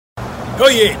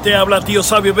Oye, te habla tío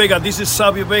Sabio Vega. This is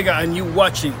Sabio Vega, and you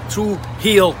watching True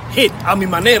Heel Hit a mi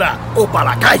manera o pa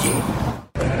la calle.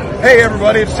 Hey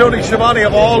everybody, it's Tony Schiavone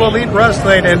of All Elite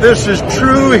Wrestling, and this is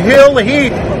True Heel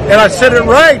Heat, and I said it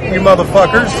right, you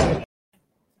motherfuckers.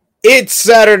 It's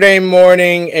Saturday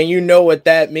morning, and you know what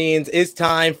that means. It's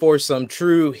time for some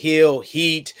True Heel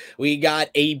Heat. We got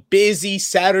a busy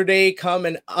Saturday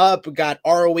coming up. We got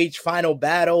ROH Final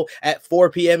Battle at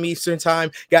 4 p.m. Eastern Time.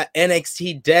 Got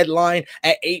NXT Deadline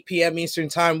at 8 p.m. Eastern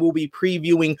Time. We'll be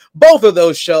previewing both of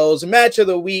those shows, Match of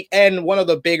the Week, and one of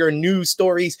the bigger news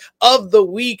stories of the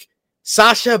week.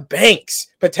 Sasha Banks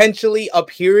potentially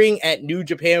appearing at New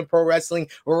Japan Pro Wrestling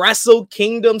Wrestle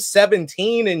Kingdom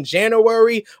 17 in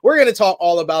January. We're going to talk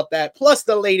all about that, plus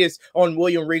the latest on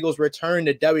William Regal's return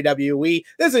to WWE.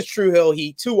 This is True Heel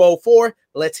Heat 204.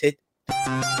 Let's hit.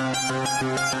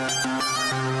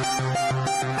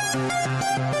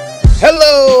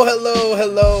 Hello.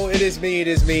 It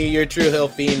is me, your True Heel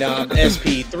Phenom,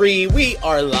 SP3. We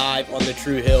are live on the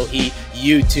True Heel Heat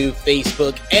YouTube,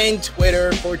 Facebook, and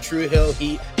Twitter for True Heel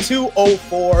Heat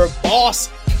 204 Boss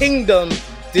Kingdom,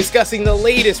 discussing the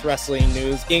latest wrestling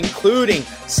news, including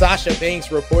Sasha Banks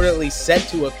reportedly set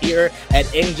to appear at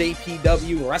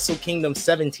NJPW Wrestle Kingdom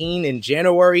 17 in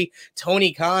January,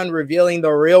 Tony Khan revealing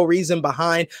the real reason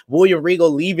behind William Regal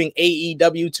leaving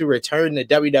AEW to return to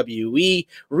WWE,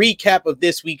 recap of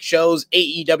this week's shows,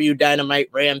 AEW Dynamite,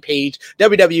 Rampage,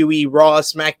 WWE Raw,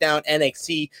 SmackDown,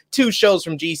 NXT, 2 shows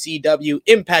from GCW,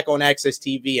 Impact on Access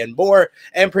TV, and more,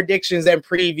 and predictions and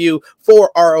preview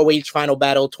for ROH Final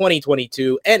Battle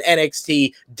 2022 and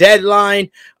NXT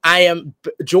Deadline. I am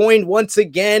joined once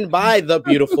again by the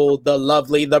beautiful, the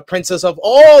lovely, the princess of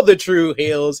all the true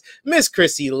heels, Miss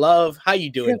Chrissy Love. How you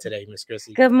doing today, Miss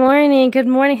Chrissy? Good morning.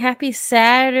 Happy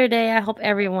Saturday. I hope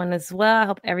everyone is well. I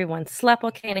hope everyone slept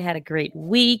okay and they had a great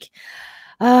week.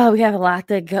 We have a lot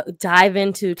to dive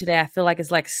into today. I feel like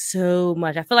it's like so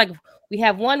much. I feel like we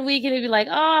have one week and it'd be like,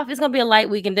 oh, it's going to be a light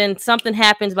week. And then something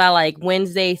happens by like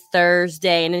Wednesday,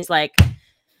 Thursday. And it's like,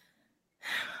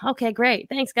 okay, great.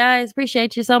 Thanks, guys.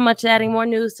 Appreciate you so much adding more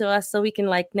news to us so we can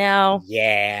like now.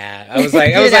 Yeah. I was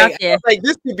like,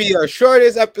 this could be our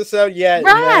shortest episode yet.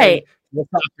 Right. The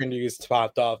soccer news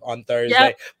popped off on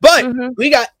Thursday. But we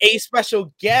got a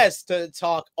special guest to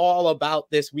talk all about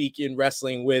this week in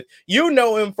wrestling with. You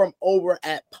know him from over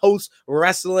at Post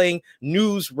Wrestling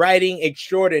News Writing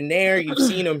Extraordinaire. You've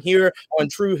seen him here on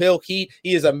True Heel Heat.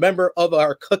 He is a member of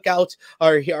our cookout,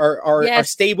 our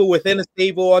stable within a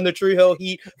stable on the True Heel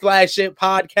Heat flagship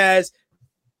podcast.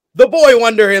 The boy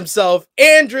wonder himself,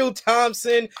 Andrew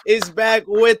Thompson, is back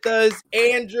with us.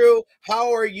 Andrew,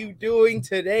 how are you doing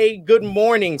today? Good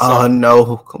morning, sir. Oh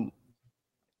no.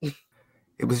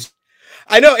 It was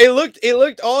I know it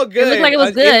looked all good. It looked like it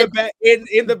was good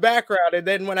in the background, and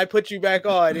then when I put you back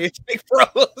on, it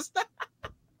froze.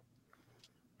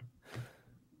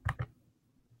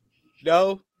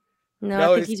 No,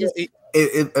 I think he just.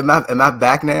 Am I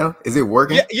back now? Is it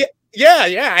working?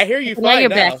 Yeah, I hear you fine now. You're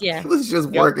now. back, yeah. It was just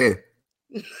working.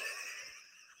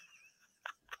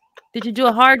 Did you do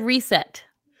a hard reset?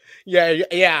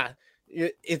 Yeah.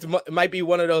 It might be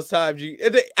one of those times.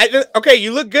 Okay,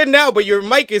 you look good now, but your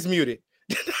mic is muted.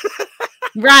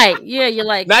 Right. Yeah, you're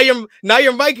like now your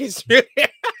mic is muted.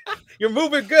 You're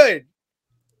moving good.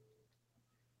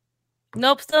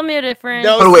 Nope, still muted, friend.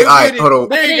 No, hold on.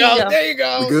 There you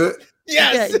go. We good?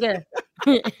 Yes. Good.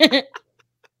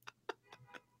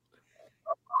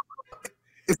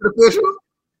 Is it official?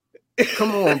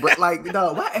 Come on, bro. Like,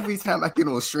 no, why every time I get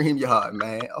on StreamYard,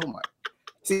 man? Oh my.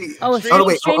 See, wait. Are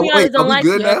we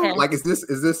good now? Okay. Like, is this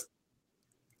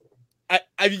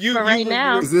right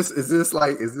now? Is this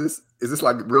like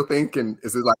a real thing?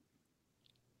 Is this like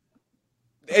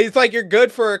it's like you're good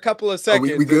for a couple of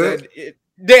seconds. We good?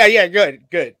 Yeah,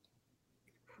 good.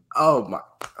 Oh my.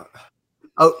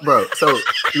 Oh, bro. So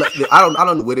I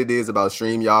don't know what it is about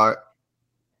StreamYard.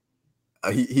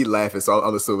 He laughing, so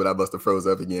I'm assuming I must have froze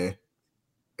up again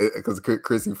because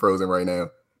Chrissy frozen right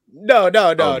now. No.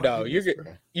 You're good.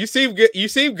 Bro. You seem good. You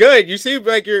seem good. You seem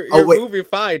like you're moving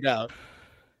fine now.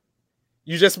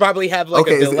 You just probably have like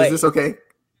a delay. Is this okay?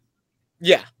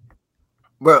 Yeah.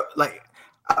 Bro, like,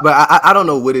 but I don't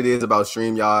know what it is about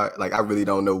StreamYard. Like, I really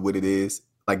don't know what it is.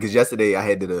 Like, because yesterday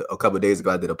a couple of days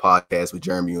ago, I did a podcast with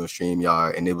Jeremy on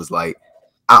StreamYard, and it was like,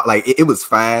 it was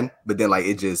fine, but then like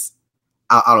it just.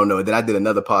 I don't know. Then I did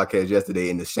another podcast yesterday,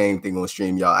 and the same thing on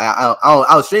StreamYard.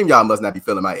 StreamYard must not be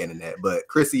feeling my internet, but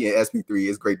Chrissy and SP3,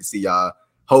 it's great to see y'all.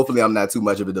 Hopefully, I'm not too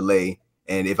much of a delay,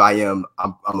 and if I am,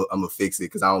 I'm gonna fix it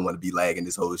because I don't want to be lagging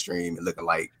this whole stream and looking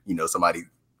like somebody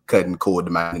cutting cord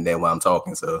to my internet while I'm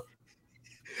talking. So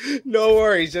No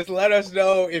worries. Just let us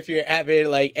know if you're having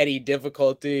like any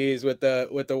difficulties with the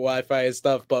Wi-Fi and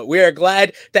stuff. But we are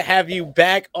glad to have you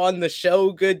back on the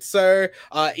show, good sir.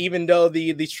 Even though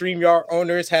the StreamYard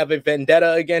owners have a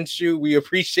vendetta against you, we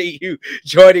appreciate you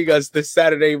joining us this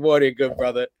Saturday morning, good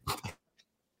brother.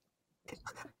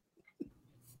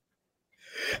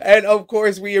 And of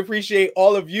course, we appreciate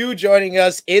all of you joining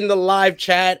us in the live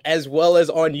chat as well as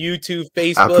on YouTube,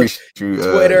 Facebook,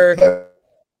 Twitter.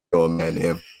 Oh man,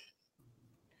 him.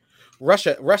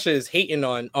 Russia is hating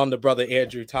on the brother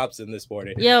Andrew Thompson this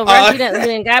morning. Yo, Russia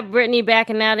done got Brittany back,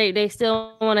 and now they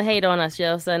still want to hate on us,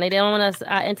 yo. So they don't want us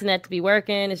our internet to be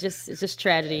working. It's just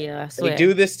tragedy. I swear. They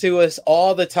do this to us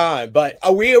all the time, but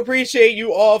we appreciate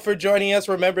you all for joining us.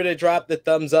 Remember to drop the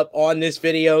thumbs up on this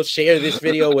video, share this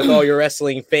video with all your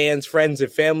wrestling fans, friends,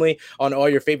 and family on all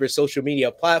your favorite social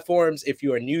media platforms. If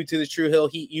you are new to the True Hill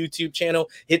Heat YouTube channel,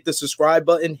 hit the subscribe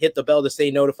button, hit the bell to stay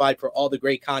notified for all the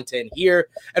great content here,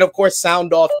 and of course,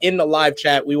 sound off in the live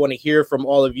chat. We want to hear from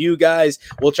all of you guys.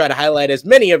 We'll try to highlight as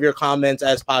many of your comments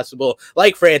as possible,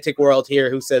 like Frantic World here,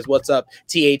 who says, "What's up,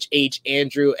 THH,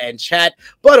 Andrew, and chat."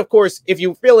 But of course, if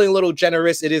you're feeling a little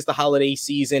generous, it is the holiday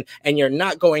season, and you're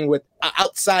not going with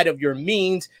outside of your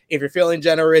means. If you're feeling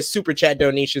generous, super chat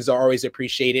donations are always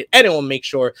appreciated, and it will make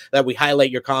sure that we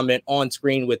highlight your comment on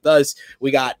screen with us. We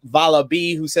got Vala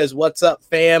B, who says, "What's up,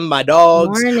 fam? My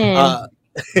dogs." Morning.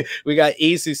 We got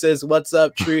Ace, who says, "What's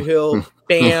up, True Hill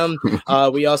fam?"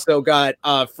 We also got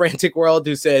Frantic World,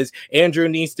 who says Andrew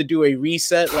needs to do a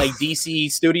reset like DC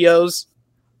Studios.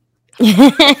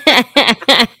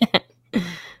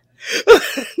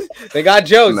 They got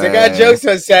jokes. Man. They got jokes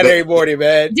on Saturday morning,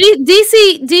 man.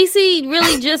 DC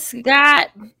really just got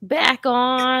back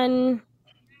on,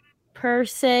 per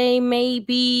se,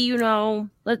 maybe, you know.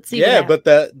 Let's see. Yeah, but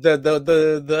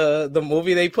the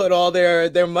movie they put all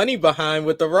their money behind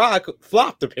with The Rock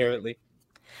flopped apparently.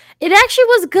 It actually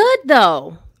was good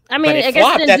though. I mean, but it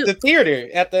flopped at the theater,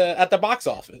 at the box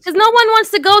office. Because no one wants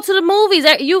to go to the movies.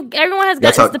 Everyone has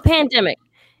got it's the pandemic.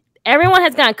 Everyone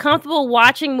has gotten comfortable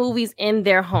watching movies in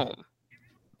their home.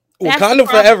 Wakanda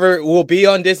Forever will be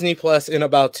on Disney Plus in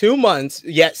about 2 months.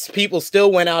 Yes, people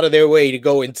still went out of their way to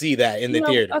go and see that in the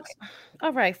theaters. Okay.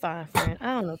 All right, fine, friend.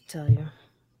 I don't know what to tell you.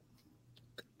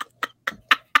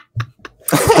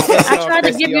 I tried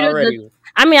to give you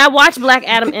I watched Black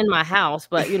Adam in my house,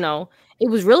 but you know, it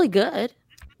was really good.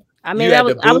 I mean, you had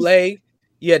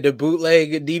the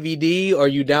bootleg DVD, or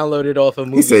you downloaded off a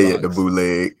movie. He said the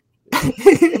bootleg.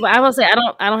 But I will say I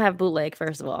don't have bootleg.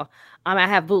 First of all, I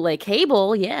have bootleg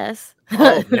cable. Yes.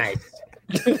 Oh, nice.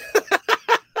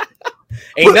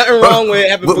 Ain't nothing wrong with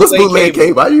having bootleg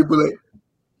cable. Why are you bootleg?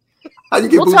 How you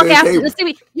get we'll bootleg talk cable? After.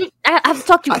 I have to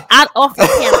talk to you off the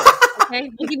camera. Okay,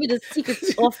 we'll give you the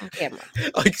secrets off the camera.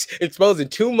 Exposing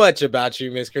too much about you,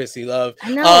 Miss Chrissy Love.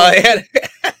 I know.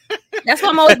 That's why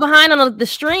I'm always behind on the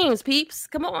streams, peeps.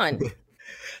 Come on.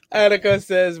 Attica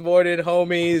says, "Morning,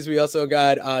 homies." We also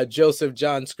got Joseph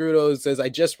John Scruto says, "I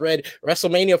just read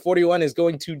WrestleMania 41 is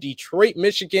going to Detroit,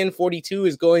 Michigan. 42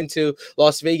 is going to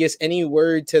Las Vegas. Any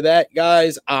word to that,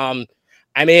 guys?"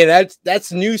 I mean,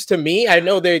 that's news to me. I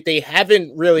know they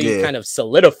haven't really kind of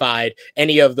solidified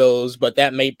any of those, but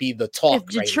that might be the talk.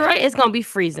 If Detroit is going to be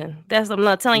freezing. I'm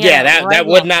not telling you. Yeah, that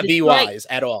would not be wise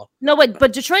at all. No,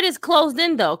 but Detroit is closed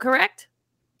in though, correct?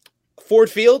 Ford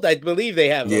Field, I believe they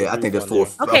have. Yeah, I think that's Ford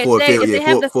Field. Ford Field.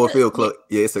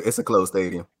 Yeah, it's a closed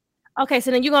stadium. Okay,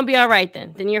 so then you're gonna be all right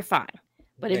then. Then you're fine.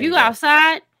 But if you go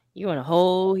outside, you're in a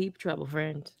whole heap of trouble,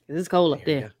 friends. It's cold up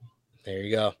there. There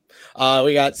you go.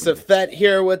 We got Safet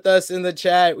here with us in the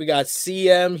chat. We got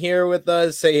CM here with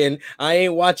us saying, "I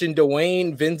ain't watching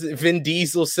Dwayne." Vin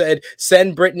Diesel said,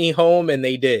 "Send Brittany home," and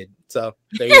they did. So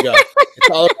there you go. It's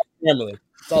all about family.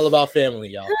 It's all about family,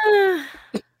 y'all.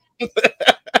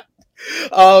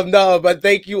 No, but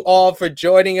thank you all for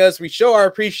joining us. We show our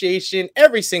appreciation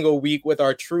every single week with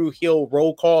our True Heel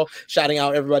roll call, shouting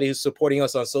out everybody who's supporting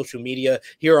us on social media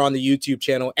here on the YouTube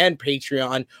channel and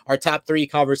Patreon. Our top 3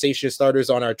 conversation starters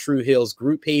on our True Heels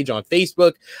group page on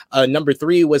Facebook. Number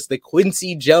 3 was the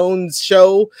Quincy Jones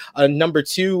show. Number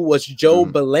 2 was Joe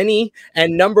Bellini,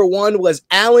 and number 1 was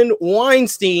Alan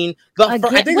Weinstein. I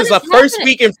think it's the first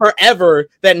week in forever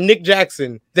that Nick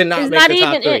Jackson did not make the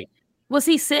top 3. Was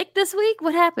he sick this week?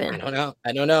 What happened?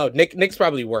 I don't know. Nick's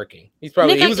probably working. He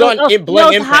was on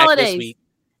Bling Impact this week.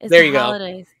 There you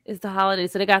go. It's the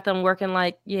holidays, so they got them working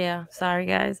like, yeah. Sorry,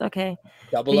 guys. Okay.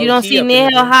 Double You don't OT see up in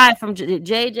Neil the- High from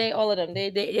JJ, all of them.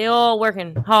 They all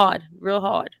working hard, real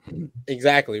hard.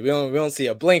 Exactly. We don't see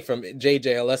a blink from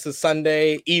JJ unless it's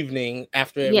Sunday evening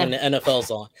after Yeah. when the NFL's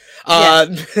on.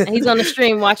 Yes. And he's on the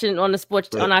stream watching on our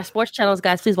sports channels,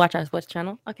 guys. Please watch our sports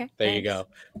channel. Okay. There you go.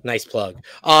 Nice plug.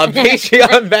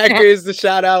 Patreon backers, the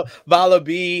shout out Vala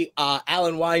B,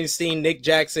 Alan Weinstein, Nick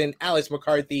Jackson, Alex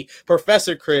McCarthy,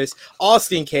 Professor Chris,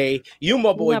 Austin K, You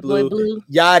My Boy Blue,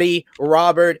 Yachty,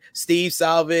 Robert, Steve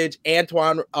Salvage,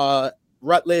 Antoine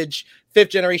Rutledge, Fifth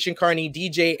Generation Carney,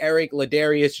 DJ Eric,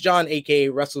 Ladarius, John, aka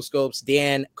Russell Scopes,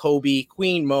 Dan, Kobe,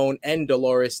 Queen Moan, and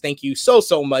Dolores. Thank you so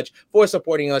much for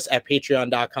supporting us at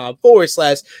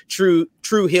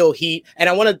patreon.com/True Hill Heat. And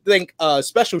I want to thank a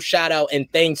special shout out and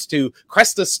thanks to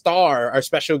Cresta Star, our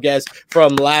special guest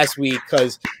from last week,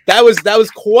 because that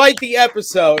was quite the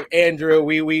episode, Andrew.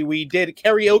 We did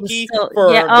karaoke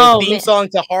for the theme song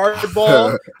to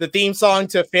Hardball, the theme song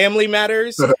to Family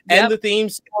Matters, and the theme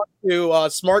song to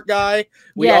Smart Guy.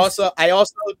 I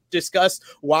also discussed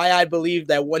why I believe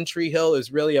that One Tree Hill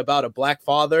is really about a black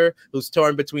father who's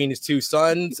torn between his two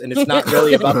sons, and it's not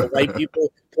really about the white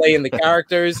people playing the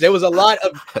characters. There was a lot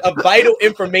of vital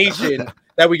information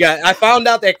that we got. I found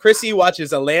out that Chrissy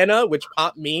watches Atlanta, which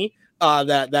popped me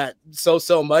that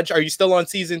so much. Are you still on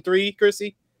season 3,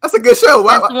 Chrissy? That's a good show.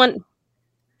 That's the one.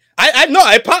 I know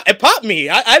it popped me.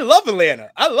 I love Atlanta.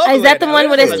 I love. Is Atlanta. that the one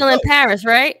where they're still in Paris,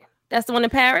 right? That's the one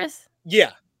in Paris.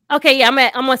 Yeah. Okay. Yeah,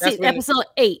 I'm on episode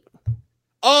 8.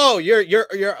 Oh, you're.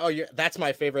 That's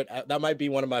my favorite. That might be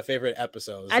one of my favorite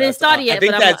episodes. I didn't start it yet.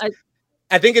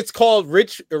 I think it's called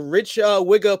Rich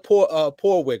Wigger,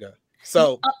 Poor Wigger.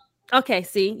 So. Okay.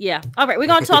 See. Yeah. All right. We're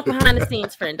gonna talk behind the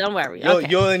scenes, friend. Don't worry.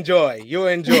 You'll enjoy.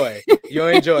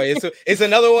 It's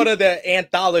another one of the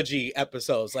anthology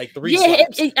episodes, like 3. Yeah.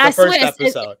 I swear. First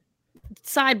episode.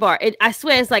 Sidebar. I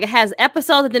swear it's like it has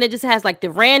episodes, and then it just has like the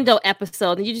rando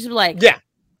episode, and you just be like, yeah,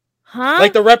 huh?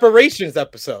 Like the reparations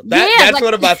episode. That's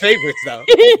one of my favorites, though.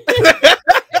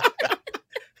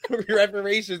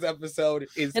 Reparations episode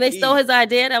is, and they stole his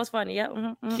idea. That was funny. Yeah.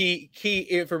 Mm-hmm. Key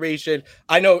information.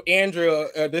 I know, Andrew.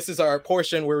 This is our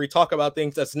portion where we talk about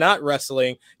things that's not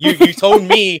wrestling. You told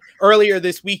me earlier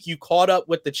this week you caught up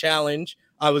with the challenge.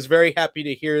 I was very happy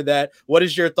to hear that. What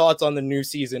is your thoughts on the new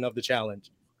season of the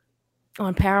challenge?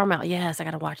 On Paramount, yes, I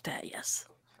gotta watch that. Yes.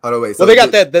 Oh no, wait. So they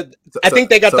got that. I think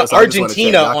they got the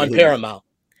Argentina on Paramount.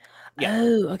 Yeah.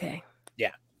 Oh, okay.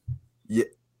 Yeah. Yeah.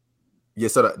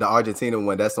 So the Argentina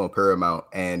one, that's on Paramount,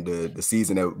 and the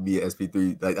season that would be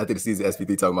SP3. Like, I think the season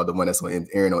SP3 talking about the one that's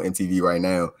airing on MTV right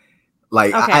now.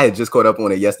 Like I had just caught up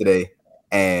on it yesterday,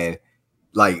 and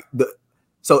like the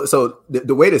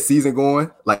way the season going,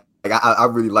 like I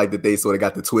really like that they sort of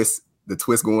got the twist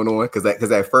going on, because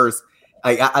at first.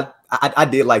 I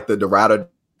did like the Dorado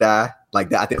die, like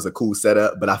that. I think it was a cool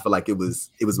setup, but I feel like it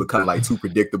was becoming like too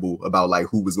predictable about like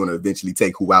who was going to eventually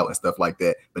take who out and stuff like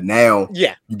that. But now,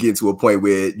 you get to a point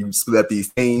where you split up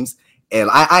these teams,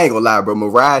 and I ain't gonna lie, bro.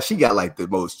 Mariah, she got like the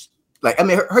most, like, I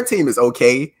mean, her team is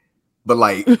okay, but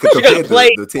like compared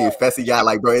to the team Fessy got,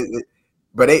 like, bro,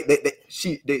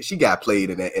 she got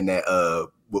played in that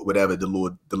whatever the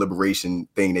little deliberation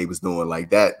thing they was doing,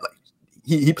 like that, like.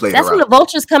 He played. That's when the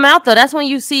vultures come out, though. That's when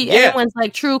you see everyone's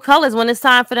like true colors. When it's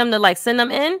time for them to like send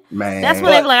them in, man. That's when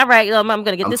they're like, all right, I'm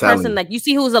gonna get this person. Like, you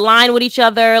see who's aligned with each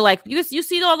other. Like you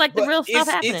see all like the real stuff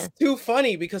happening. It's too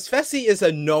funny because Fessy is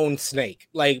a known snake.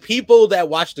 Like, people that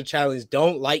watch the challenge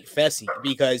don't like Fessy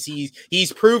because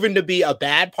he's proven to be a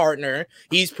bad partner.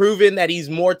 He's proven that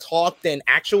he's more talk than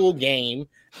actual game.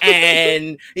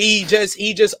 And he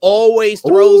just always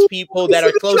throws people that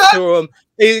are close to him.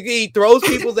 He throws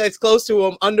people that's close to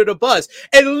him under the bus.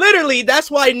 And literally,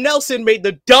 that's why Nelson made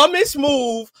the dumbest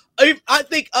move. I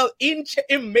think in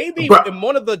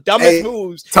one of the dumbest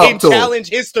moves in challenge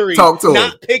history,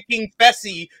 not picking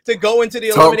Fessy to go into the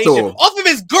elimination off of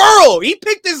his girl. He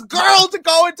picked his girl to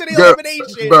go into the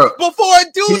elimination before a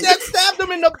dude that stabbed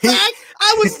him in the back.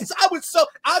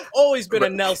 I've always been a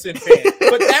Nelson fan,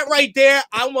 but that right there,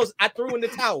 I threw in the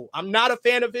towel. I'm not a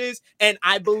fan of his, and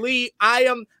I believe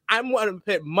I'm going to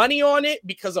put money on it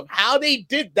because of how they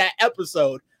did that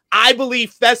episode. I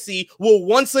believe Fessy will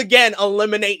once again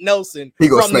eliminate Nelson. He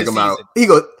gonna snake him out. He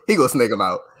gonna snake him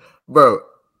out, bro.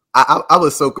 I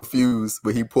was so confused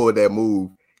when he pulled that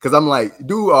move, because I'm like,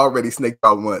 dude already snaked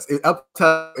out once. If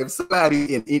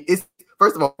somebody it's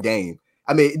first of all game.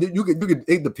 I mean, you could.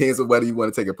 It depends on whether you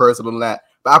want to take it personal or not.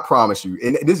 But I promise you,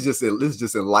 and this is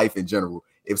just in life in general.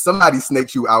 If somebody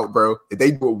snakes you out, bro, if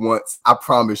they do it once, I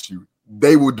promise you,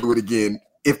 they will do it again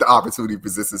if the opportunity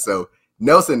presents itself.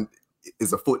 Nelson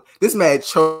is a foot. This man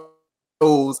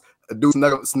chose a dude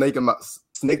snaked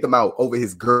him out over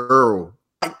his girl.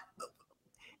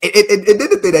 And then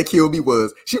the thing that killed me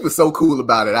was she was so cool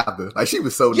about it after. Like she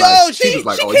was so nice. She was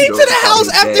like, came to the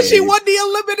house after she won the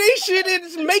elimination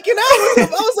and making out with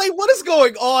him. I was like, what is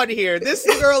going on here? This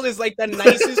girl is like the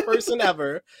nicest person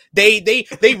ever. They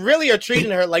really are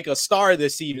treating her like a star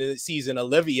this season,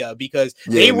 Olivia, because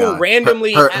they will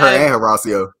randomly her and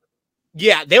Horacio.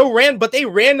 Yeah, they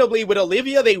randomly with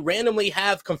Olivia, they randomly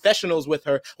have confessionals with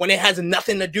her when it has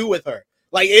nothing to do with her.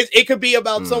 Like it could be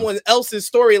about someone else's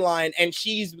storyline, and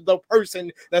she's the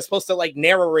person that's supposed to like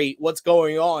narrate what's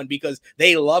going on because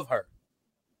they love her.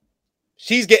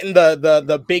 She's getting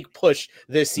the big push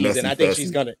this season. I think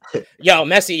she's gonna. Yo,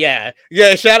 Messy, yeah.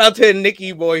 Shout out to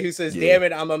Nikki Boy who says, "Damn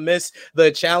it, I'ma miss the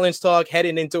challenge talk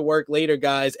heading into work later,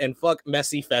 guys, and fuck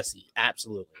Messy Fessy."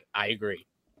 Absolutely, I agree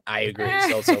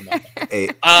so much. Hey,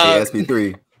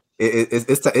 SP3.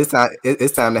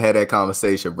 It's time to have that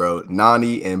conversation, bro.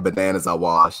 Nany and Bananas are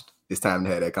washed. It's time to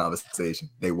have that conversation.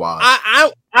 They washed.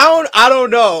 I don't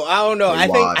know.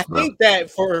 I think that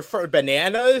for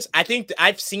Bananas, I think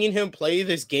I've seen him play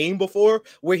this game before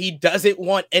where he doesn't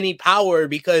want any power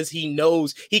because he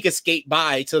knows he could skate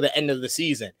by till the end of the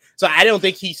season. So I don't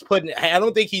think he's put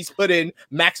in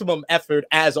maximum effort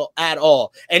at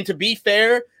all. And to be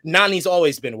fair, Nany's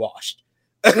always been washed.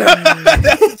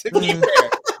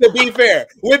 To be fair,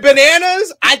 with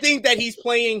Bananas, I think that he's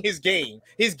playing his game.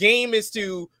 His game is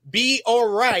to be all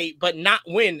right, but not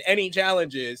win any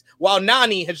challenges, while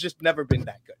Nany has just never been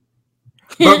that good.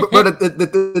 But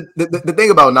the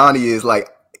thing about Nany is like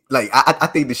I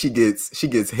think that she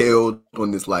gets held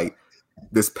on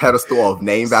this pedestal of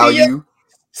name value.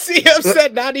 CM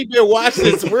said not even watch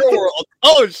this real world.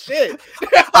 Oh shit!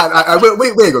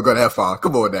 we ain't gonna have fun.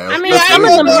 Come on now. I mean, some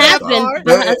of them have been.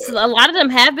 A lot of them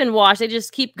have been washed. They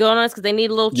just keep going on because they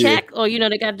need a little check, or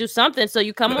they got to do something. So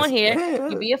you come on here,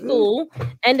 you be a fool,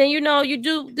 and then you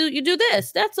do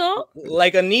this. That's all.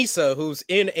 Like Anissa, who's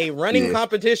in a running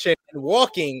competition and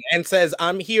walking, and says,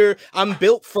 "I'm here. I'm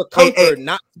built for comfort,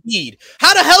 not speed."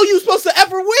 How the hell are you supposed to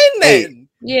ever win then?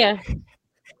 Yeah.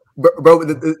 Bro,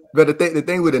 the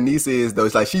thing with Anissa is though,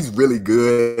 it's like she's really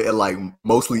good at like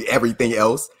mostly everything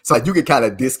else. So like you can kind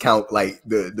of discount like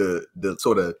the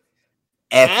sort of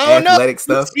athletic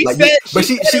stuff. She like, said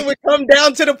it would come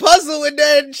down to the puzzle, and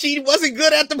then she wasn't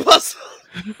good at the puzzle.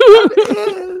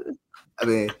 I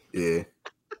mean, yeah.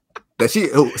 That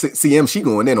CM, she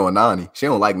going in on Nany. She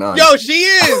don't like Nany. Yo, she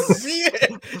is.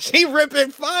 She ripping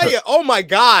fire. Oh my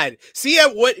god.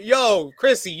 CM,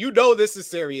 Chrissy, this is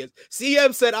serious.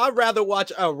 CM said I'd rather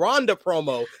watch a Ronda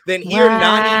promo than hear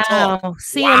Nany talk.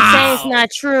 CM, say it's not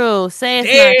true. Say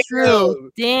it's not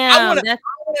true. Damn. I want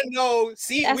to know.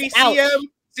 CM.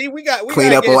 See, we got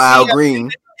clean up on Al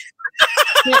Green.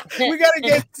 We gotta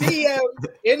get CM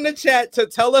in the chat to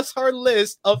tell us her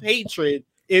list of hatred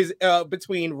is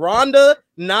between Ronda,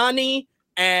 Nany,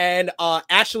 and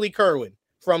Ashley Kerwin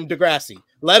from Degrassi.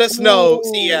 Let us know,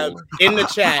 CM, in the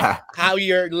chat how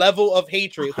your level of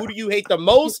hatred. Who do you hate the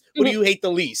most? Who do you hate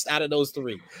the least out of those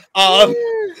three?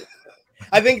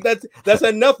 I think that's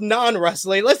enough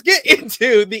non-wrestling. Let's get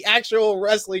into the actual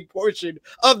wrestling portion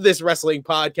of this wrestling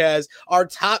podcast. Our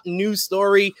top news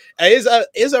story is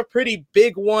a pretty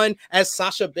big one, as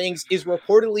Sasha Banks is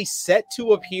reportedly set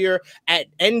to appear at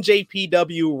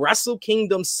NJPW Wrestle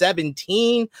Kingdom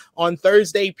 17 on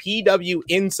Thursday. PW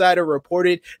Insider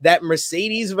reported that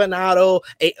Mercedes Varnado,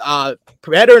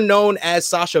 better known as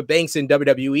Sasha Banks in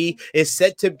WWE, is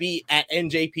set to be at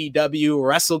NJPW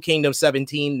Wrestle Kingdom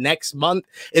 17 next month.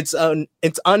 It's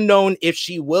unknown if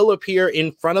she will appear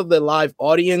in front of the live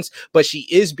audience, but she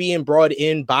is being brought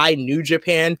in by New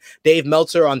Japan. Dave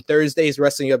Meltzer on Thursday's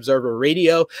Wrestling Observer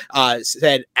Radio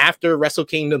said after Wrestle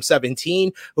Kingdom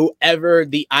 17, whoever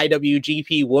the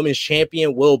IWGP Women's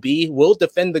Champion will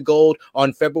defend the gold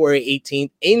on February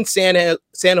 18th in San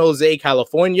Jose,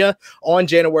 California. On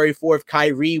January 4th,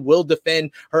 Kairi will defend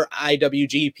her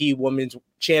IWGP Women's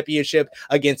Championship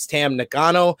against Tam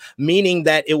Nagano, meaning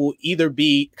that it will either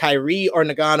be Kairi or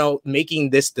Nagano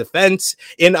making this defense.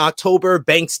 In October,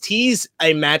 Banks teased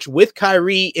a match with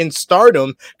Kairi in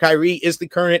Stardom. Kairi is the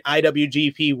current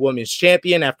IWGP Women's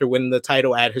Champion after winning the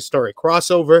title at Historic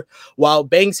Crossover. While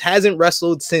Banks hasn't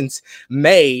wrestled since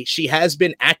May, she has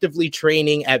been actively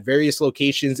training at various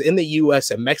locations in the US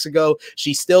and Mexico.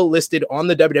 She's still listed on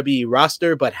the WWE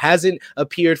roster, but hasn't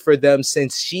appeared for them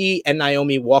since she and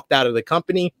Naomi walked out of the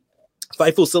company.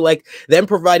 Fightful Select then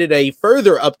provided a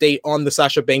further update on the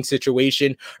Sasha Banks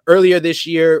situation. Earlier this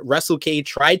year, WrestleCade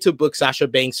tried to book Sasha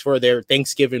Banks for their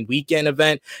Thanksgiving weekend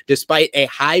event. Despite a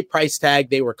high price tag,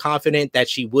 they were confident that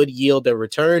she would yield a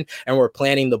return and were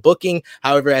planning the booking.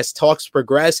 However, as talks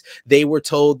progressed, they were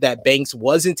told that Banks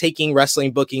wasn't taking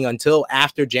wrestling booking until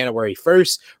after January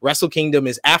 1st. Wrestle Kingdom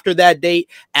is after that date,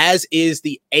 as is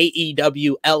the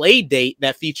AEW LA date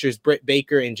that features Britt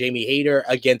Baker and Jamie Hayter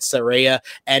against Saraya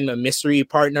and a mystery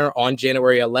partner on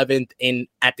January 11th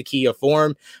at the Kia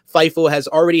Forum. Fightful has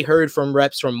already heard from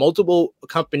reps from multiple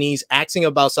companies asking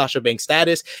about Sasha Banks'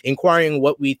 status, inquiring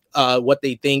what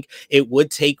they think it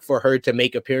would take for her to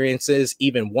make appearances,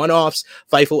 even one-offs.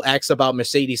 Fightful asks about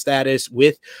Mercedes' status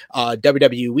with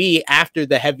WWE after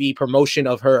the heavy promotion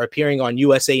of her appearing on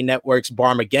USA Network's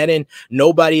Barmageddon.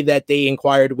 Nobody that they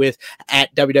inquired with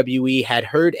at WWE had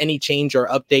heard any change or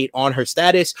update on her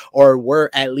status, or were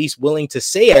at least willing to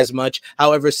say as much.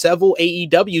 However, several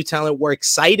AEW talent were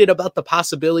excited about the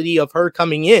possibility of her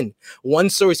coming in. One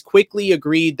source quickly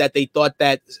agreed that they thought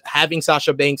that having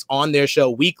Sasha Banks on their show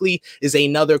weekly is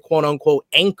another quote-unquote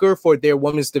anchor for their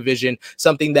women's division,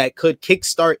 something that could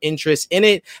kickstart interest in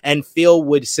it and feel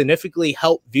would significantly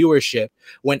help viewership.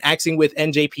 When asking with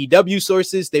NJPW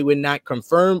sources, they would not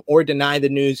confirm or deny the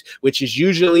news, which is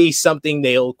usually something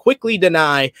they'll quickly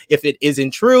deny if it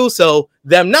isn't true. So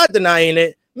them not denying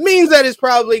it means that it's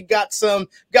probably got some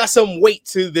weight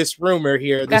to this rumor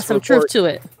here. Got some truth to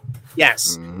it.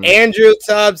 Yes. Andrew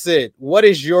Thompson, what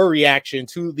is your reaction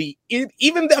to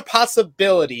even the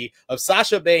possibility of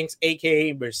Sasha Banks,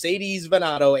 aka Mercedes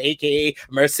Venado, aka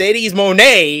Mercedes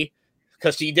Monet,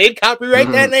 because she did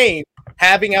copyright that name,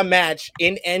 having a match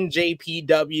in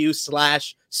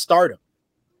NJPW/Stardom?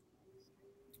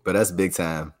 But that's big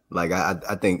time. Like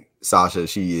I think Sasha,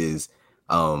 she is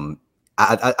I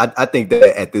think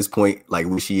that at this point, like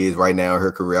where she is right now in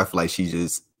her career, I feel like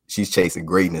she's chasing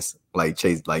greatness, trying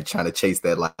to chase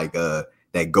that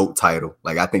that GOAT title.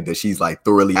 Like I think that she's like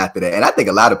thoroughly after that, and I think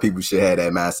a lot of people should have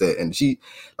that mindset. And she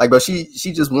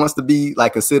just wants to be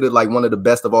like considered like one of the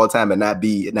best of all time, and not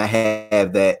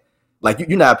have that. Like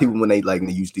you know how people when they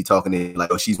usually talking to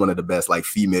like, oh, she's one of the best like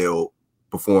female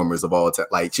performers of all time.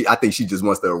 Like I think she just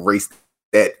wants to erase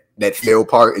that female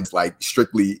part. It's like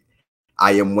strictly,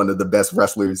 I am one of the best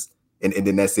wrestlers, and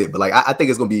then that's it. But like I think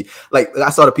it's gonna be like,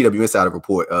 I saw the PW Insider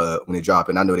report when it dropped,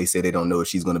 and I know they said they don't know if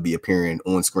she's gonna be appearing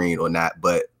on screen or not,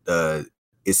 but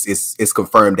it's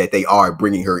confirmed that they are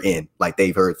bringing her in. Like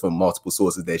they've heard from multiple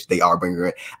sources that they are bringing her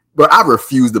in. But I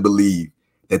refuse to believe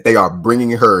that they are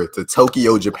bringing her to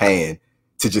Tokyo, Japan,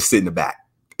 to just sit in the back.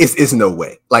 It's no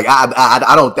way. Like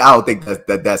I don't think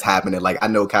that's happening. Like I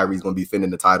know Kyrie's gonna be defending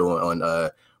the title on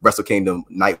Wrestle Kingdom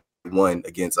Night 1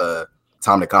 against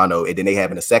Tom Nakano, and then they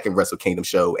having a second Wrestle Kingdom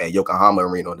show at Yokohama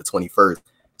Arena on the 21st.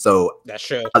 So that's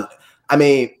true. I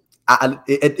mean,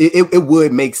 it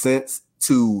would make sense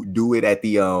to do it at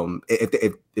the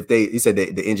if they said the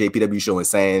NJPW show in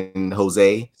San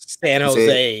Jose.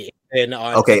 And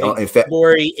on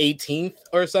February 18th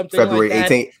or something. February like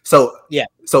 18th. So yeah.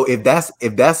 So if that's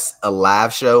a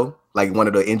live show, like one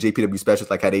of the NJPW specials,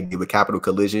 like how they did with Capital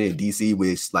Collision in DC,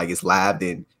 which like it's live,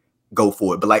 then go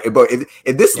for it. But like,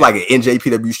 if this is like an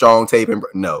NJPW strong tape, and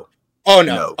no.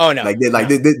 Like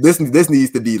this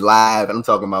needs to be live. And I'm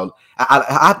talking about.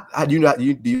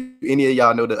 Do any of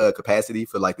y'all know the capacity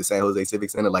for like the San Jose Civic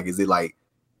Center? Like, is it like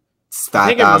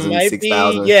 5,000,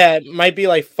 6,000? Yeah, it might be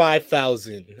like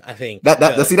 5,000. I think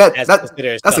that's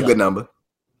a good number.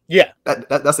 Yeah,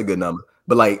 that's a good number.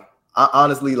 But like,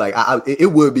 honestly, like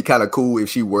it would be kind of cool if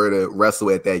she were to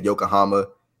wrestle at that Yokohama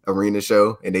Arena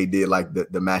show and they did like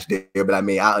the match there. But I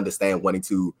mean, I understand wanting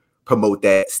to promote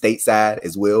that stateside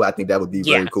as well. I think that would be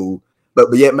very cool. But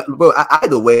yeah, bro,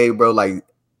 either way, bro, like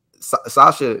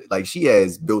Sasha, like she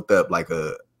has built up like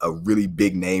a really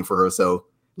big name for herself,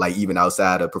 like even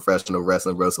outside of professional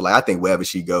wrestling, bro. So like, I think wherever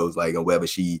she goes, like, and wherever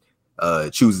she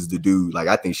chooses to do, like,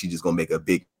 I think she's just gonna make a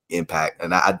big impact.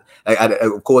 And I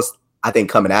of course, I think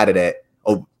coming out of that,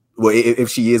 if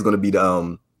she is gonna be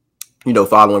the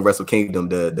following Wrestle Kingdom,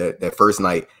 that first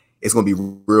night, it's gonna be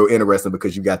real interesting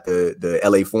because you got the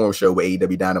LA Forum show with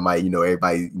AEW Dynamite.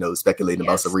 Everybody speculating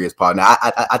about Saria's partner.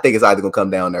 I think it's either gonna come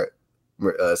down there,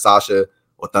 Sasha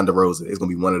or Thunder Rosa. It's gonna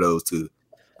be one of those two.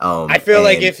 I feel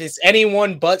like if it's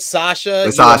anyone but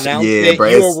Sasha,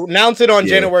 you announce it on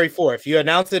January 4th. You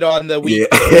announce it on the week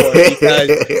before, because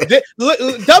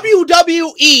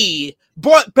WWE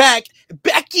brought back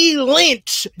Becky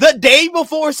Lynch the day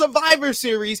before Survivor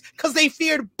Series because they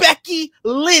feared Becky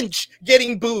Lynch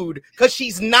getting booed because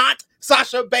she's not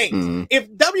Sasha Banks. Mm-hmm.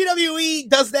 If WWE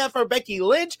does that for Becky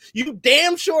Lynch, you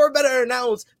damn sure better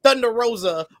announce Thunder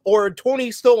Rosa or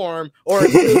Toni Storm or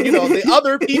the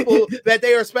other people that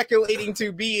they are speculating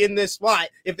to be in this spot.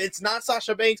 If it's not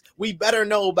Sasha Banks, we better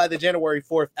know by the January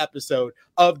 4th episode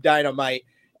of Dynamite.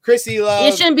 Chrissy Love.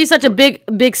 It shouldn't be such a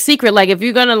big secret. Like, if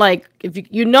you're gonna, like,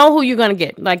 if you know who you're gonna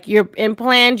get, like, you're in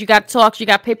plans, you got talks, you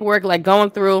got paperwork, like, going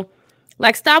through.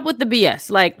 Like, stop with the BS.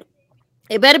 Like,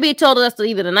 it better be told us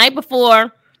either the night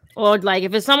before, or, like,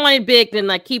 if it's someone big, then,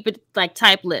 like, keep it, like,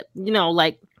 tight lip.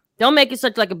 Like, don't make it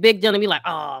such, like, a big deal and be like,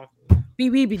 oh,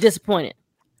 be disappointed.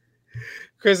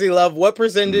 Chrissy Love, what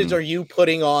percentage are you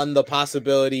putting on the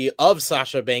possibility of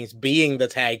Sasha Banks being the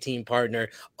tag team partner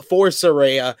for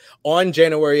Saraya on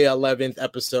January 11th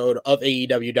episode of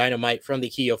AEW Dynamite from the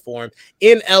Kia Forum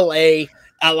in LA?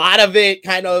 A lot of it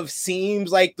kind of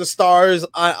seems like the stars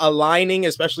are aligning,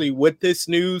 especially with this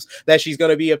news that she's going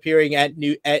to be appearing at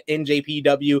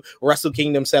NJPW Wrestle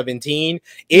Kingdom 17.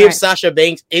 If Sasha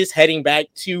Banks is heading back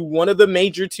to one of the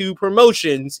major two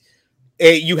promotions,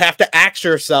 you have to ask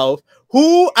yourself,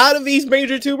 who out of these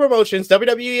major two promotions,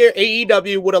 WWE or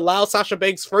AEW, would allow Sasha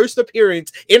Banks' first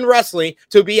appearance in wrestling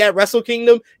to be at Wrestle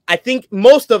Kingdom? I think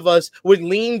most of us would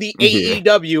lean the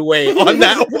AEW way on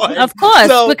that one. Of course,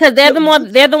 because they're the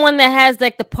one that has,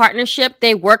 like, the partnership.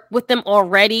 They work with them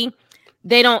already.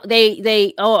 They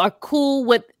are cool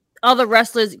with other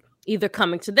wrestlers either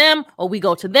coming to them or we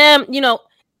go to them.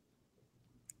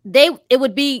 It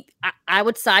would be, I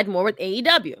would side more with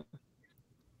AEW.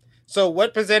 So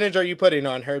what percentage are you putting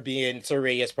on her being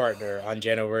Saraya's partner on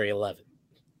January 11th?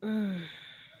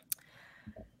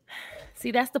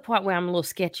 See, that's the part where I'm a little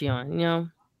sketchy on,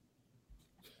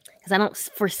 because I don't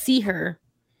foresee her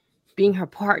being her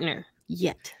partner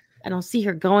yet. I don't see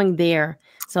her going there.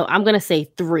 So I'm going to say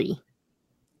 3.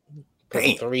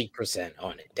 3%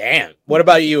 on it. Damn. What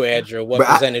about you, Andrew? What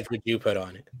percentage would you put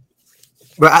on it?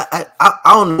 But I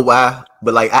don't know why,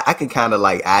 but, like, I can kind of,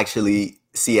 like, actually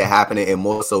see it happening, and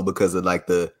more so because of, like,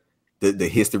 the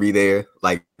history there,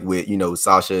 like, with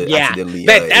Sasha accidentally.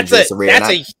 That's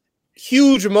a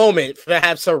huge moment to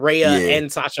have Saraya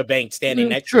and Sasha Banks standing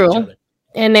next to each other.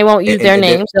 And they won't use their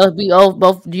names; they'll be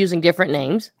both using different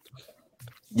names.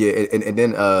 Yeah, and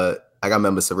then I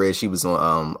remember Saraya. She was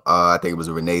on I think it was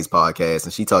Renee's podcast,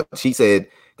 and she said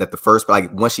that the first,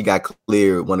 like, once she got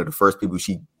cleared, one of the first people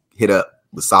she hit up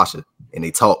was Sasha. And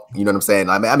they talk, you know what I'm saying?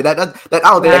 I mean, that I don't think that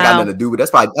got nothing to do with.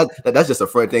 That's probably that's just a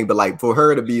front thing. But, like, for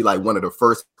her to be, like, one of the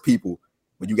first people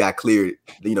when you got cleared,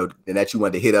 and that you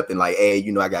wanted to hit up and, like, hey,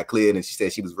 I got cleared, and she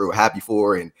said she was real happy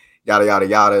for her and yada yada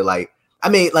yada. Like, I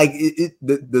mean, like,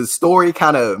 the story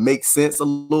kind of makes sense a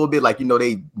little bit. Like,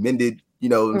 they mended,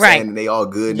 what I'm saying, and they all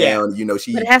good now. And,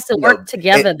 she, but it has to work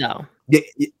together, though. Yeah,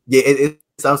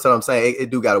 that's what I'm saying. It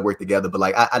do got to work together. But,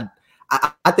 like,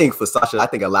 I think for Sasha, I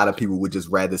think a lot of people would just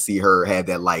rather see her have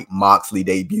that, like, Moxley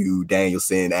debut,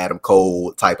 Danielson, Adam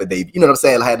Cole type of debut. You know what I'm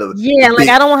saying? Like,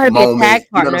 I don't want her to be a tag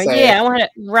partner. I want her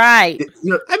right.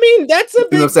 I mean, that's a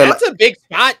big a big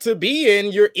spot to be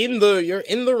in. You're in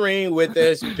the ring with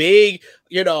this big,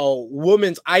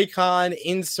 woman's icon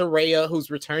in Saraya, who's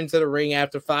returned to the ring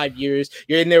after 5 years.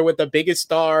 You're in there with the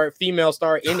biggest female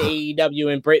star in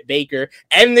AEW and Britt Baker,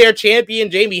 and their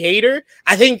champion Jamie Hayter.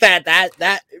 I think that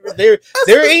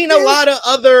there ain't a lot of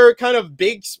other kind of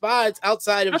big spots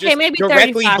outside of just maybe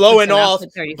directly blowing off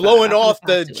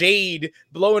the Jade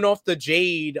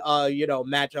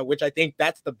matchup, which I think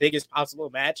that's the biggest possible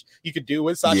match you could do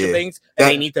with Sasha Banks, and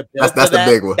they need to build that's the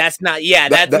big one. That's not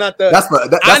that's for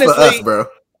us, bro.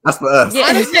 That's for us. Yeah,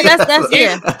 honestly, that's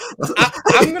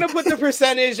I'm gonna put the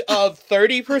percentage of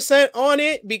 30% on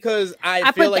it because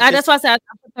I feel like that's why I said I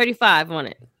put 35 on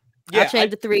it. Yeah, I'll change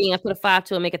the 3 and put a 5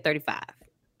 to it and make it 35.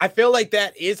 I feel like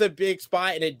that is a big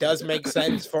spot, and it does make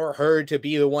sense for her to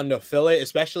be the one to fill it,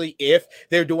 especially if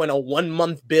they're doing a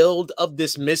 1-month build of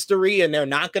this mystery and they're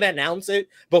not going to announce it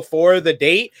before the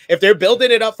date. If they're building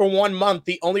it up for 1 month,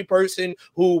 the only person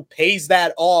who pays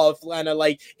that off kind of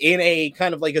like in a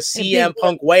kind of like a CM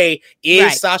Punk way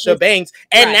is Sasha Banks.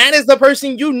 And that is the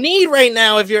person you need right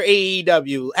now if you're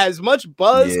AEW. As much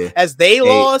buzz as they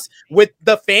lost with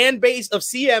the fan base of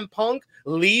CM Punk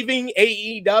leaving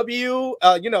AEW,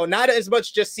 not as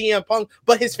much just CM Punk,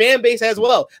 but his fan base as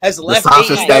well has left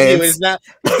AEW. Is not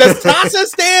the Sasha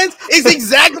stance is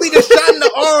exactly the shot in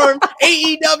the arm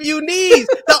AEW needs.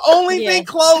 The only thing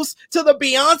close to the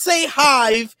Beyonce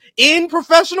hive in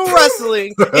professional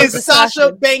wrestling is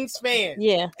Sasha Banks fans.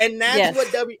 Yeah, and that's what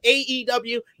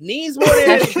AEW needs more than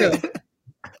anything.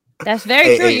 That's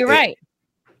very true. You're right.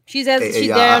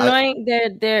 They're annoying.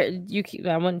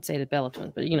 I wouldn't say the Bella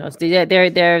Twins, but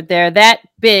they're that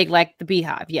big like the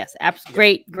Beehive. Yes,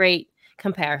 great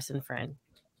comparison, friend.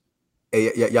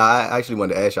 Yeah, I actually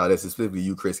wanted to ask y'all this, specifically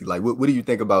you, Chrissy. Like, what do you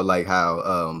think about like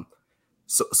how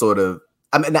sort of?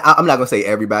 I mean, I'm not gonna say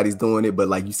everybody's doing it, but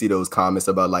like you see those comments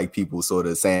about like people sort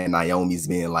of saying Naomi's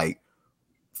being like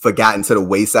forgotten to the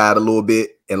wayside a little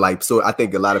bit, and like so I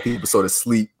think a lot of people sort of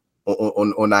sleep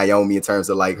on Naomi in terms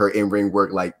of like her in-ring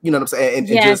work, like you know what I'm saying, and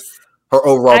just her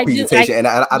overall presentation.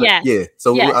 I was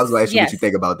gonna ask you what you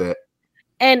think about that.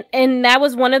 And that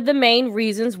was one of the main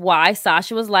reasons why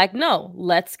Sasha was like, no,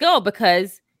 let's go,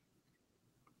 because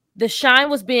the shine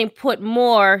was being put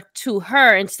more to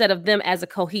her instead of them as a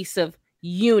cohesive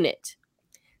unit.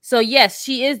 So yes,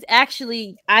 she is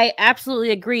actually, I absolutely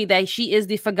agree that she is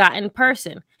the forgotten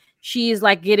person. She is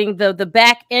like getting the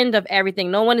back end of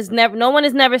everything. No one is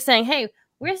never saying, hey,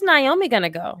 where's Naomi gonna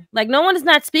go? Like, no one is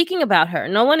not speaking about her.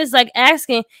 No one is like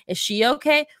asking, is she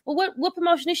okay? Well, what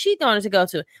promotion is she going to go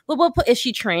to? Well, is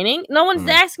she training? No one's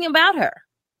asking about her.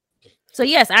 So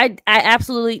yes, I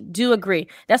absolutely do agree.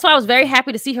 That's why I was very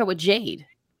happy to see her with Jade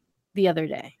the other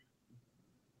day.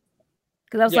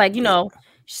 Because I was like, no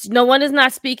one is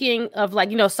not speaking of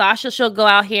like, Sasha, she'll go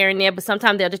out here and there, but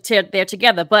sometimes they're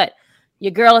together. But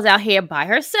your girl is out here by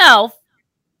herself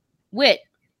with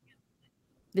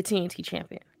the TNT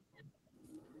champion.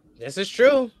 This is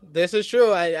true.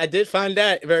 I did find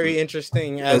that very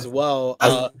interesting as well.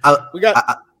 Go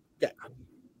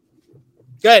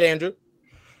ahead, Andrew.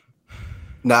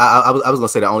 No, I was gonna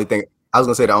say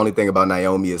the only thing about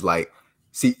Naomi is like,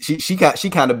 she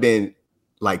kind of been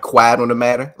like quiet on the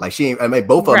matter. Like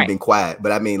both of them been quiet,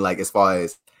 but I mean like as far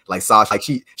as like Sasha, like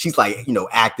she's like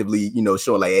actively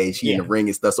showing like, hey, she in the ring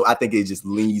and stuff. So I think it just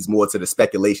leans more to the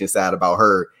speculation side about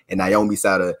her, and Naomi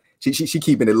side of she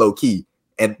keeping it low key.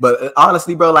 But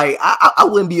honestly, bro, like I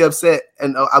wouldn't be upset,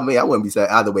 and I wouldn't be sad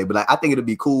either way. But like I think it'd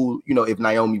be cool, if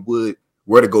Naomi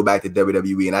were to go back to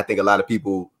WWE, and I think a lot of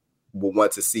people will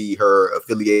want to see her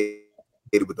affiliated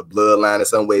with the Bloodline in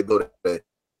some way. Bro,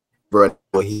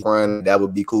 that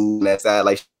would be cool on that side.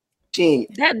 Like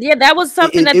that was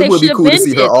something that they should have been. It would be cool to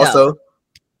see her also.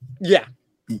 Yeah,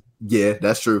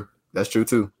 that's true. That's true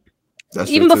too.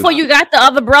 Even before you got the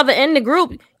other brother in the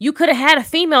group, you could have had a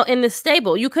female in the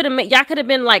stable. Y'all could have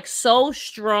been like so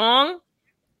strong.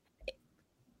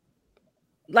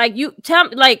 Like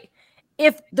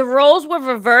if the roles were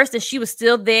reversed and she was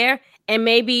still there, and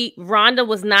maybe Ronda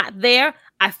was not there,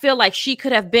 I feel like she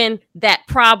could have been that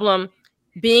problem,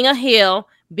 being a heel,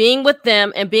 being with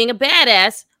them, and being a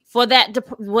badass for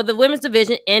the women's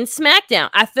division in SmackDown.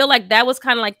 I feel like that was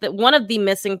kind of like one of the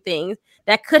missing things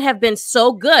that could have been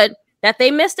so good that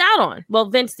they missed out on. Well,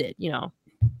 Vince did,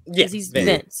 because he's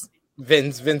Vince.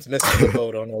 Vince missed the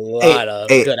boat on a lot of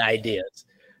good ideas.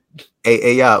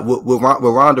 Hey, yeah, with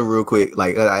Ronda real quick,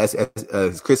 like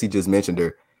as Chrissy just mentioned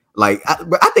her, like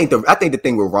I think the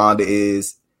thing with Ronda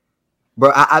is,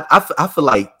 bro, I feel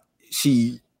like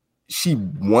she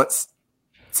wants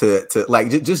to like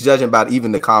just judging about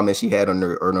even the comments she had on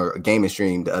her gaming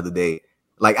stream the other day.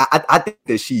 Like I think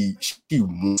that she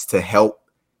wants to help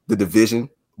the division,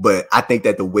 but I think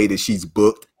that the way that she's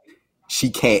booked, she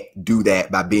can't do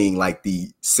that by being like the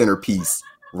centerpiece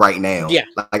right now. Yeah,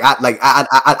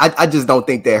 I just don't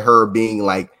think that her being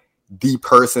like the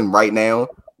person right now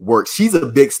works. She's a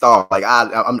big star. Like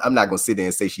I'm not gonna sit there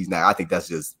and say she's not. I think that's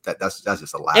just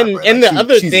a lie. And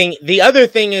the other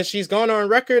thing is she's gone on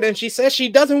record and she says she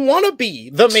doesn't want to be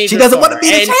the major. She doesn't want to be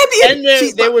the champion.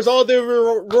 And there was all the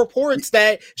reports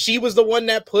that she was the one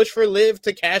that pushed for Liv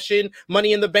to cash in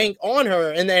Money in the Bank on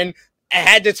her, and then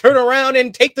had to turn around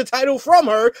and take the title from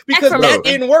her because that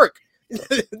didn't work.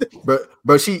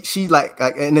 But she like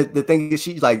and the thing is,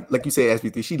 she like you said,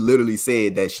 SB3, she literally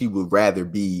said that she would rather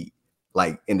be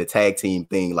like in the tag team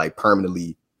thing, like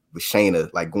permanently with Shayna,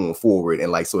 like going forward, and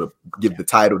like sort of give the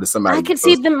title to somebody. I could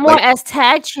see them more as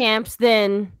tag champs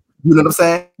than, you know what I'm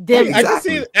saying?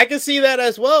 Exactly. I can see that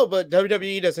as well, but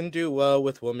WWE doesn't do well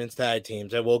with women's tag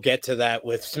teams, and we'll get to that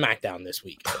with SmackDown this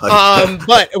week.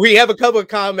 But we have a couple of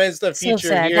comments that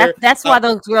feature here. That's why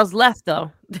those girls left,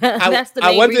 though. That's the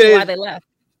main reason why they left.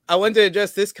 I want to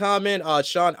address this comment.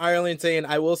 Sean Ireland saying,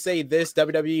 I will say this,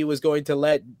 WWE was going to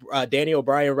let Daniel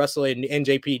Bryan wrestle in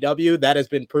NJPW. That has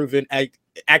been proven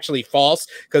actually false,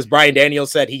 because Bryan Daniels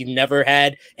said he never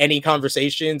had any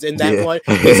conversations in that one.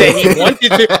 He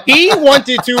said he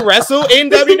wanted to wrestle in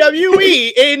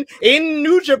WWE in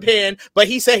New Japan, but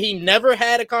he said he never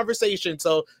had a conversation.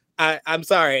 So I'm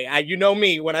sorry. You know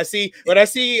me. When I see a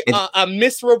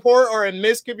misreport or a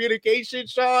miscommunication,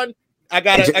 Sean,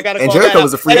 gotta and Jericho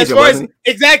was a free agent, wasn't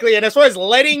he? Exactly. And as far as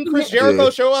letting Chris Jericho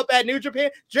show up at New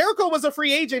Japan, Jericho was a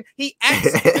free agent. He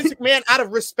asked Vince McMahon out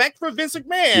of respect for Vince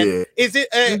McMahon. Is it?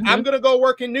 I'm gonna go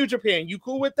work in New Japan. You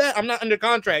cool with that? I'm not under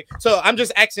contract, so I'm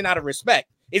just acting out of respect.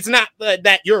 It's not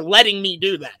that you're letting me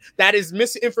do that. That is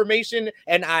misinformation,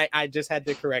 and I just had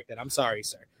to correct it. I'm sorry,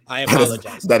 sir. I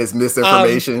apologize. That is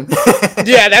misinformation.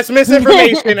 Yeah, that's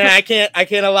misinformation, and I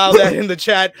can't allow that in the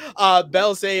chat.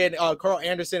 Bell saying Carl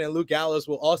Anderson and Luke Gallows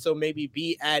will also maybe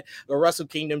be at the Wrestle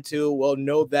Kingdom 2. We'll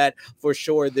know that for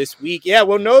sure this week. Yeah,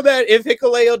 we'll know that if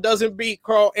Hikuleo doesn't beat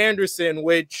Carl Anderson,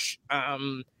 which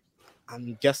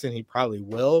I'm guessing he probably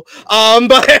will.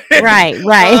 But right.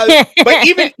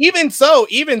 But even so,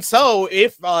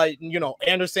 if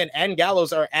Anderson and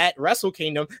Gallows are at Wrestle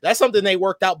Kingdom, that's something they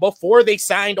worked out before they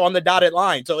signed on the dotted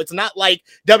line. So it's not like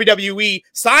WWE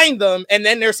signed them and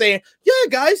then they're saying, "Yeah,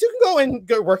 guys, you can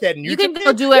go work at New Japan. You can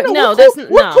go do it."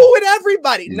 We're cool with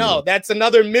everybody. No, that's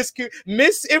another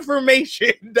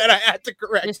misinformation that I had to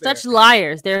correct. They're such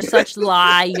liars. They're such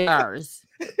liars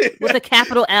with a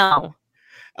capital L.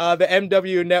 The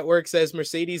MW Network says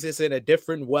Mercedes is in a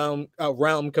different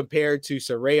realm compared to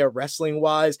Saraya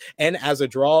wrestling-wise, and as a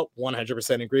draw,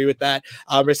 100% agree with that.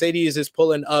 Mercedes is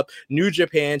pulling up New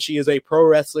Japan. She is a pro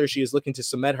wrestler. She is looking to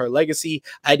cement her legacy.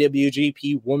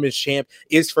 IWGP Women's Champ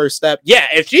is first step. Yeah,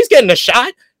 if she's getting a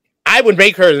shot, I would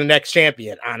make her the next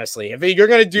champion, honestly. If you're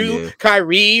going to do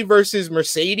Kyrie versus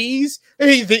Mercedes,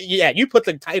 you put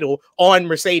the title on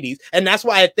Mercedes. And that's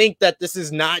why I think that this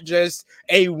is not just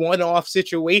a one-off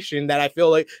situation that I feel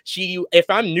like if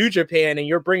I'm New Japan and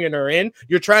you're bringing her in,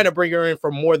 you're trying to bring her in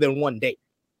for more than one date.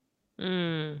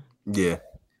 Yeah.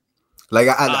 Like,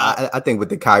 I think with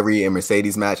the Kyrie and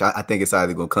Mercedes match, I think it's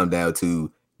either going to come down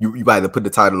to you either put the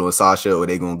title on Sasha or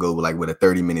they're gonna go like with a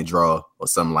 30-minute draw or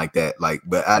something like that. Like,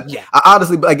 but I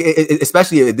honestly, like,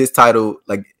 especially at this title,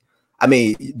 like, I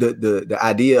mean, the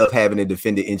idea of having to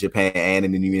defend it in Japan and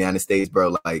in the United States,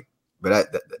 bro, like, but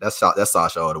that's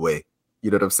Sasha all the way. You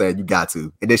know what I'm saying? You got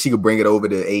to, and then she could bring it over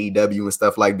to AEW and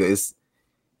stuff like this.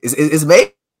 It's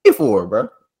made for her, bro.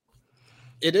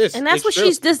 It is, and that's what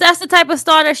that's the type of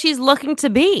star that she's looking to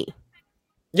be.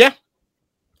 Yeah,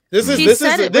 this is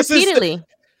repeatedly.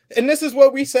 And this is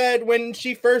what we said when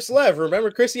she first left. Remember,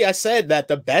 Chrissy, I said that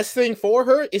the best thing for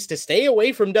her is to stay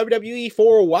away from WWE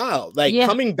for a while. Like,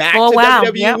 coming back to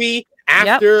WWE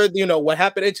after, what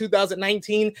happened in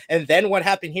 2019 and then what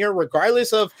happened here,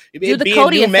 regardless of it being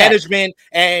new management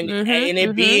and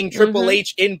it being Triple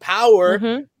H in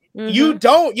power. You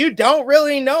don't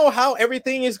really know how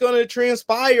everything is going to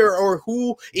transpire or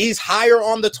who is higher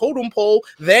on the totem pole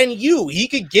than you. He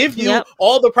could give you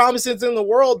all the promises in the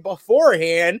world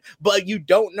beforehand, but you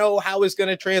don't know how it's going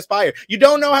to transpire. You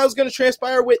don't know how it's going to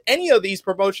transpire with any of these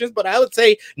promotions, but I would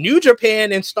say New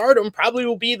Japan and Stardom probably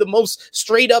will be the most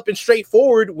straight up and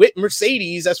straightforward with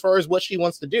Mercedes as far as what she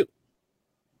wants to do.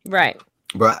 Right.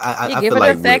 But I feel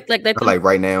like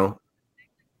right now.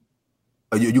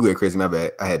 Oh, you good, Chris? My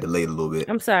bad. I had to delay it a little bit.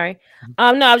 I'm sorry.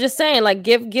 No, I was just saying, like,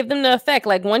 give them the effect.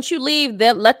 Like, once you leave,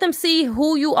 let them see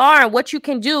who you are and what you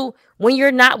can do when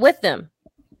you're not with them.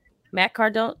 Matt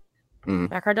Cardozo,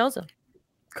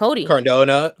 Cody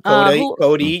Cardona,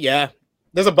 Cody. Yeah,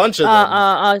 there's a bunch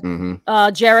of them.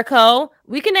 Jericho.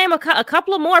 We can name a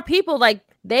couple of more people. Like,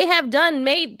 they have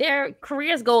made their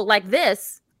careers go like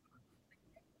this,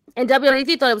 and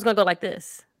WWE thought it was gonna go like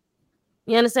this.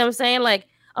 You understand what I'm saying? Like,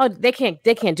 oh, they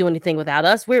can't do anything without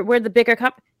us. We're the bigger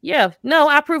company. Yeah, no,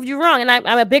 I proved you wrong, and I'm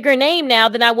a bigger name now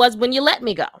than I was when you let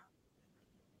me go.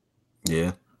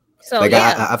 Yeah. So like,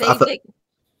 yeah, I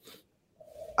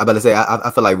better say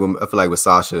I feel like with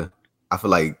Sasha, I feel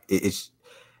like it's.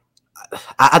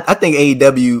 I think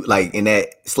AEW, like, in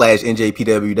that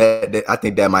 /NJPW, that I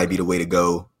think that might be the way to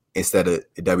go instead of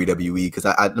WWE, because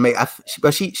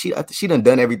she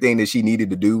done everything that she needed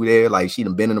to do there. Like, she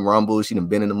done been in the Rumble, she done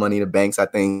been in the Money in the Banks. I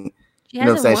think, you know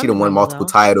what I'm saying, she done won multiple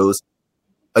titles.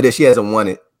 Or that she hasn't won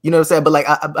it. You know what I'm saying? But like,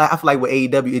 I feel like with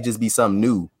AEW, it just be something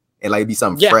new and like be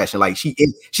something fresh. And like she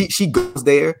goes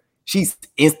there, she's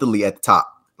instantly at the top.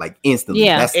 Like, instantly.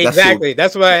 Yeah, exactly.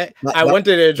 That's why I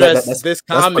wanted to address this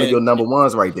comment. That's one of your number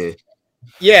ones right there.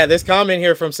 Yeah, this comment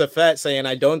here from Safet saying,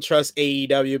 I don't trust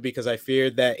AEW because I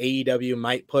feared that AEW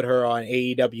might put her on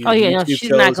AEW YouTube she's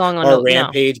not going on or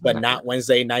Rampage, but not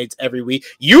Wednesday nights every week.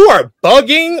 You are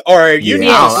bugging, or you need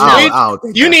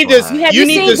to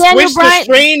switch the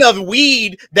strain of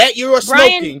weed that you are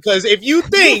smoking. Because if you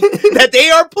think that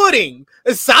they are putting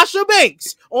Sasha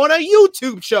Banks on a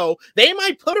YouTube show, they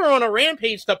might put her on a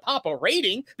Rampage to pop a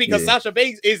rating because Sasha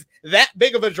Banks is that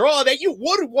big of a draw that you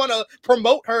would want to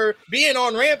promote her being win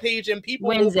on Rampage, and people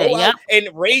Wednesday, will go out and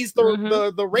raise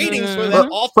the ratings for that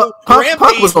awful Rampage.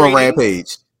 Punk was on ratings.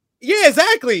 Rampage. Yeah,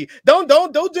 exactly. Don't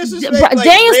Like, disrespect.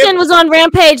 Danielson was on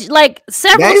Rampage like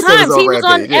several times. He was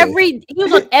on Rampage,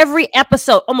 every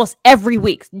episode, almost every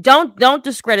week. Don't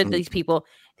discredit these people.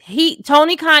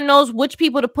 Tony Khan knows which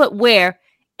people to put where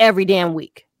every damn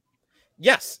week.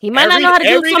 Yes, he might not know how to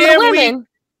do some of the women,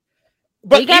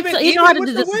 but he know how to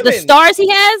do the stars he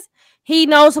has. He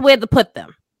knows where to put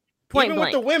them. Point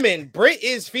blank. With the women, Britt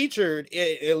is featured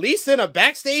at least in a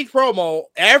backstage promo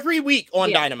every week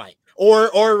on Dynamite.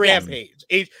 Or Rampage.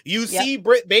 You see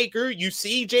Britt Baker, you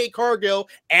see Jade Cargill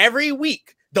every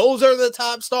week. Those are the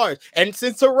top stars. And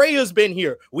since Araya's been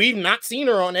here, we've not seen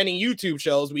her on any YouTube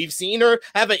shows. We've seen her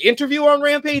have an interview on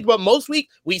Rampage, but most week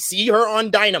we see her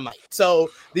on Dynamite. So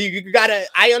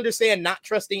I understand not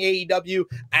trusting AEW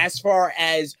as far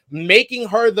as making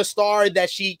her the star that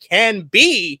she can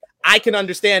be. I can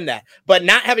understand that, but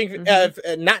not having,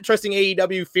 not trusting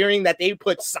AEW, fearing that they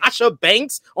put Sasha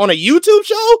Banks on a YouTube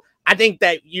show. I think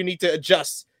that you need to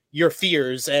adjust your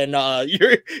fears and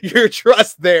your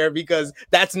trust there, because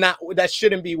that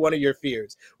shouldn't be one of your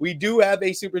fears. We do have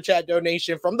a super chat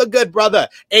donation from the good brother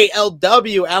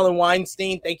ALW Alan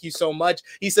Weinstein. Thank you so much.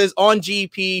 He says, on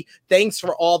GP, thanks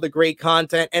for all the great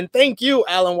content, and thank you,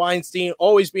 Alan Weinstein,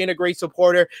 always being a great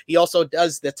supporter. He also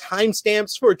does the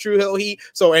timestamps for True Hill Heat,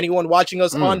 so anyone watching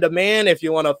us on demand, if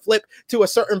you want to flip to a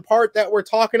certain part that we're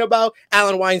talking about,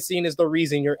 Alan Weinstein is the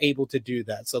reason you're able to do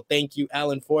that. So thank you,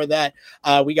 Alan, for that.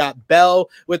 We got Bell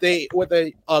with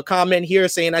a comment here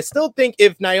saying, I still think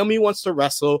if Naomi wants to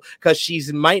wrestle, because she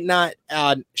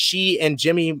and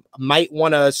Jimmy might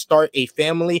want to start a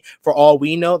family, for all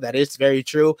we know. That is very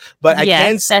true, but I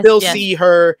can still see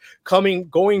her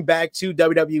going back to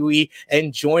WWE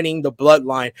and joining the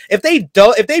bloodline. If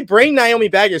they bring Naomi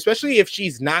back, especially if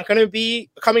she's not going to be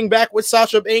coming back with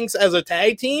Sasha Banks as a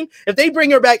tag team, if they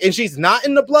bring her back and she's not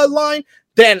in the bloodline,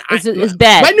 then it's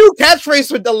bad. My new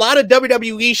catchphrase with a lot of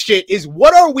WWE shit is,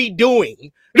 what are we doing?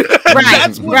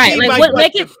 Right. Like,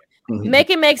 make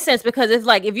it make sense, because it's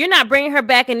like, if you're not bringing her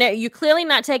back and you're clearly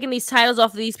not taking these titles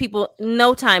off of these people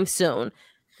no time soon,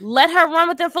 let her run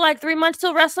with them for like 3 months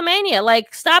till WrestleMania.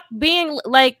 Like, stop being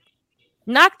like,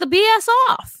 knock the BS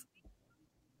off.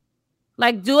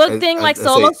 Like, do a thing like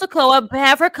Solo Sikoa,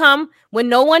 have her come when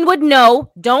no one would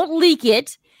know, don't leak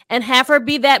it, and have her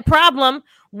be that problem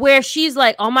where she's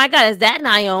like, oh my God, is that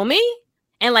Naomi?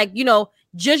 And like,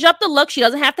 zhuzh up the look. She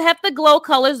doesn't have to have the glow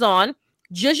colors on.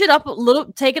 Zhuzh it up a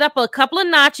little, take it up a couple of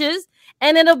notches,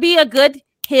 and it'll be a good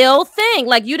heel thing.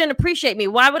 Like, you didn't appreciate me.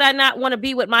 Why would I not want to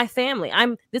be with my family?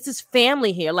 This is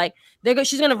family here. Like,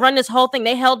 she's going to run this whole thing.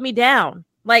 They held me down.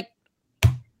 Like,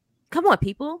 come on,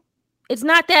 people. It's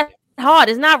not that hard.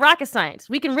 It's not rocket science.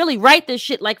 We can really write this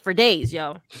shit like for days,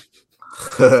 yo.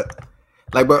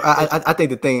 Like, bro, I think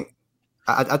the thing,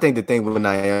 I think the thing with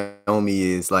Naomi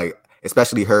is, like,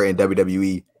 especially her in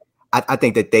WWE, I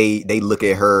think that they look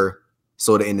at her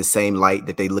sort of in the same light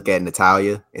that they look at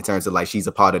Natalya, in terms of like, she's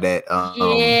a part of that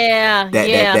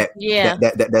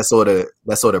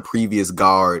that sort of previous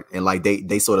guard, and like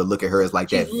they sort of look at her as like,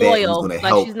 she's that vet who's going to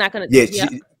help. She's not going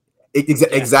to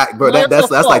exactly, bro. That's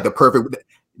like the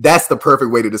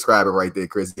perfect way to describe it right there,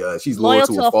 Chris. She's loyal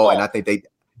to a fault, and I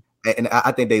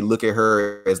think they look at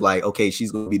her as like, okay,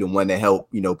 she's going to be the one to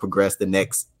help, progress the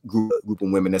next group of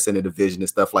women that's in the division and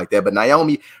stuff like that. But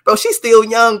Naomi, bro, she's still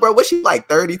young, bro. What's she, like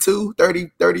 32, 30,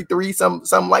 33,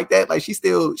 something like that? Like, she's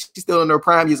still in her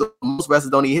prime years. Most wrestlers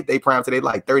don't even hit their prime today,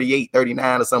 like 38,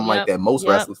 39 or something like that. Most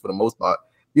wrestlers, for the most part.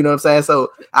 You know what I'm saying?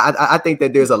 So I think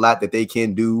that there's a lot that they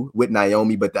can do with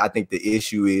Naomi, but I think the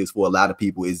issue is, for a lot of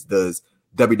people, is, does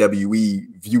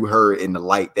WWE view her in the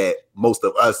light that most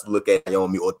of us look at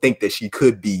Naomi, or think that she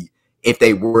could be, if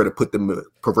they were to put the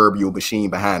proverbial machine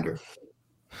behind her?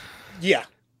 Yeah,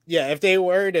 if they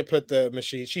were to put the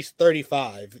machine, she's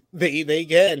 35. They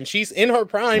get, she's in her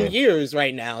prime years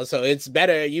right now, so it's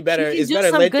better. It's better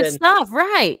some late good than stuff,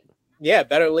 right? Yeah,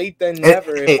 better late than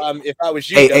never. If I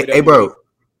was you, hey, bro,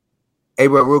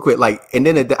 real quick, like, and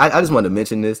then I just want to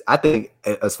mention this. I think,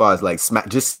 as far as like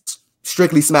just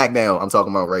strictly SmackDown, I'm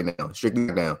talking about right now, strictly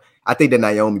SmackDown, I think that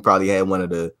Naomi probably had one of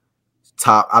the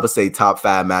top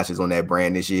 5 matches on that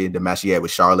brand this year. The match she had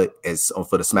with Charlotte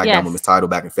for the SmackDown Women's title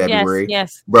back in February.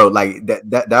 Yes. Bro, like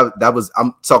that was,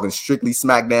 I'm talking strictly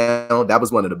SmackDown. That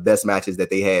was one of the best matches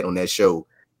that they had on that show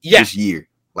this year.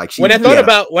 Like, when I thought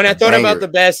about the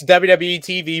best WWE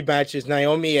TV matches,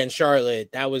 Naomi and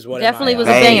Charlotte, that was one definitely of was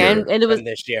a banger, and it was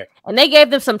this year. And they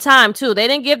gave them some time too. They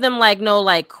didn't give them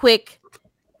like quick.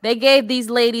 They gave these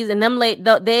ladies and them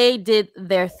they did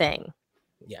their thing.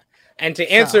 Yeah. And to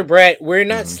answer Brett, we're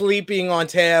not sleeping on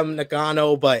Tam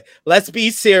Nakano, but let's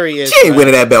be serious. She ain't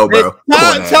winning that belt, bro.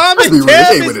 Tam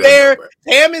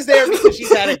is there because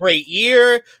she's had a great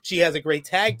year. She has a great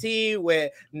tag team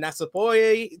with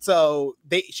Natsupoi. So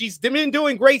she's been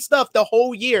doing great stuff the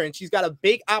whole year, and she's got a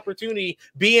big opportunity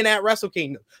being at Wrestle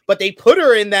Kingdom. But they put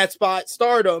her in that spot,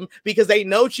 Stardom, because they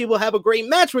know she will have a great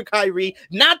match with Kairi.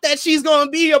 Not that she's going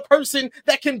to be a person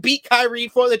that can beat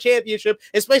Kairi for the championship,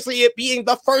 especially it being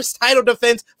the first title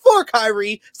defense for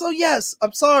Kairi. So yes,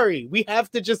 I'm sorry. We have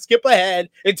to just skip ahead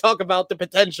and talk about the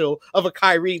potential of a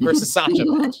Kairi versus Sasha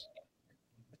match.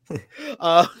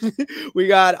 We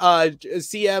got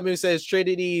CM who says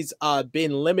Trinity's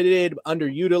been limited,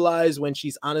 underutilized when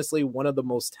she's honestly one of the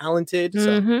most talented.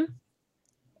 So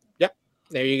yeah,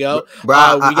 there you go. Bro,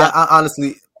 I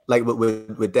honestly, like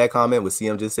with that comment, with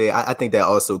CM just said, I think that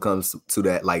also comes to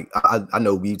that. Like, I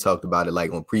know we talked about it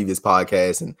like on previous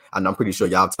podcasts, and I'm pretty sure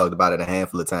y'all talked about it a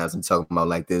handful of times. And talking about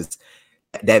like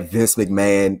that Vince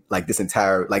McMahon, like this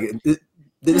entire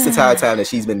time that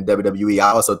she's been in WWE.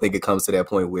 I also think it comes to that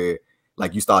point where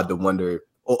like you start to wonder,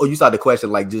 or you start to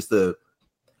question, like just the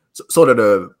sort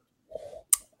of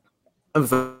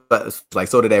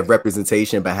that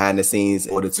representation behind the scenes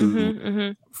in order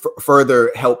to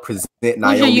further help present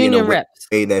Naomi in a way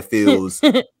that feels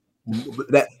that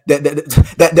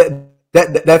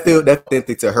feels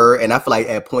authentic to her. And I feel like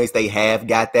at points they have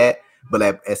got that, but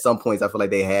at some points I feel like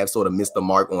they have sort of missed the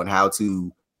mark on how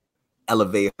to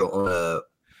elevate her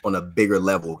on a bigger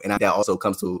level. And that also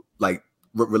comes to like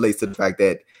relates to the fact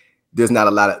that there's not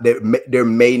a lot of there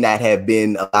may not have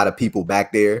been a lot of people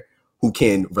back there who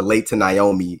can relate to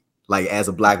Naomi, like as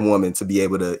a Black woman, to be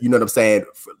able to, you know what I'm saying,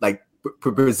 like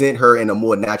present her in a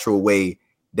more natural way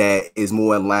that is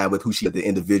more in line with who she is, the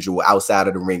individual outside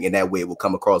of the ring, and that way it will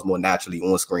come across more naturally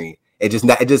on screen.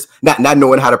 Not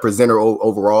knowing how to present her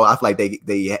overall. I feel like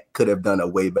they could have done a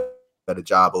way better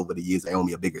job over the years.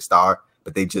 Naomi a bigger star,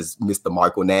 but they just missed the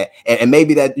mark on that. And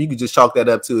maybe that you could just chalk that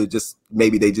up to just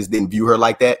maybe they just didn't view her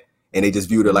like that, and they just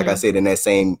viewed her like I said in that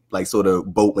same like sort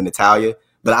of boat with Natalya.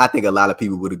 But I think a lot of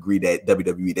people would agree that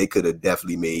WWE, they could have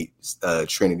definitely made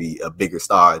Trinity a bigger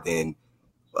star than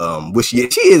what she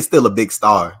is. She is still a big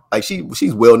star. Like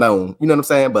she's well known. You know what I'm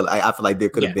saying? But I feel like there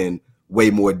could have been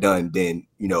way more done than,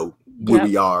 you know, where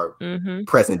we are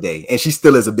present day. And she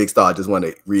still is a big star. I just want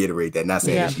to reiterate that. Not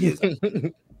saying that she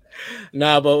isn't.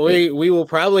 Nah, but we will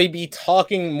probably be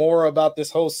talking more about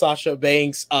this whole Sasha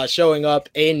Banks showing up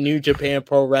in New Japan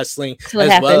Pro Wrestling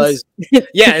until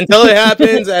it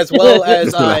happens, as well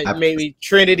as maybe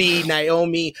Trinity,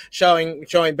 Naomi showing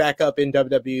back up in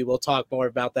WWE. We'll talk more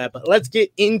about that, but let's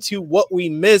get into what we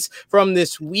missed from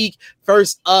this week.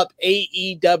 First up,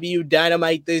 AEW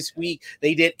Dynamite this week.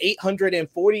 They did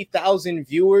 840,000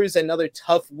 viewers, another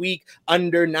tough week,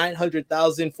 under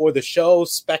 900,000 for the show.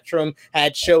 Spectrum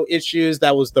had show issues.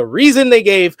 That was the reason they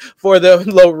gave for the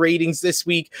low ratings this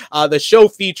week. The show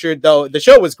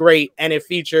was great, and it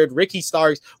featured Ricky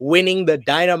Starks winning the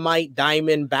Dynamite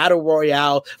Diamond Battle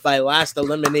Royale by last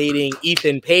eliminating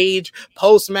Ethan Page.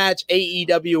 Post-match,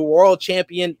 AEW World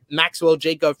Champion Maxwell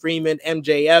Jacob Freeman,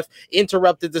 MJF,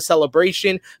 interrupted the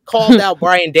celebration, called out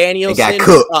Bryan Danielson.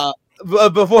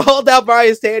 Called out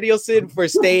Bryan Danielson for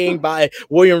staying by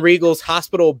William Regal's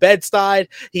hospital bedside.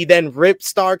 He then ripped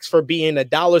Starks for being a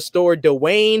dollar store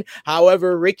Dwayne.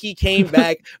 However, Ricky came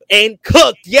back and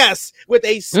cooked, with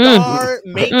a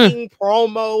star-making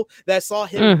promo that saw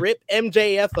him rip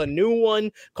MJF a new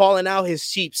one, calling out his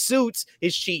cheap suits,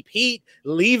 his cheap heat,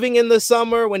 leaving in the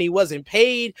summer when he wasn't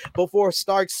paid, before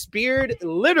Starks speared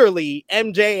literally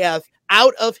MJF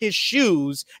out of his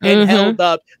shoes and held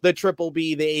up the Triple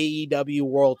B, the AEW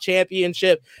World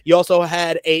Championship. You also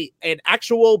had an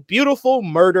actual beautiful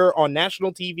murder on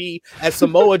national TV as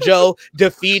Samoa Joe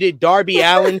defeated Darby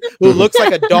Allin, who looks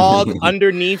like a dog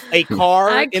underneath a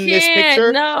car in this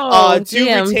picture,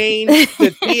 to retain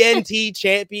the TNT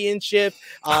Championship.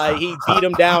 He beat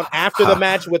him down after the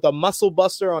match with a muscle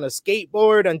buster on a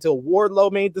skateboard until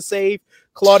Wardlow made the save.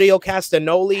 Claudio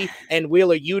Castagnoli and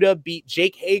Wheeler Yuta beat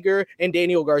Jake Hager and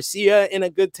Daniel Garcia in a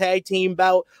good tag team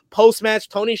bout. Post-match,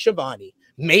 Tony Schiavone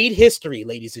made history,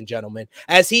 ladies and gentlemen,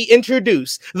 as he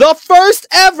introduced the first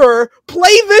ever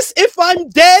 "Play This If I'm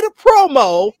Dead"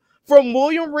 promo from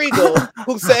William Regal,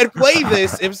 who said, "Play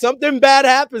this if something bad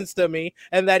happens to me,"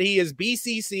 and that he is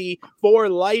BCC for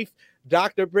life.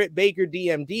 Dr. Britt Baker,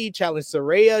 DMD, challenged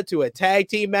Saraya to a tag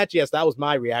team match. Yes, that was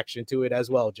my reaction to it as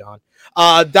well, John.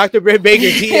 Dr. Britt Baker,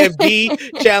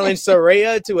 DMD, challenged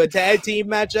Saraya to a tag team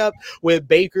matchup with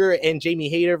Baker and Jamie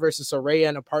Hayter versus Saraya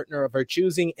and a partner of her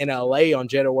choosing in LA on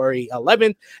January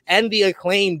 11th. And the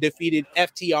Acclaim defeated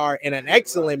FTR in an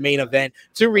excellent main event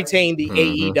to retain the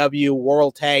AEW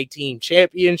World Tag Team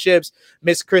Championships.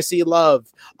 Miss Chrissy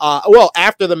Love,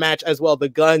 after the match as well, the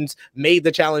Guns made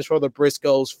the challenge for the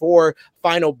Briscoes for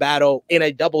final battle in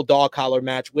a double dog collar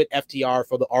match with FTR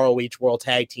for the ROH World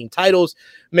Tag Team titles.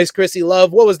 Miss Chrissy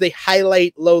Love, what was the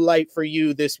highlight, low light for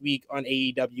you this week on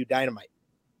AEW Dynamite?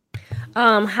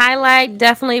 Highlight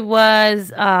definitely was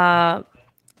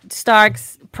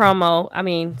Stark's promo. I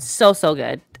mean, so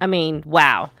good. I mean,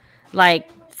 wow. Like,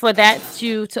 for that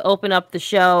to open up the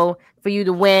show, for you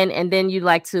to win, and then you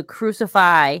like to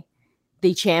crucify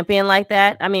the champion like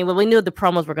that. I mean, well, we knew the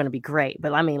promos were going to be great,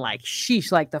 but I mean, like,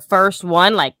 sheesh, like the first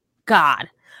one, like, God.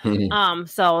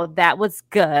 So that was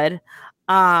good.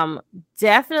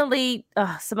 Definitely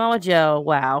Samoa Joe.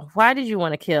 Wow. Why did you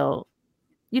want to kill?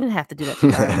 You didn't have to do that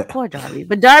to Darby. Poor Darby.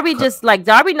 But Darby just like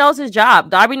Darby knows his job.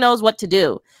 Darby knows what to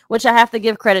do, which I have to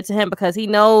give credit to him because he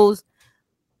knows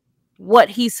what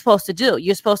he's supposed to do.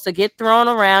 You're supposed to get thrown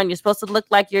around. You're supposed to look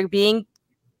like you're being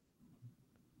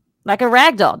like a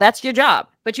rag doll. That's your job.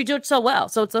 But you do it so well,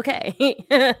 so it's okay.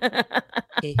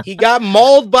 He got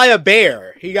mauled by a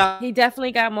bear. He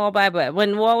definitely got mauled by a bear.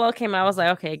 When Warlow came out, I was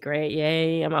like, okay, great,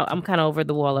 yay. I'm kind of over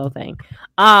the Warlow thing.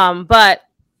 But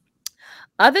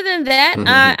other than that,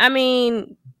 I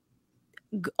mean,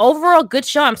 overall good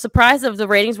show. I'm surprised if the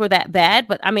ratings were that bad,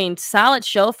 but I mean, solid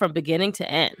show from beginning to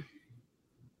end.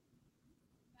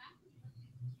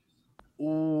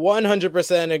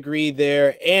 100% agree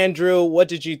there. Andrew, what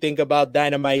did you think about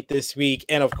Dynamite this week?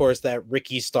 And of course, that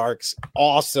Ricky Starks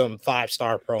awesome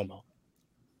 5-star promo.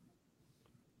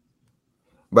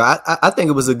 But I think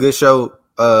it was a good show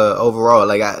overall.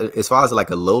 Like, as far as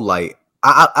like a low light,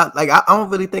 I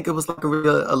don't really think it was like a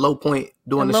low point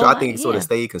during the show. I think it sort of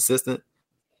stayed consistent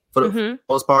for the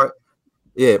most part.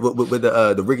 Yeah, with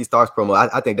the Ricky Starks promo,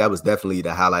 I think that was definitely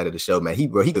the highlight of the show, man. He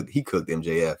cooked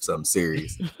MJF something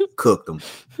serious, cooked him.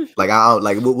 Like, I don't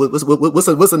like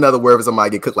what's another word for somebody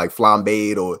get cooked, like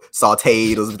flambéed or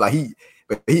sautéed or like he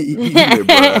did,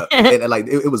 bro. And like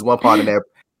it was one part in there,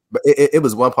 but it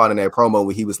was one part in that promo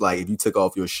where he was like, if you took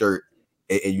off your shirt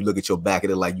and you look at your back,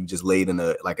 it like you just laid in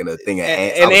a thing of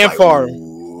ants. An ant farm.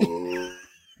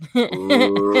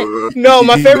 No,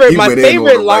 my favorite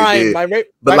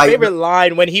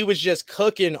line when he was just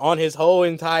cooking on his whole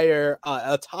entire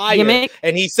attire,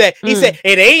 and he said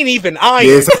it ain't even iron.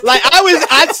 Yes. Like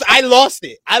I lost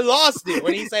it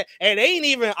when he said it ain't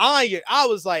even iron. I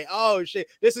was like, oh shit,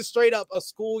 this is straight up a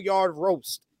schoolyard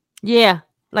roast. Yeah,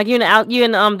 like you in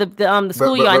the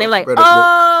schoolyard, and they're like,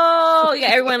 oh yeah,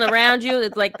 everyone around you.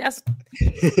 It's like that's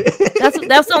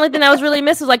the only thing that was really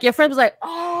missed. Was like your friend was like,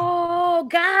 oh,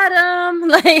 got him.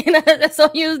 Like that's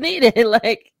all you needed.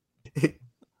 Like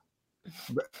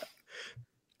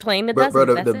plain the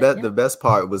dozen. The best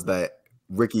part was that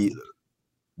Ricky.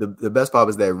 The best part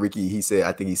was that Ricky. He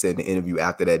said in the interview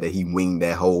after that he winged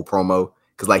that whole promo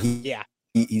because like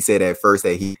he said at first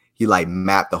that he like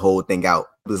mapped the whole thing out.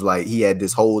 It was like he had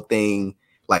this whole thing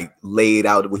like laid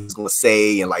out what he was gonna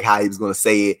say and like how he was gonna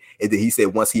say it. And then he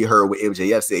said once he heard what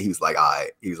MJF said, he was like, all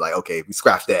right. He was like, okay, we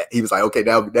scratched that. He was like, okay,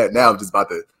 now I'm just about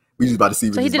to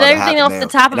see. So he did everything off the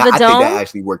top of the dome. I think that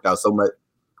actually worked out so much.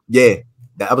 Yeah,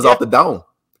 that was off the dome.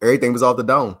 Everything was off the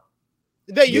dome.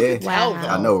 That you could tell.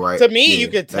 I know, right? To me, you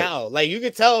could tell. Like you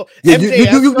could tell. Yeah, you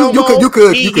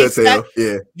could tell.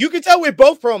 Yeah, you could tell with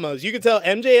both promos. You could tell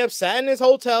MJF sat in his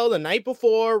hotel the night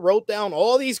before, wrote down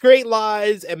all these great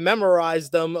lies and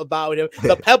memorized them about him.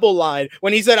 The pebble line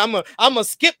when he said, "I'm gonna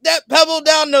skip that pebble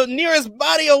down the nearest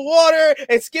body of water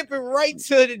and skip it right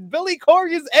to Billy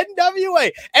Corgan's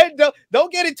NWA." And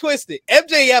don't get it twisted.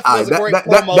 MJF was a great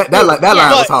promo. That line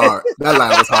was hard. That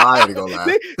line was hard. I ain't gonna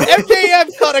lie.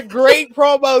 MJF cut a great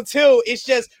promo too. It's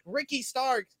just Ricky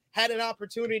Starks had an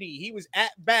opportunity. He was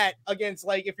at bat against,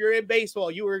 like, if you're in baseball,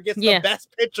 you were against the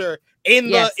best pitcher in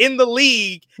the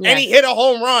league, and he hit a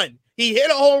home run. He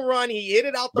hit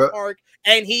it out the park,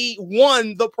 and he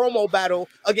won the promo battle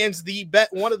against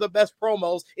one of the best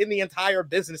promos in the entire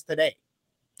business today.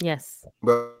 Yes.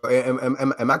 Bro,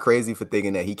 am I crazy for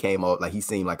thinking that he came out like he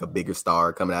seemed like a bigger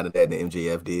star coming out of that than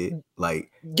MJF did?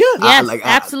 Like, yes,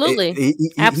 absolutely.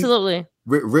 Absolutely.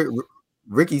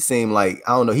 Ricky seemed like,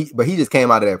 I don't know, but he just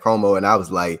came out of that promo and I was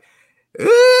like, I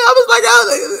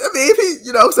mean, if he,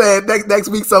 you know what I'm saying, next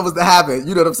week something was to happen,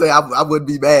 you know what I'm saying, I wouldn't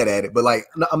be mad at it. But like,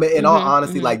 I mean, in all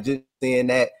honesty, like just seeing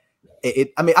that,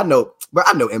 I mean, I know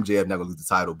MJF not gonna lose the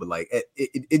title, but like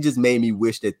it just made me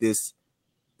wish that this,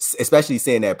 especially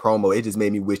seeing that promo, it just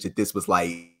made me wish that this was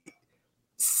like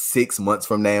 6 months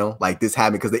from now, like this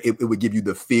happened, because it would give you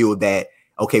the feel that,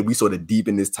 okay, we sort of deep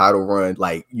in this title run,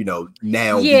 like, you know,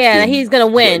 now. Yeah, he's gonna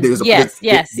win. Yes.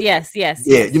 Yeah,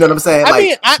 you know what I'm saying? I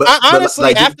mean, honestly,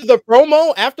 like, after the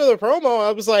promo,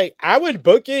 I was like, I would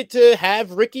book it to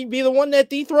have Ricky be the one that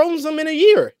dethrones him in a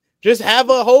year. Just have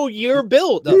a whole year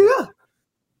build.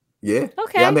 Yeah.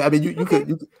 Okay. Yeah, I mean,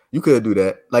 you could do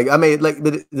that. Like, I mean, like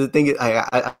the thing is,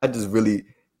 I just really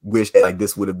wish that like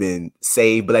this would have been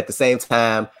saved, but at the same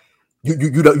time,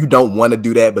 you don't want to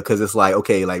do that, because it's like,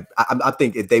 okay, like I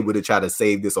think if they would have tried to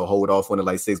save this or hold off on it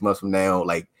like 6 months from now,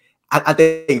 like I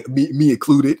think me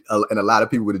included, and a lot of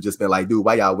people would have just been like, dude,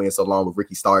 why y'all waiting so long with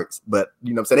Ricky Starks? But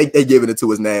you know what I'm saying, they giving it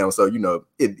to us now, so you know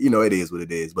it is what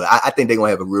it is. But I think they're gonna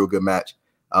have a real good match,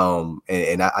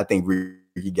 and I think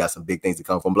Ricky got some big things to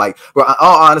come from. Like, bro,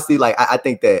 all honesty, like I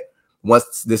think that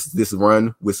once this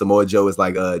run with Samoa Joe is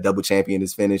like a double champion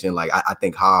is finished, and like I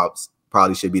think Hobbs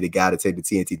probably should be the guy to take the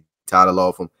TNT title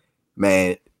off him,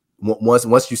 man.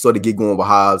 Once you sort of get going with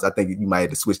Hobbs, I think you might have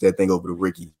to switch that thing over to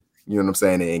Ricky. You know what I'm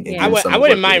saying? And I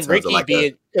wouldn't mind Ricky like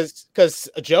being, because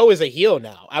Joe is a heel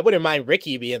now. I wouldn't mind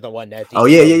Ricky being the one that.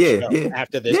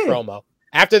 After this promo.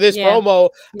 After this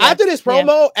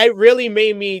promo, it really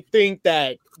made me think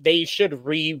that they should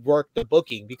rework the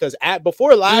booking, because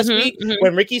before last week,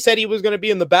 when Ricky said he was going to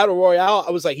be in the Battle Royale,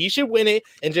 I was like, he should win it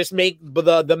and just make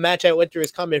the match at Winter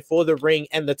is Coming for the ring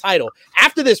and the title.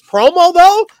 After this promo,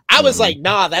 though, I was like,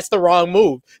 nah, that's the wrong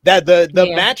move. That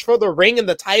the match for the ring and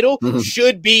the title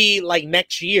should be like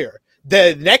next year.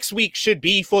 The next week should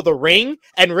be for the ring,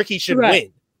 and Ricky should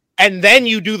win. And then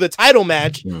you do the title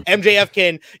match.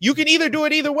 MJF you can either do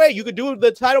it either way. You could do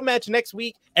the title match next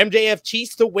week. MJF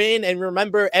cheats to win. And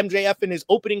remember, MJF in his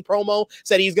opening promo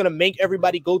said he's going to make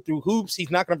everybody go through hoops.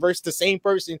 He's not going to verse the same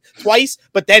person twice.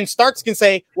 But then Starks can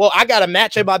say, well, I got a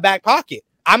match in my back pocket.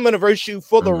 I'm going to verse you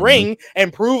for the ring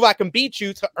and prove I can beat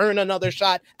you to earn another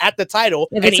shot at the title.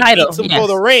 And he beats him for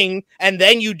the ring. And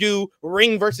then you do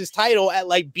ring versus title at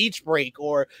like Beach Break,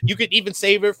 or you could even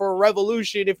save it for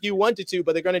Revolution if you wanted to,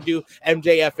 but they're going to do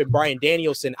MJF and Bryan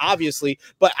Danielson, obviously.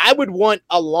 But I would want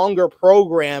a longer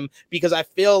program, because I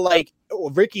feel like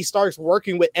Ricky Starks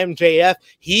working with MJF,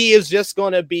 he is just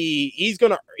going to be, he's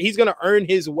going to earn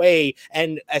his way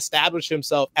and establish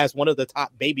himself as one of the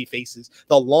top baby faces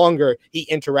the longer he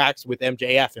interacts with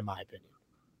MJF, in my opinion.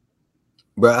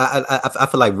 Bro, I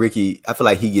feel like Ricky, I feel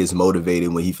like he gets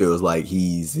motivated when he feels like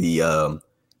he's the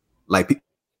like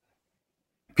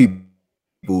people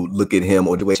look at him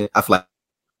or the way I feel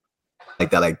like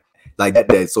that, like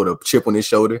that sort of chip on his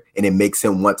shoulder, and it makes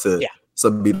him want to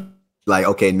be like,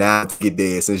 okay, now to get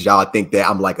there, since y'all think that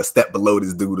I'm like a step below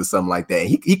this dude or something like that.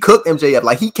 He cooked MJF.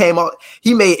 Like, he came out,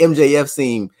 he made MJF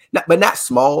seem not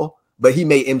small, but he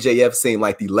made MJF seem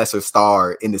like the lesser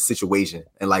star in the situation.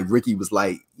 And like Ricky was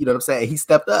like, you know what I'm saying? He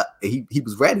stepped up and he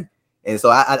was ready. And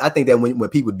so I think that when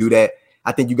people do that,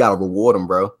 I think you gotta reward them,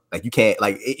 bro. Like, you can't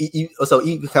like so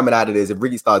even coming out of this, if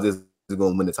Ricky Starks is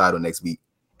going to win the title next week,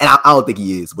 and I don't think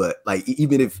he is, but like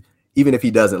even if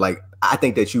he doesn't, like, I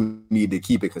think that you need to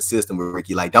keep it consistent with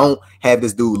Ricky. Like, don't have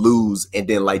this dude lose and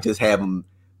then like just have him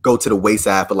go to the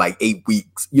wayside for like 8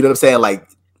 weeks. You know what I'm saying? Like,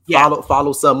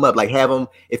 follow something up. Like, have him,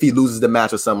 if he loses the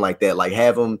match or something like that, like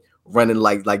have him running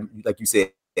like you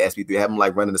said, SP3, have him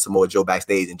like running to Samoa Joe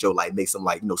backstage, and Joe like makes some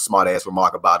like, you know, smart ass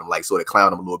remark about him, like sort of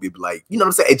clown him a little bit, but like, you know what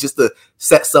I'm saying? Just to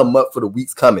set something up for the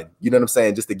weeks coming. You know what I'm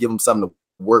saying? Just to give him something to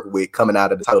work with coming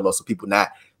out of the title loss, so people not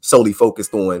solely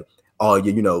focused on, oh,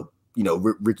 you know,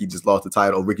 Ricky just lost the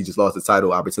title. Ricky just lost the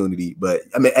title opportunity. But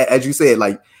I mean, as you said,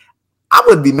 like, I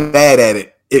wouldn't be mad at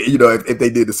it, you know, if they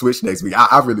did the switch next week.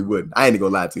 I really wouldn't. I ain't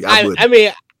gonna lie to you. I would. I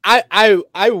mean,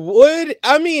 I would.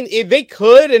 I mean, if they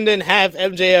could, and then have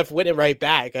MJF win it right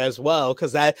back as well,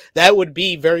 because that would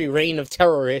be very Reign of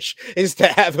Terror-ish, is to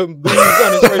have him lose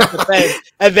on his first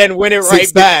defense and then win it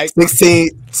right back.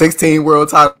 16 world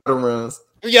title runs.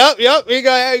 Yep.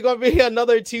 We're gonna be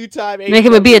another 2-time. Make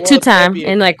him be a 2-time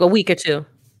in like a week or two.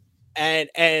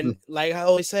 And like I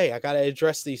always say, I gotta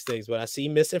address these things when I see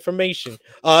misinformation.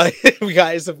 We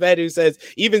got Isabet who says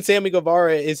even Sammy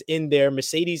Guevara is in there.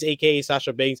 Mercedes, aka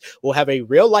Sasha Banks, will have a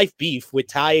real life beef with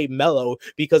Ty Mello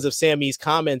because of Sammy's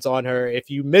comments on her. If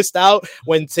you missed out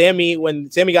when Sammy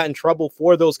got in trouble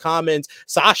for those comments,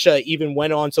 Sasha even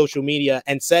went on social media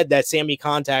and said that Sammy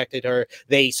contacted her.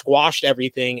 They squashed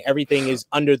everything. Everything is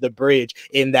under the bridge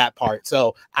in that part.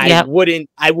 So I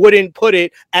wouldn't put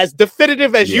it as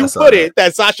definitive as you put put it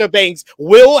that Sasha Banks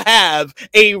will have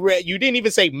you didn't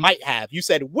even say might have. You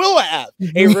said will have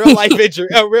a real life injury,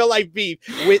 a real life beef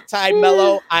with Ty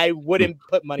Mello. I wouldn't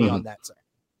put money on that, sir.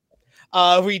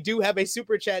 We do have a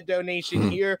super chat donation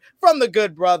here from the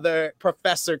good brother,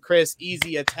 Professor Chris.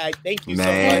 Easy Attack. Thank you so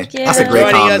much. That's a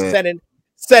great comment.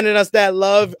 Sending us that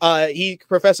love.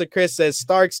 Professor Chris says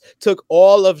Starks took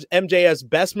all of MJF's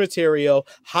best material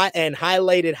and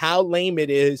highlighted how lame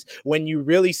it is when you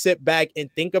really sit back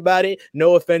and think about it.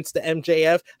 No offense to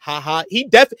MJF. Haha.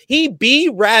 He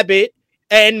B-Rabbit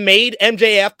and made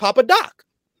MJF Papa Doc.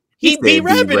 He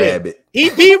B-Rabbit him.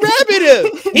 He B-Rabbit him.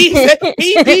 He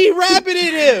B-Rabbited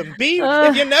him.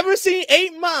 If you've never seen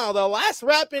 8 Mile, the last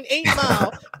rap in 8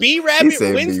 Mile, B-Rabbit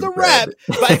wins the rap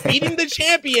by beating the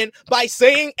champion by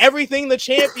saying everything the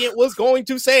champion was going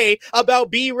to say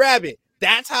about B-Rabbit.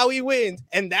 That's how he wins,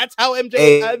 and that's how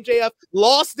MJF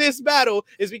lost this battle,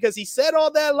 is because he said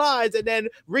all that lines, and then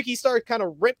Ricky Starks kind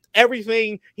of ripped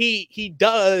everything he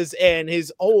does and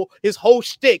his whole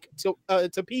shtick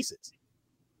to pieces.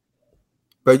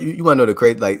 But you want to know the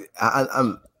crazy? Like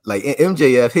I'm like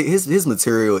MJF, his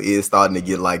material is starting to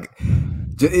get like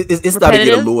it's starting to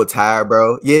get a little tired,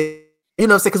 bro. Yeah, you know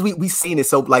what I'm saying? Because we seen it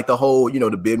so like the whole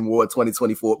the Bid War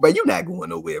 2024, bro. You're not going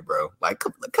nowhere, bro. Like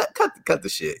cut the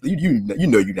shit. You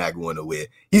know you're not going nowhere.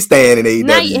 He's staying in AEW.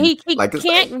 No, he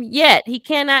can't yet. He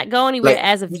cannot go anywhere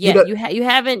as of yet. You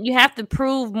have to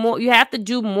prove more. You have to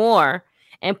do more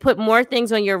and put more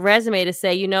things on your resume to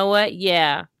say, you know what?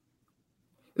 Yeah.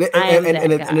 And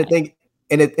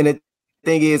the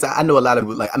thing is, I know a lot of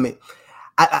like. I mean,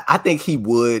 I think he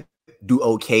would do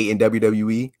okay in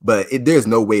WWE, but there's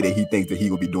no way that he thinks that he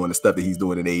will be doing the stuff that he's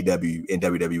doing in AEW and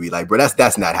WWE. Like, bro,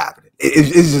 that's not happening.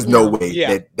 It's just no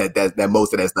way that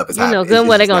most of that stuff is happening. You know good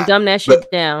well they're gonna dumb that shit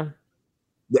down.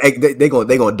 They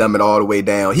gonna dumb it all the way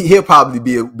down. He'll probably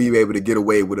be able to get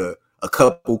away with a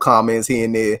couple comments here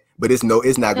and there, but it's not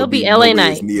gonna be LA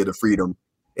Knight near the freedom.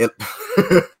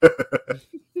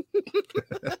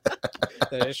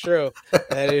 That is true.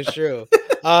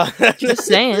 Just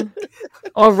saying.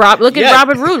 Or look at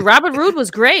Robert Roode. Robert Roode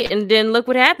was great, and then look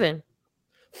what happened.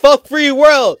 Fuck Free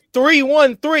World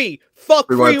 313. Fuck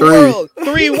Free World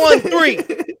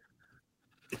 313.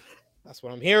 That's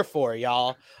what I'm here for,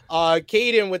 y'all.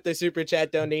 Caden with the super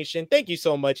chat donation. Thank you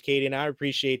so much, Caden. I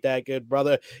appreciate that, good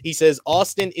brother. He says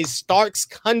Austin is Stark's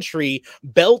country.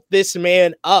 Belt this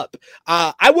man up.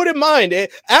 I wouldn't mind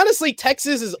it. Honestly,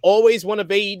 Texas is always one of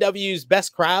AEW's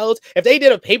best crowds. If they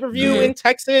did a pay-per-view in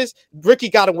Texas, Ricky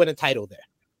got to win a title there.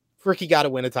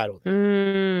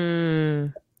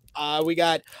 We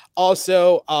got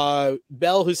also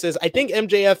Bell, who says, I think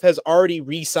MJF has already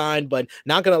re-signed, but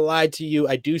not gonna lie to you,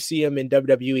 I do see him in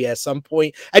WWE at some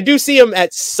point.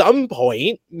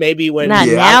 Maybe when not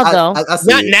now,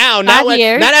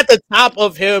 not at the top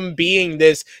of him being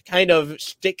this kind of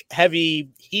stick heavy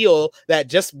heel that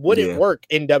just wouldn't work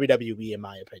in WWE, in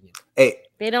my opinion. Hey,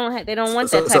 they don't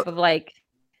want that type of like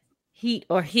heat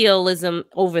or heelism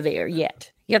over there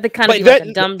yet. You have to kind of be like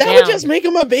a dumbed down. That would just make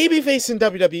him a babyface in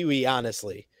WWE,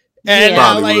 honestly. And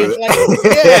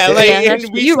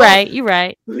you're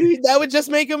right. That would just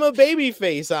make him a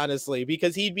babyface, honestly,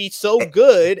 because he'd be so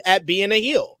good at being a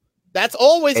heel. That's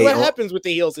always what happens with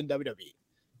the heels in WWE.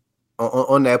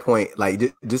 On that point, like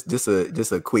just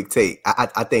a quick take.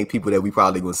 I think people that we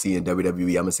probably gonna see in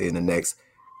WWE, I'm gonna say in the next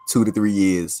 2 to 3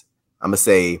 years, I'm gonna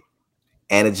say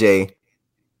Anna Jay, I'm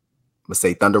gonna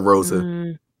say Thunder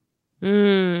Rosa.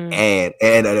 And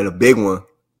a big one,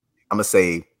 I'm gonna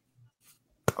say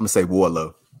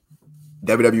Wardlow.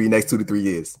 WWE next 2 to 3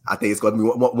 years. I think it's gonna be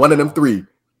one of them three.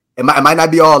 It might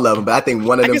not be all of them, but I think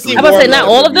one of them three. I'm gonna say not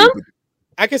all of them.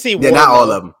 I can see. Yeah, not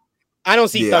all of them. I don't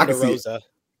see Thunder Rosa.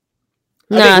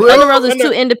 Thunder Rosa's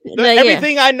too independent.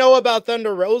 Everything I know about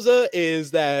Thunder Rosa is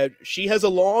that she has a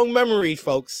long memory,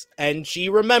 folks, and she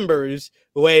remembers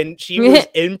when she was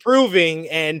improving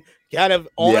and kind of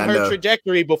on her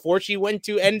trajectory before she went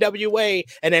to NWA,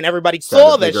 and then everybody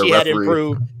saw that she had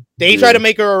improved. They tried to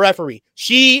make her a referee.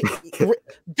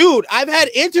 Dude, I've had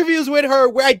interviews with her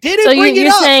where I didn't bring it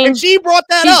up, and she brought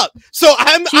that up. So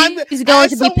she's going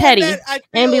to be petty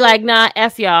and be like, "Nah,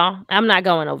 F y'all, I'm not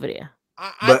going over there."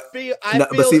 I feel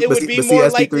it would be more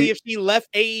likely if she left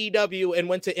AEW and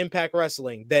went to Impact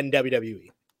Wrestling than WWE.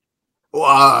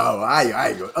 Wow,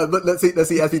 I go. But let's see.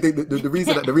 The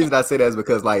reason I say that is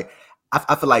because like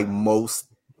I feel like most,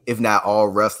 if not all,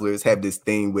 wrestlers have this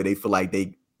thing where they feel like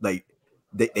they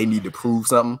need to prove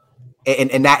something,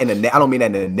 and not in I don't mean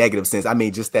that in a negative sense. I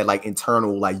mean just that like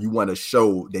internal, like you want to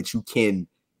show that you can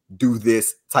do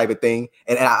this type of thing.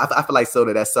 And I feel like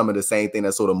that's some of the same thing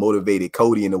that sort of motivated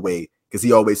Cody in a way because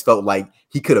he always felt like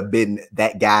he could have been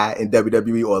that guy in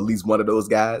WWE or at least one of those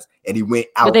guys. And he went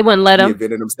out, but they wouldn't let him.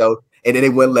 Reinvented himself, and then they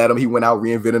wouldn't let him. He went out,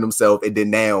 reinvented himself, and then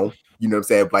now, you know what I'm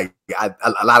saying? Like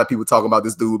a lot of people talking about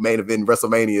this dude main event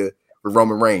WrestleMania with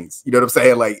Roman Reigns. You know what I'm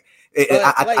saying? Like.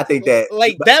 I think that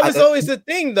that was always the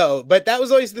thing, though. But that was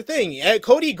always the thing.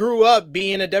 Cody grew up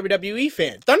being a WWE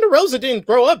fan. Thunder Rosa didn't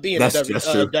grow up being a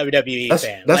WWE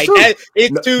fan. That's true.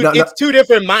 It's two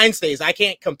different mind states. I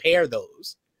can't compare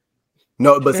those.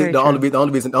 No, but see, the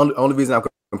only reason I'm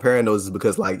comparing those is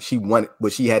because like she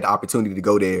had the opportunity to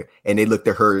go there, and they looked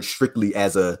at her strictly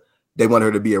as they want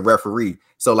her to be a referee.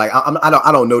 So like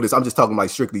I don't know this. I'm just talking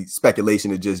like strictly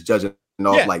speculation and just judging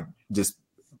off like just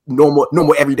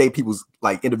normal everyday people's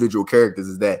like individual characters.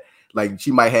 Is that like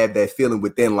she might have that feeling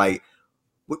within, like,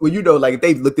 well, you know, like if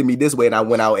they looked at me this way and I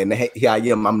went out and here I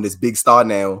am, I'm this big star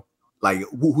now. Like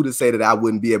who to say that I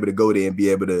wouldn't be able to go there and be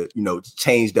able to, you know,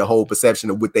 change the whole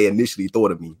perception of what they initially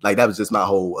thought of me. Like that was just my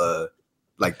whole thought.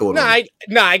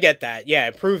 I get that. Yeah,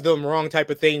 prove them wrong type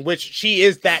of thing, which she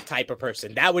is that type of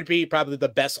person. That would be probably the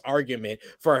best argument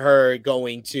for her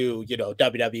going to, you know,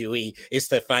 WWE, is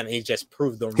to finally just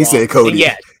prove them wrong. He said Cody. And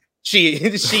yeah. She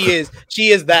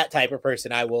is that type of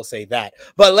person. I will say that.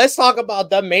 But let's talk about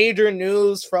the major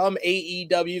news from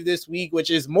AEW this week,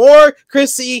 which is more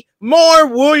Chrissy, more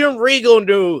William Regal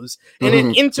news. In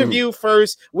an interview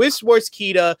first with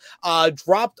Sportskeeda,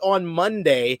 dropped on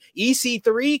Monday,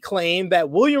 EC3 claimed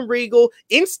that William Regal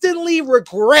instantly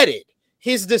regretted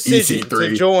his decision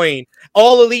to join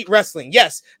All Elite Wrestling.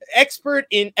 Yes, expert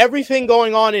in everything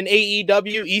going on in AEW,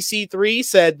 EC3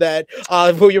 said that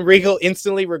William Regal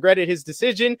instantly regretted his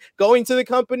decision going to the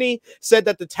company, said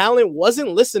that the talent wasn't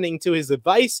listening to his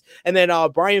advice, and then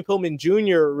Brian Pillman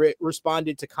Jr.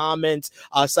 Responded to comments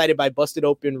cited by Busted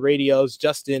Open Radio's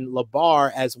Justin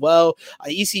LaBar as well.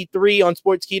 EC3 on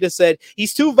Sportskeeda said,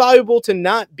 he's too valuable to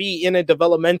not be in a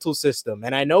developmental system,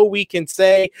 and I know we can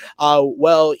say,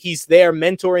 well, he's there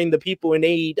mentoring the people in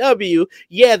AEW.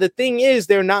 Yeah, the thing is,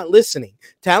 they're not listening.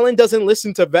 Talent doesn't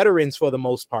listen to veterans for the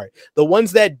most part. The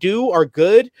ones that do are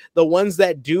good. The ones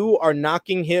that do are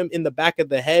knocking him in the back of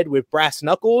the head with brass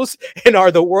knuckles and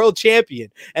are the world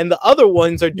champion. And the other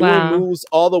ones are doing moves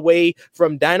all the way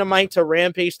from Dynamite to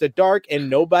Rampage to Dark, and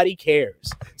nobody cares.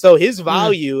 So his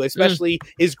value, especially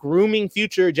his grooming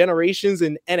future generations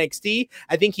in NXT,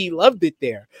 I think he loved it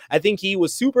there. I think he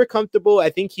was super comfortable. I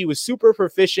think he was super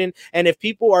proficient. And if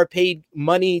people are paid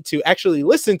money to actually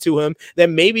listen to him,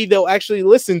 then maybe they'll actually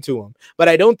listen to him. But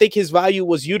I don't think his value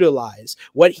was utilized.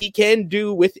 What he can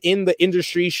do within the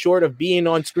industry, short of being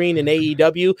on screen in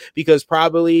AEW, because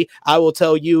probably I will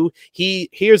tell you,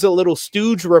 here's a little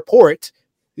stooge report.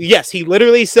 Yes, he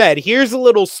literally said, here's a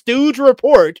little stooge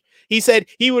report. He said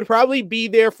he would probably be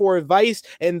there for advice,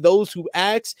 and those who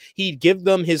ask, he'd give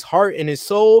them his heart and his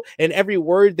soul and every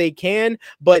word they can.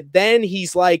 But then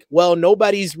he's like, well,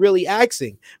 nobody's really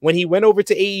asking. When he went over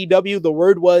to AEW, the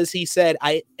word was, he said,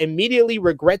 I immediately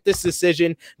regret this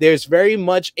decision. There's very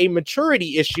much a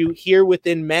maturity issue here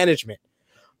within management.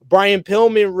 Brian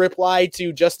Pillman replied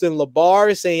to Justin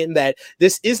LaBar saying that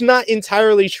this is not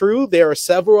entirely true. There are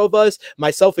several of us,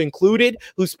 myself included,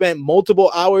 who spent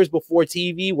multiple hours before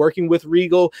TV working with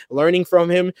Regal, learning from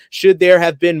him. Should there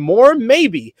have been more?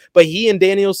 Maybe. But he and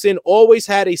Danielson always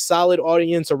had a solid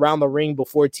audience around the ring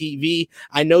before TV.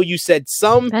 I know you said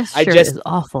some. That shirt is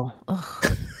awful.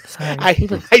 Ugh.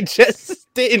 I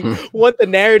just didn't want the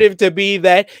narrative to be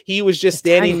that he was just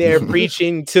standing there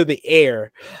preaching to the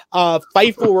air.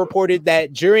 Fightful reported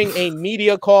that during a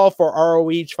media call for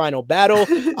ROH Final Battle,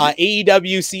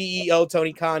 AEW CEO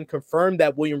Tony Khan confirmed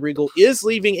that William Regal is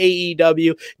leaving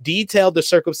AEW, detailed the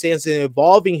circumstances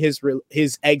involving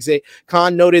his exit.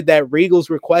 Khan noted that Regal's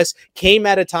request came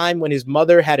at a time when his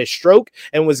mother had a stroke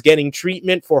and was getting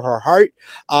treatment for her heart,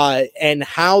 and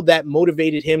how that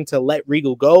motivated him to let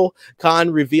Regal go.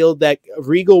 Khan revealed that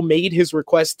Regal made his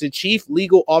request to Chief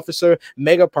Legal Officer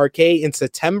Mega Parquet in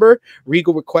September.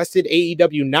 Regal requested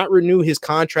AEW not renew his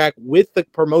contract with the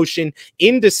promotion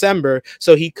in December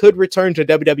so he could return to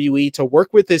WWE to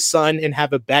work with his son and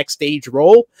have a backstage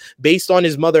role. Based on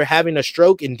his mother having a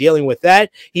stroke and dealing with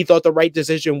that, he thought the right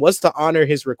decision was to honor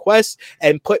his request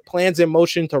and put plans in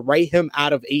motion to write him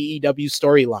out of AEW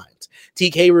storylines.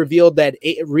 TK revealed that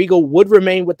Regal would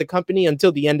remain with the company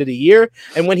until the end of the year,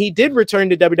 and when he did return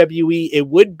to WWE, it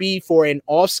would be for an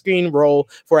off-screen role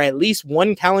for at least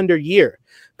one calendar year.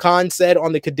 Khan said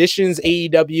on the conditions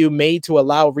AEW made to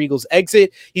allow Regal's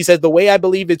exit, he said, the way I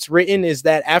believe it's written is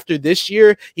that after this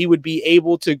year, he would be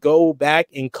able to go back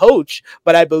and coach,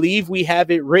 but I believe we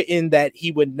have it written that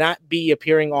he would not be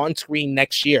appearing on screen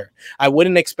next year. I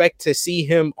wouldn't expect to see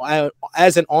him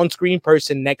as an on-screen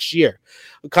person next year.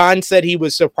 Khan said he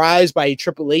was surprised by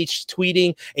Triple H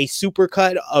tweeting a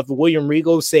supercut of William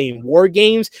Regal saying War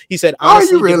Games. He said,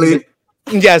 honestly, are you really?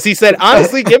 Yes, he said,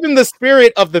 honestly, given the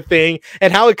spirit of the thing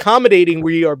and how accommodating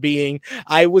we are being,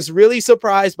 I was really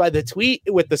surprised by the tweet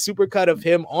with the supercut of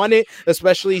him on it,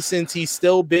 especially since he's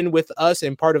still been with us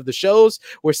and part of the shows.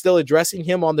 We're still addressing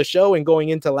him on the show and going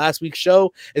into last week's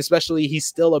show, especially he's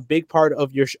still a big part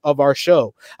of our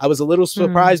show. I was a little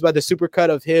surprised by the supercut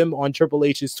of him on Triple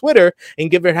H's Twitter, and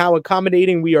given how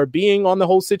accommodating we are being on the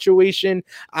whole situation,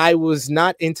 I was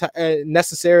not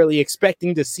necessarily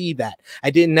expecting to see that.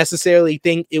 I didn't necessarily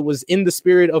think it was in the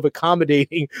spirit of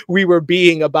accommodating we were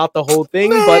being about the whole thing,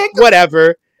 man, but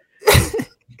whatever.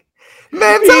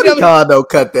 Man, Tony Khan don't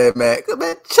cut that, man.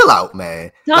 Man, chill out,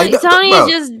 man. Tony is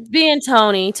just being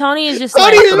Tony. Tony is just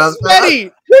Tony is petty.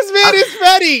 This man is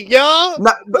petty, y'all.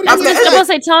 I'm gonna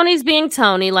say Tony's being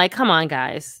Tony. Like, come on,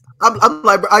 guys. I'm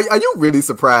like, are you really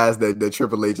surprised that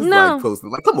Triple H is like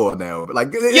posting? Like, come on now,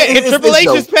 like, and Triple H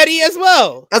is petty as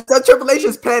well. That Triple H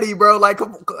is petty, bro. Like,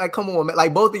 come on, man.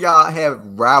 Like, both of y'all have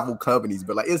rival companies,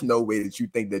 but like, it's no way that you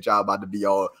think that y'all about to be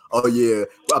all, oh yeah,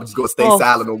 I'm just gonna stay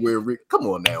silent on where. Come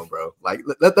on now, bro. Like,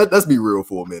 let's be real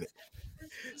for a minute.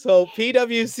 So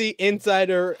PWC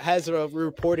Insider has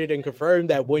reported and confirmed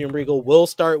that William Regal will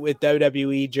start with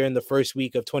WWE during the first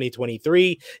week of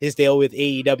 2023. His deal with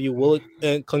AEW will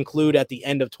conclude at the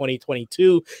end of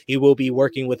 2022. He will be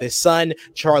working with his son,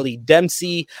 Charlie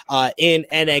Dempsey, in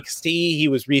NXT. He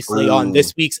was recently on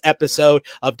this week's episode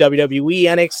of WWE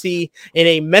NXT. In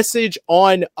a message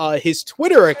on his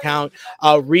Twitter account,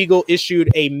 Regal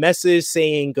issued a message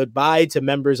saying goodbye to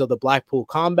members of the Blackpool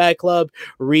Combat Club.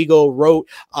 Regal wrote,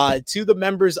 to the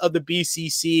members of the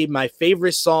BCC, my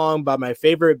favorite song by my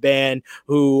favorite band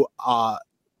who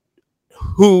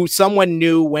someone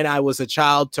knew when I was a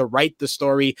child to write the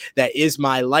story that is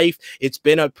my life. It's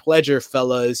been a pleasure,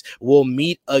 fellas. We'll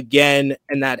meet again.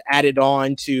 And that added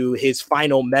on to his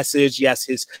final message. Yes,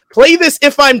 his "Play This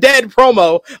If I'm Dead"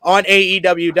 promo on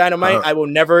AEW Dynamite. I will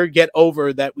never get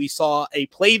over that we saw a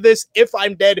 "Play This If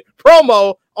I'm Dead"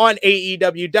 promo on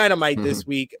AEW Dynamite this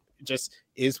week. Just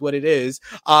is what it is.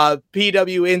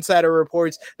 PW Insider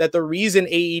reports that the reason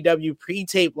AEW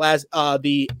pre-taped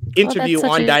the interview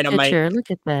on Dynamite,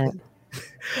 look at that,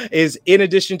 is in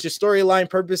addition to storyline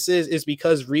purposes is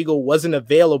because Regal wasn't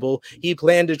available. He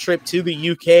planned a trip to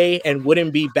the UK and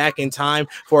wouldn't be back in time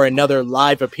for another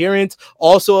live appearance.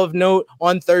 Also of note,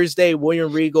 on Thursday,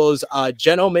 William Regal's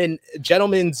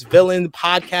Gentleman's Villain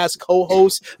podcast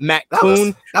co-host Matt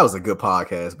Kuhn. That was a good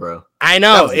podcast, bro. I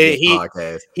know.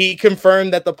 He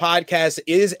confirmed that the podcast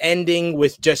is ending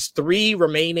with just 3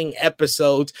 remaining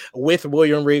episodes with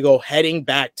William Regal heading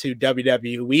back to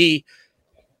WWE.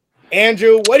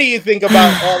 Andrew, what do you think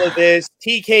about all of this?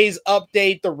 TK's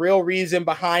update, the real reason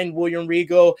behind William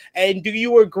Regal, and do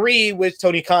you agree with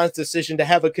Tony Khan's decision to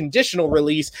have a conditional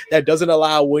release that doesn't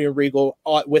allow William Regal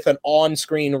with an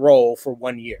on-screen role for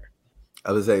 1 year?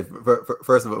 I would say,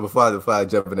 first of all, before I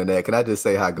jump into that, can I just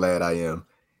say how glad I am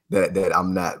that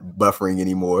I'm not buffering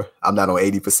anymore. I'm not on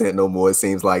 80% no more. It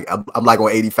seems like I'm like on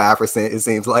 85%. It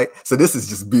seems like. So this is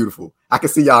just beautiful. I can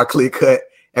see y'all clear cut.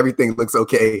 Everything looks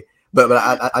okay. But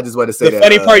I just want to say the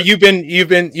funny part, you've been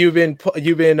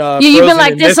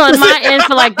like this on my end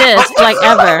for like this, for like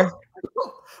ever.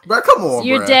 Bro, come on,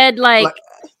 you're bro. Dead, like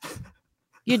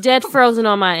you're dead frozen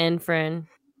on my end, friend.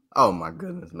 Oh my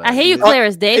goodness, man. I hear you clear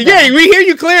as day. Yeah, we hear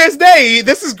you clear as day.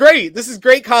 This is great. This is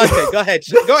great content. Go ahead,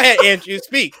 Andrew.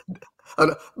 Speak.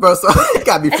 Bro, so it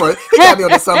got me front. It got me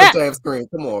on the Summer Jam screen.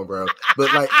 Come on, bro.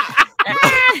 But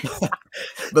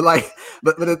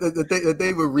the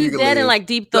thing with Regal, dead in like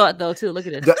deep thought though too. Look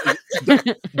at this.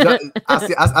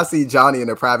 I see Johnny in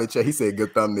the private chat. He said,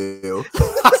 "Good thumbnail."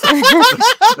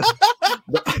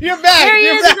 You're back. There he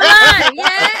is. Back. Yay.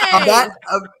 I'm back.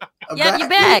 Yep, you're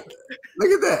back.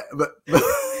 Look at that.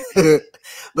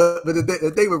 But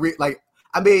the thing with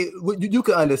I mean, you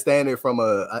could understand it from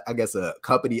a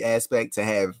company aspect to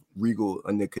have Regal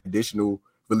on the conditional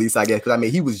release, I guess, because I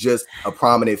mean, he was just a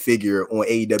prominent figure on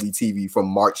AEW TV from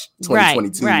March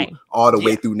 2022 all the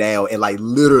way through now, and like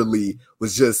literally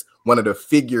was just one of the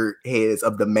figureheads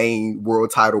of the main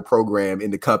world title program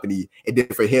in the company. And then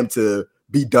for him to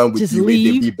be done with just you leave.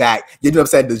 And then be back, you know what I'm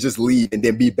saying, to just leave and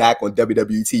then be back on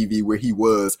WWE TV where he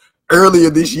was earlier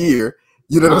this year.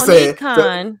 You know what I'm saying?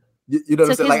 Khan you know what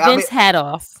I'm saying? Took his Vince hat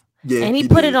off. Yeah, and he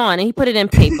put it on and he put it in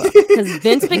paper because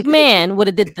Vince McMahon would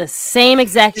have did the same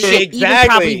exact shit, even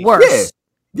probably worse.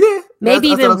 Yeah. Maybe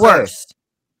even worse.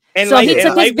 And so he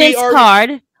took his Vince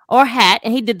card or hat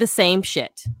and he did the same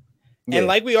shit. And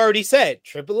like we already said,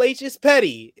 Triple H is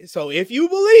petty. So if you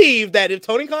believe that if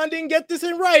Tony Khan didn't get this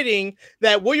in writing,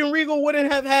 that William Regal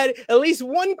wouldn't have had at least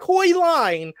one coy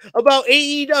line about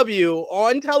AEW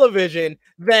on television,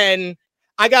 then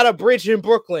I got a bridge in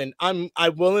Brooklyn. I'm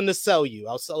willing to sell you.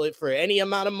 I'll sell it for any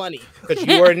amount of money because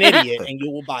you are an idiot and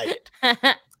you will buy it.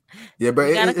 Yeah,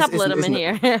 bro. Got a couple of them in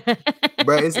here.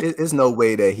 Bro, it's no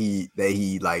way that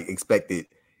he like expected,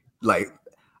 like,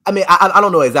 I mean, I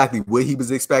don't know exactly what he was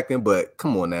expecting, but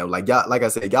come on now. Like y'all, like I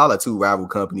said, y'all are two rival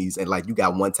companies, and like you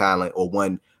got one talent or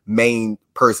one main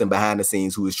person behind the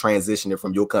scenes who is transitioning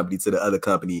from your company to the other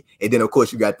company. And then of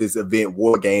course you got this event,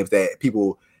 War Games, that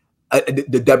people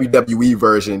the WWE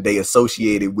version they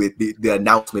associated with the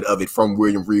announcement of it from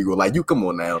William Regal. Like, you come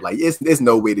on now. Like, it's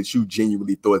no way that you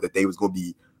genuinely thought that they was gonna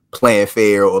be playing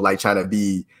fair or like trying to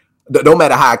be, no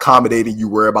matter how accommodating you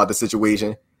were about the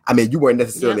situation. I mean, you weren't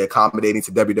necessarily accommodating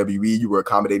to WWE, you were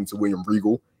accommodating to William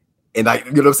Regal. And like,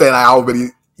 you know what I'm saying? I already,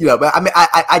 you know, but I mean,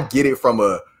 I get it from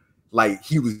a, like,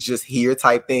 he was just here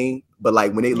type thing. But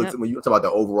like, when they looked at, when you talk about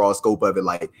the overall scope of it,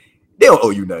 like, they don't owe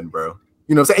you nothing, bro.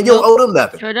 You know what I'm saying? And you don't owe them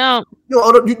nothing. Sure don't. You don't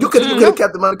owe them, you could have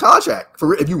kept them under contract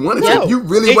for if you wanted to. If you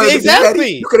really wanted to be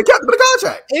ready, you could have kept them under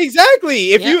contract.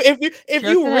 Exactly. If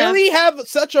you really have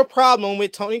such a problem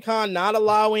with Tony Khan not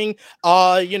allowing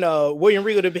William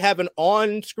Regal to have an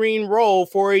on-screen role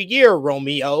for a year,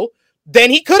 Romeo,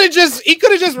 then he could have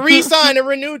just re-signed and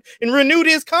renewed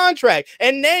his contract.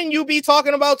 And then you'll be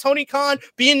talking about Tony Khan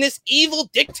being this evil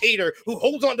dictator who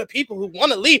holds on to people who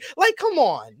want to leave. Like, come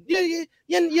on.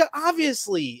 Yeah,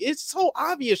 obviously. It's so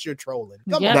obvious you're trolling.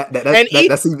 Come on.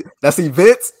 That's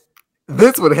Vince.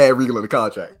 Vince would have had Regal in the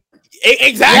contract.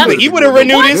 Exactly. He would have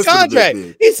renewed his contract.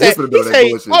 He said,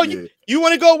 oh, you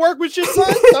want to go work with your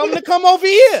son? Tell him to come over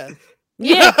here.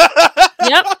 Yeah.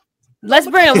 Yep. Let's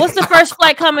bring him. What's the first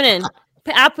flight coming in?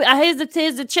 Here's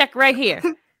the check right here.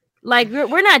 Like,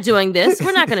 we're not doing this.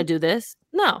 We're not going to do this.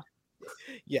 No.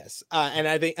 Yes, and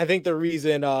I think the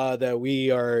reason that we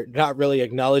are not really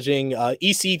acknowledging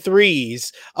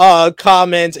EC3's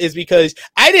comments is because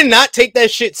I did not take that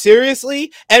shit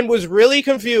seriously and was really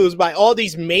confused by all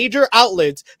these major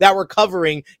outlets that were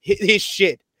covering his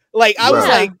shit. Like, I was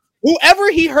like, whoever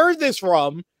he heard this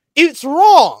from, it's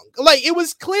wrong. Like, it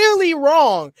was clearly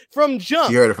wrong from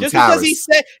jump. You heard it from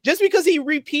just because he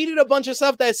repeated a bunch of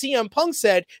stuff that CM Punk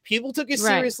said, people took it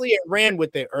seriously and ran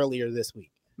with it earlier this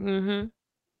week. Mm-hmm.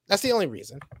 That's the only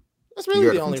reason. That's really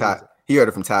the only reason. He heard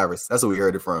it from Tyrus. That's what we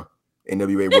heard it from.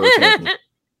 NWA World Champion.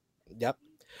 Yep.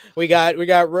 We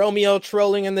got Romeo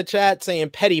trolling in the chat saying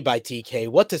petty by TK.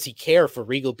 What does he care for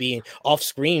Regal being off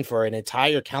screen for an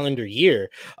entire calendar year?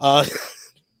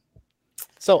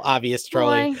 So obvious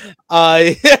trolling.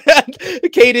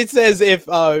 Kaden says if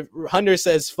Hunter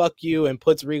says fuck you and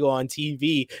puts Regal on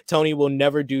TV, Tony will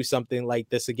never do something like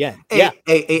this again.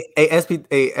 Hey,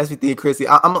 SPT and Chrissy,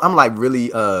 I'm like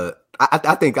really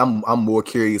I think I'm more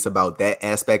curious about that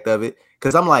aspect of it,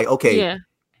 because I'm like, okay,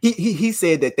 he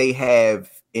said that they have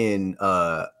in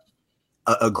a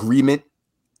agreement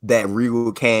that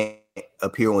Regal can't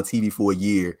appear on TV for a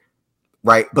year,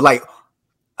 right? But like,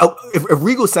 if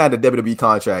Regal signed a WWE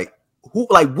contract,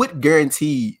 what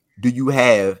guarantee do you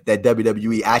have that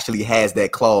WWE actually has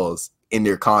that clause in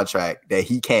their contract that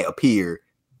he can't appear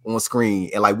on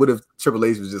screen? And like, what if Triple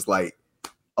H was just like,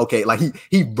 okay, like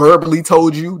he verbally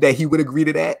told you that he would agree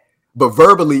to that, but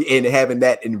verbally and having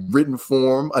that in written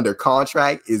form under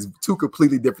contract is two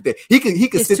completely different things. He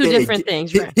can sit there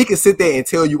he can sit there and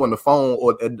tell you on the phone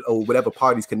or whatever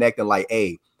party's connecting, like,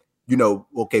 hey, you know,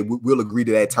 okay, we'll agree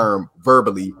to that term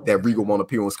verbally that Regal won't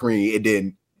appear on screen, and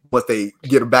then once they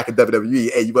get him back in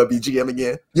WWE, hey, you want to be GM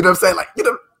again? You know what I'm saying? Like, you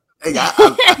know, hey,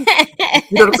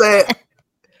 you know what I'm saying?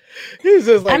 He's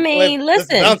just like, I mean,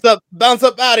 listen, let's bounce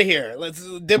up out of here. Let's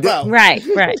dip out. Right.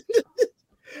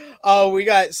 We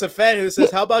got Safed who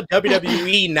says, how about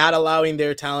WWE not allowing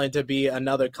their talent to be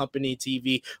another company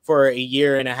TV for a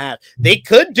year and a half? They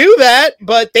could do that,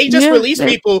 but they just release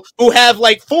people who have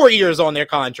like 4 years on their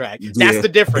contract. That's the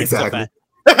difference. Exactly.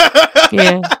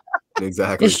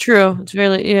 Exactly. It's true. It's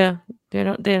really,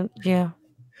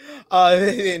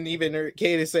 And even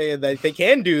Kate is saying that they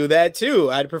can do that too.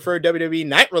 I'd prefer WWE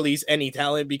not release any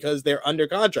talent because they're under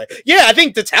contract. Yeah, I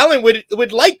think the talent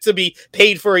would like to be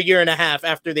paid for a year and a half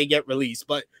after they get released,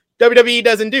 but WWE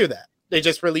doesn't do that. They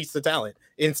just release the talent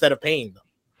instead of paying them.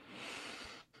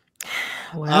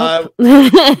 Well.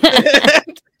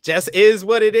 Just is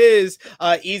what it is.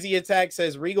 Easy Attack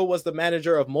says Regal was the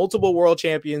manager of multiple world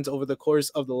champions over the course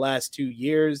of the last 2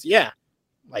 years. Yeah,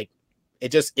 like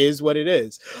it just is what it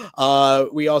is.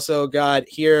 We also got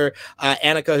here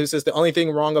Annika, who says the only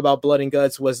thing wrong about Blood and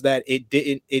Guts was that it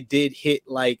didn't hit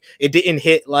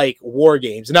like War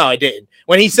Games. No, it didn't.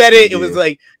 When he said it, it was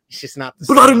like it's just not the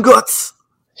Blood same. and Guts.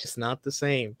 It's just not the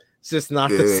same. It's just not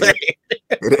the same.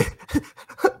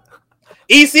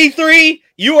 EC3,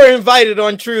 you are invited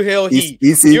on True Hill Heat.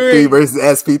 EC3 versus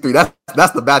SP3.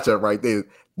 That's the matchup right there.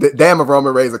 Damn if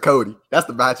Roman Reigns or Cody. That's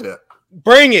the matchup.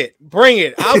 Bring it.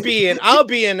 I'll be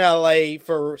in LA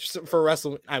for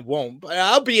WrestleMania. I won't, but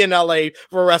I'll be in LA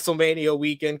for WrestleMania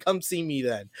weekend. Come see me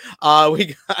then.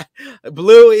 We got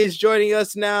Blue is joining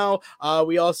us now.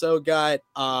 We also got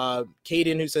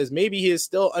Caden, who says maybe he is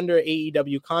still under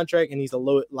AEW contract and he's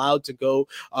allowed to go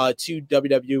to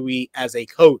WWE as a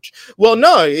coach. Well,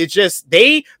 no, it's just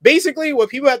they basically what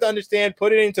people have to understand,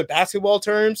 put it into basketball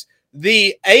terms.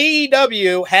 The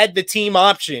AEW had the team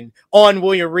option on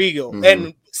William Regal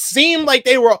and seemed like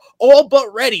they were all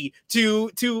but ready to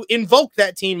invoke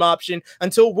that team option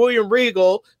until William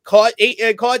Regal caught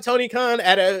Tony Khan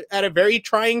at a very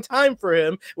trying time for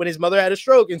him when his mother had a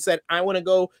stroke and said, I want to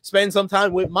go spend some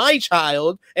time with my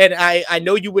child. And I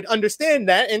know you would understand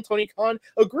that. And Tony Khan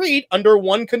agreed under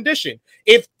one condition.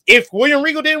 If William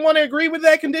Regal didn't want to agree with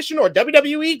that condition or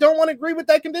WWE don't want to agree with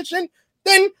that condition,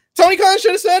 then Tony Khan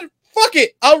should have said, fuck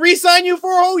it, I'll re-sign you for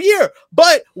a whole year.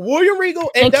 But William Regal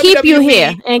and keep WWE you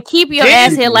here and keep your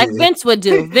ass here like Vince would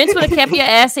do. Vince would have kept your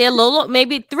ass here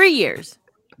maybe 3 years.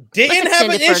 Didn't have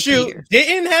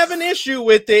an issue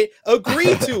with it.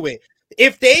 Agreed to it.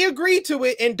 If they agree to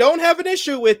it and don't have an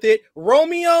issue with it,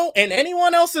 Romeo and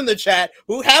anyone else in the chat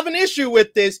who have an issue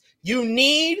with this, you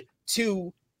need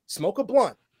to smoke a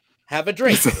blunt, have a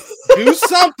drink, do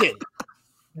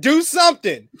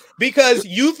something because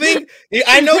you think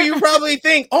I know you probably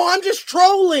think, oh, I'm just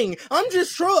trolling.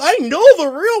 I know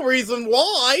the real reason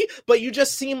why, but you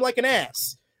just seem like an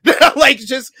ass. like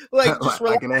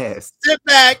an ass. Sit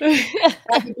back,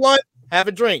 have a blunt, have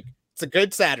a drink. It's a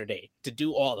good Saturday to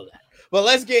do all of that. But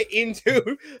let's get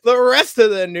into the rest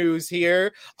of the news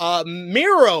here.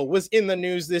 Miro was in the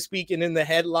news this week and in the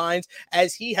headlines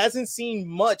as he hasn't seen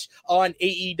much on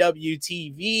AEW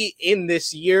TV in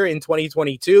this year in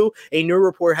 2022. A new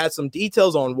report has some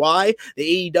details on why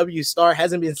the AEW star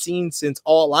hasn't been seen since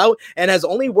All Out and has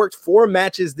only worked 4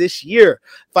 matches this year.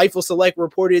 Fightful Select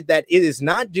reported that it is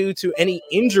not due to any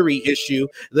injury issue.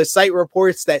 The site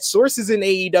reports that sources in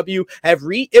AEW have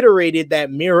reiterated that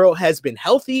Miro has been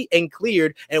healthy and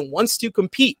cleared and wants to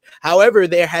compete. However,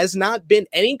 there has not been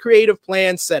any creative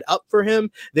plans set up for him.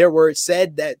 There were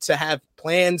said that to have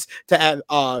plans to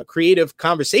have creative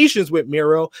conversations with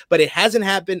Miro, but it hasn't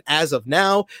happened as of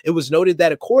now. It was noted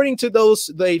that according to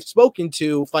those they've spoken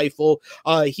to, Fightful,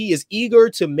 he is eager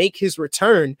to make his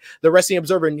return. The Wrestling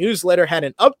Observer newsletter had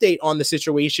an update on the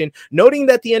situation, noting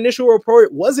that the initial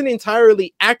report wasn't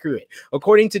entirely accurate.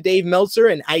 According to Dave Meltzer,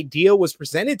 an idea was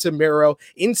presented to Miro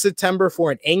in September for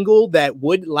an angle that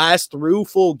would last through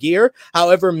Full Gear.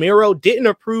 However, Miro didn't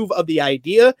approve of the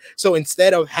idea, so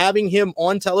instead of having him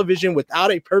on television without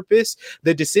a purpose,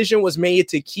 the decision was made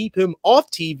to keep him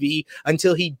off TV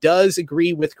until he does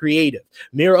agree with creative.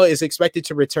 Miro is expected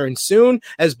to return soon,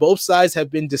 as both sides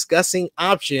have been discussing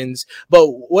options. But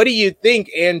what do you think,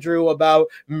 Andrew, about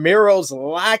Miro's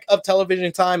lack of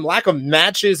television time, lack of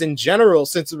matches in general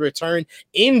since the return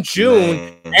in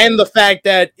June, and the fact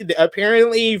that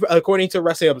apparently, according to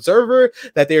Wrestling Observer,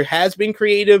 that there has been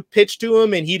creative pitch to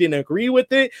him and he didn't agree with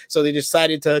it, so they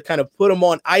decided to kind of put him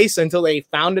on ice until they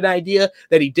found an idea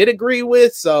that he did agree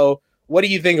with. So what do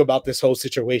you think about this whole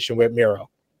situation with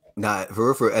Miro? Nah,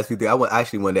 for SP3, I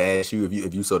actually wanted to ask you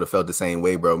if you sort of felt the same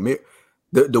way, bro.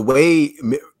 The way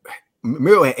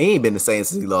Miro ain't been the same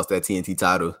since he lost that TNT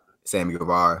title, Sammy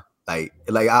Guevara. Like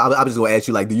I'm just gonna ask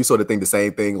you, like, do you sort of think the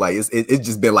same thing? Like it's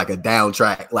just been like a down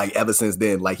track, like ever since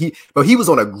then. Like he was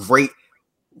on a great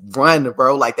run,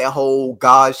 bro. Like that whole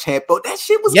God's champ, bro. That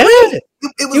shit was great.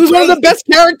 He was one of the best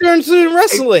characters in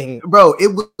wrestling, bro.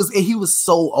 He was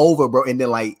so over, bro. And then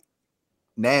like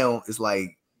now it's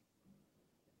like,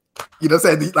 you know what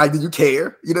I'm saying? Like, do you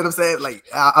care? You know what I'm saying? Like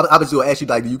I was just gonna ask you,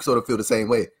 like, do you sort of feel the same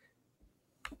way?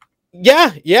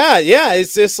 Yeah.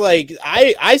 It's just like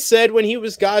I said when he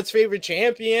was God's favorite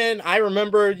champion. I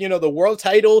remember, the world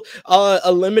title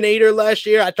eliminator last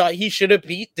year. I thought he should have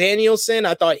beat Danielson.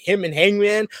 I thought him and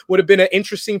Hangman would have been an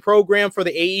interesting program for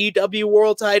the AEW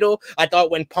world title. I thought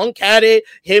when Punk had it,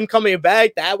 him coming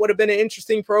back, that would have been an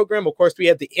interesting program. Of course, we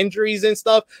had the injuries and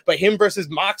stuff, but him versus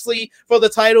Moxley for the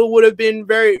title would have been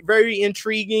very, very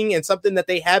intriguing and something that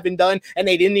they haven't done and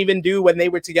they didn't even do when they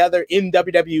were together in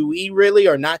WWE, really,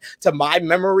 or not to my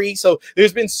memory. So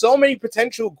there's been so many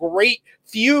potential great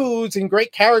feuds and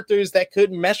great characters that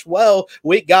could mesh well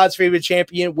with God's favorite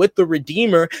champion, with the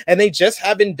Redeemer, and they just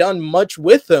haven't done much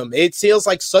with them. It feels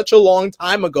like such a long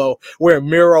time ago where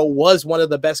Miro was one of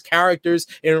the best characters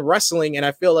in wrestling, and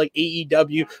I feel like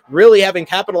AEW really haven't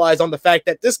capitalized on the fact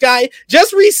that this guy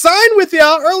just re-signed with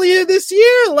y'all earlier this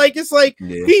year. Like, it's like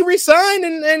he re-signed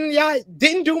and y'all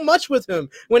didn't do much with him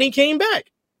when he came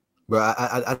back. Bro,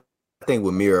 I think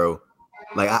with Miro,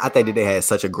 like I think that they had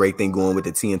such a great thing going with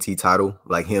the TNT title,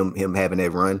 like him having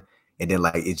that run, and then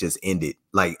like it just ended.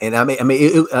 Like, and I mean,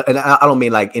 and I don't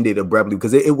mean like ended abruptly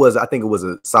because it was, I think it was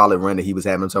a solid run that he was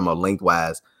having in terms of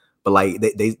lengthwise, but like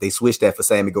they switched that for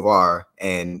Sammy Guevara,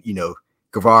 and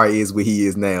Guevara is where he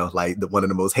is now, like one of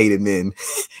the most hated men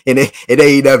in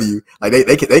AEW. Like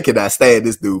they cannot stand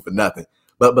this dude for nothing.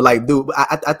 But like, dude,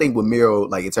 I think with Miro,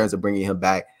 like in terms of bringing him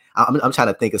back, I'm trying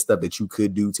to think of stuff that you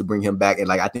could do to bring him back, and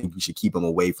like I think you should keep him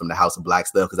away from the House of Black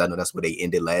stuff because I know that's where they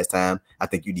ended last time. I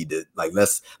think you need to like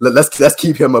let's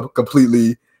keep him up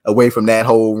completely away from that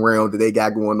whole realm that they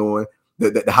got going on.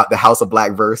 The House of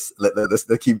Black verse. Let's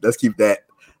keep that.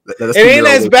 It ain't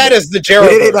as bad as the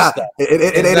Jericho.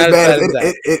 It ain't as bad.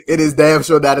 It is damn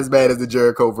sure not as bad as the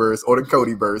Jericho verse or the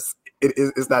Cody verse.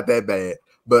 It's not that bad.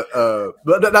 But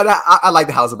I like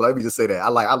the House of Black. Let me just say that I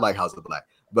like House of Black.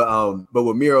 But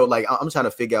with Miro, like I'm trying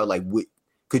to figure out like what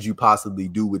could you possibly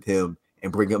do with him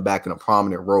and bring him back in a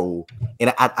prominent role.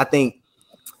 And I think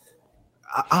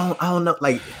I don't know.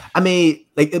 Like I mean,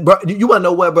 like bro, you want to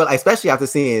know what, bro? Like, especially after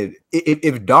seeing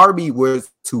if Darby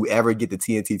was to ever get the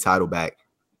TNT title back,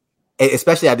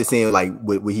 especially after seeing like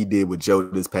what he did with Joe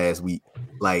this past week,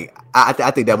 like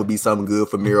I think that would be something good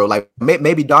for Miro. Like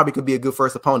maybe Darby could be a good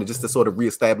first opponent just to sort of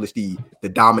reestablish the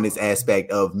dominance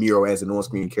aspect of Miro as an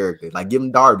on-screen character. Like give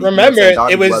him Darby. Remember,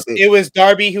 Darby it was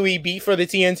Darby who he beat for the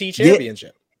TNT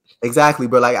championship. Yeah, exactly,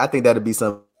 but like I think that'd be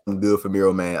something good for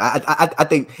Miro, man. I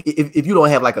think if you don't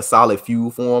have like a solid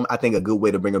feud for him, I think a good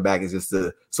way to bring him back is just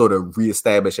to sort of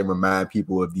reestablish and remind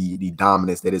people of the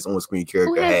dominance that his on-screen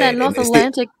character had. Who has had. that North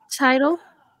Atlantic title?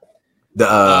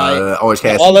 The Orange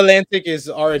Cassidy. All Atlantic is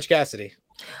Orange Cassidy.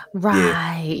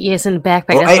 Right. Yeah, it's in the backpack.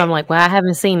 That's why I'm like, well, I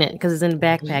haven't seen it because it's in the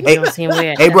backpack. You don't see him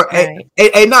wear it. Hey, bro.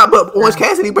 But Orange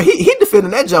Cassidy, but he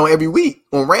defending that joint every week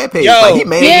on Rampage. Yo, like,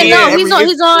 he's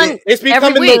on. It's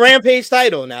becoming the Rampage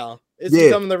title now. It's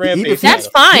becoming the Rampage. That's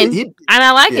fine, and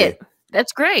I like it.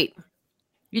 That's great.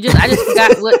 I just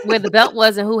forgot where the belt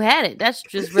was and who had it. That's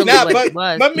just really what it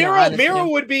was. But Miro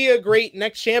would be a great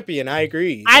next champion. I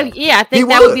agree. I think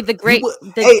that would be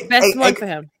the best one for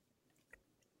him.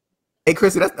 Hey,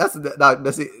 Chrissy, that's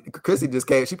it.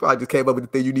 Chrissy she probably just came up with the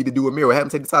thing you need to do with Miro. Have him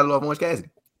take the title off Orange Cassidy.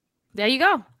 There you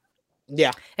go.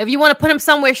 Yeah. If you want to put him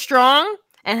somewhere strong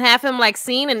and have him like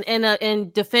seen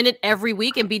and defend it every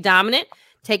week and be dominant,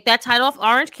 take that title off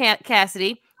Orange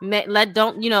Cassidy.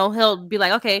 He'll be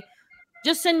like, okay,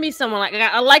 just send me someone. Like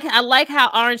I like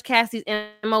how Orange Cassidy's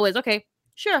MO is. Okay,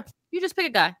 sure. You just pick a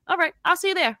guy. All right, I'll see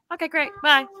you there. Okay, great.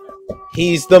 Bye.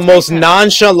 He's the most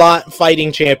nonchalant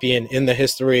fighting champion in the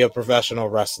history of professional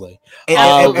wrestling.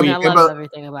 I love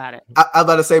everything about it. I was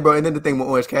about to say, bro, and then the thing with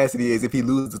Orange Cassidy is if he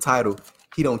loses the title,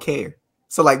 he don't care.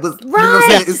 So like, right. You know what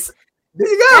I'm saying? There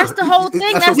you go. That's the whole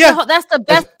thing. That's the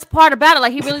best part about it.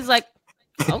 Like he really's like,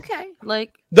 okay,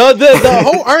 like the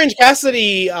whole Orange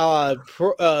Cassidy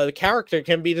character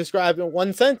can be described in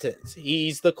one sentence.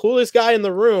 He's the coolest guy in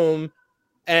the room,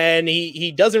 and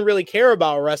he doesn't really care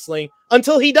about wrestling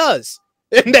until he does.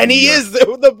 And then he is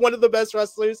one of the best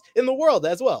wrestlers in the world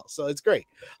as well. So it's great.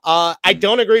 I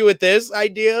don't agree with this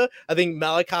idea. I think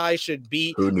Malachi should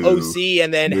beat OC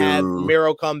and then have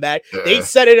Miro come back. They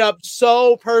set it up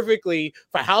so perfectly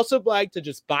for House of Black to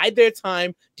just bide their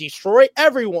time, destroy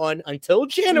everyone until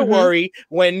January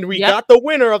when we got the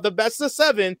winner of the best of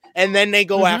 7, and then they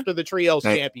go after the Trios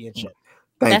Championship.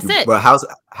 That's it. But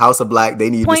House of Black, they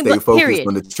need to stay focused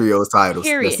on the Trios titles.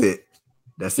 Period.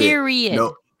 That's it.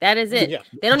 No. That is it. Yeah.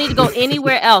 They don't need to go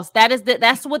anywhere else.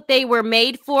 That's what they were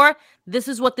made for. This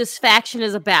is what this faction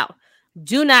is about.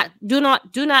 Do not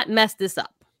mess this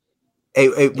up.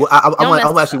 Hey, well,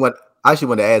 I I actually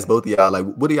want to ask both of y'all, like,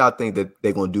 what do y'all think that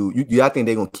they're gonna do? Y'all think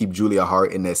they're gonna keep Julia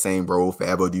Hart in that same role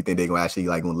forever? Or do you think they're gonna actually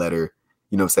like gonna let her,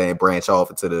 you know what I'm saying, branch off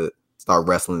into the start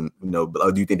wrestling, you know,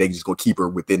 or do you think they just gonna keep her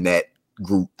within that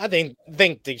group? I think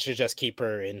they should just keep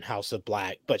her in House of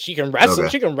Black, but she can wrestle. Okay.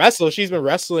 She can wrestle. She's been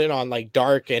wrestling on like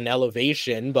Dark and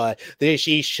Elevation, but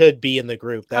she should be in the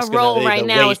group. That's Her role gonna be right the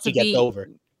now way is she to gets be over.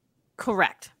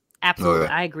 correct. Absolutely,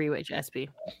 Okay. I agree with you, SB.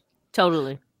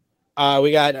 Totally.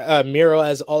 We got Miro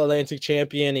as All Atlantic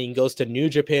champion, and he goes to New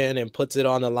Japan and puts it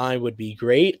on the line. Would be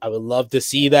great. I would love to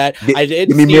see that. Give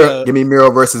me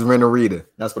Miro versus Ren Narita.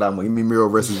 That's what I want. Give me Miro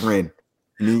versus Ren.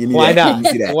 Why not?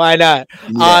 Why not?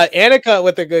 That. Annika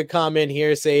with a good comment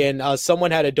here saying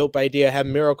someone had a dope idea. Have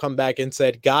Miro come back and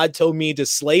said, "God told me to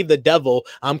slay the devil.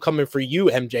 I'm coming for you,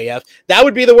 MJF." That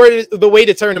would be the way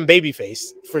to turn him babyface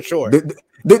for sure.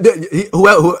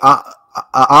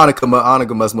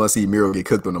 Annika must want to see Miro get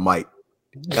cooked on the mic.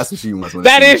 That's what she must want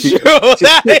to see.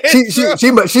 That is true.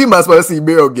 She must want to see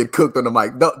Miro get cooked on the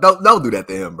mic. Don't do that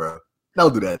to him, bro.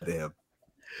 Don't do that to him.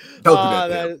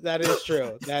 That is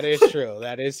true. That is true.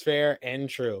 That is fair and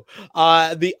true.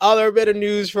 The other bit of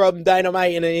news from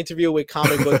Dynamite in an interview with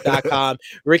comicbook.com,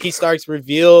 Ricky Starks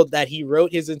revealed that he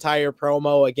wrote his entire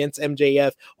promo against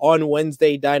MJF on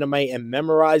Wednesday Dynamite and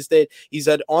memorized it. He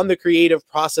said, on the creative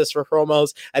process for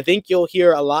promos, I think you'll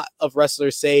hear a lot of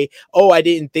wrestlers say, "Oh, I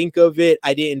didn't think of it.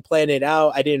 I didn't plan it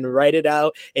out. I didn't write it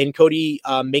out." And Cody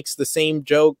makes the same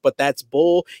joke, but that's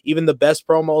bull. Even the best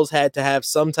promos had to have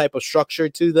some type of structure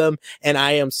to them. And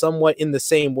I am somewhat in the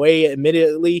same way.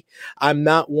 Admittedly, I'm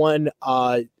not one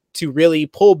to really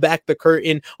pull back the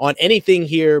curtain on anything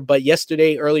here, but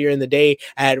yesterday, earlier in the day,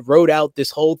 I had wrote out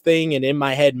this whole thing and in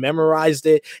my head memorized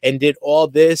it and did all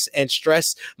this and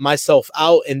stressed myself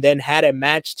out and then had a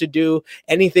match to do.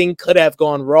 Anything could have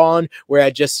gone wrong where I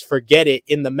just forget it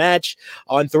in the match.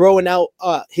 On throwing out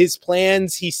his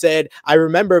plans, he said, I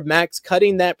remember Max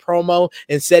cutting that promo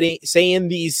and saying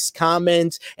these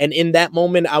comments, and in that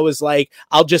moment, I was like,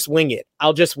 I'll just wing it.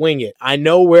 I'll just wing it. I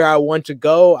know where I want to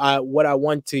go, what I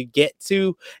want to get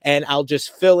to, and I'll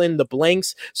just fill in the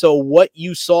blanks. So what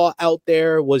you saw out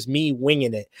there was me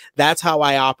winging it. That's how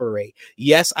I operate.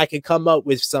 Yes, I can come up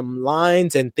with some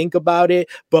lines and think about it,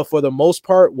 but for the most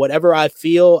part, whatever I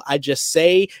feel, I just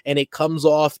say, and it comes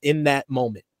off in that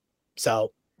moment.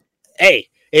 So, hey,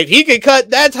 if he can cut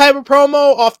that type of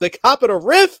promo off the top of the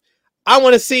riff, I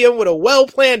want to see him with a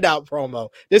well-planned out promo.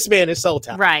 This man is so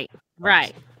talented.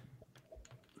 Right.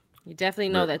 You definitely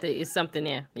know that there is something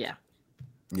there. Yeah.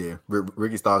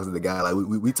 Ricky Starks is the guy. Like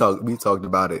we talked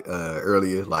about it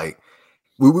earlier. Like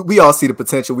we all see the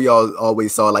potential. We all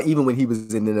always saw, like, even when he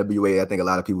was in the NWA, I think a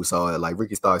lot of people saw it. Like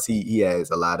Ricky Starks, he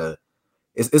has a lot of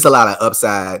it's a lot of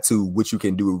upside to what you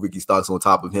can do with Ricky Starks on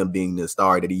top of him being the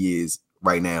star that he is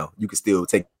right now. You can still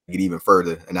take it even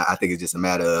further, and I think it's just a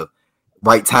matter of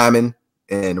right timing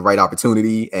and right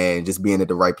opportunity and just being at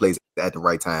the right place at the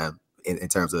right time. In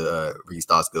terms of Ricky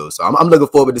Starks goes, so I'm looking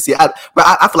forward to see. But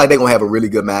I feel like they're gonna have a really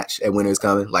good match at Winter's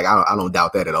Coming. Like I don't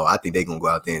doubt that at all. I think they're gonna go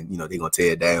out there and they're gonna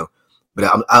tear it down. But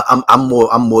I'm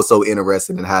more so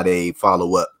interested in how they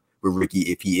follow up with Ricky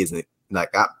if he isn't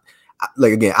like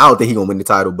again. I don't think he's gonna win the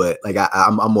title, but like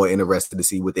I'm more interested to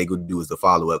see what they're gonna do as the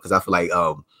follow up, because I feel like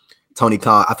Tony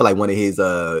Khan. I feel like one of his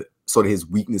sort of his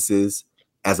weaknesses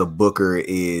as a booker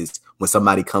is when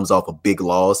somebody comes off a big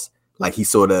loss, like he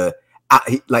sort of.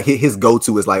 Like his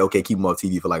go-to is like, okay, keep him on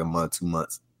TV for like a month, 2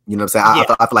 months. You know what I'm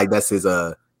saying? I feel like that's his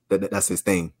that's his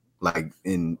thing. Like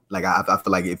I feel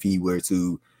like if he were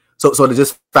to to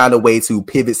just find a way to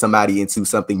pivot somebody into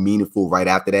something meaningful right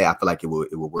after that, I feel like it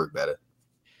would work better.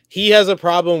 He has a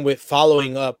problem with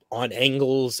following up on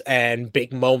angles and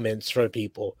big moments for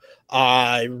people.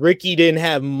 Ricky didn't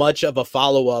have much of a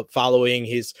follow-up following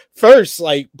his first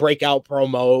breakout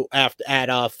promo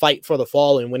at Fight for the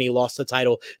Fallen when he lost the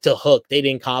title to Hook. They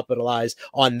didn't capitalize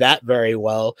on that very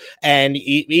well. And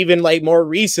even more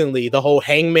recently, the whole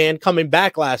Hangman coming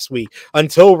back last week,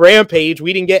 until Rampage,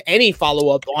 we didn't get any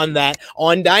follow-up on that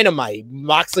on Dynamite.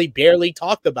 Moxley barely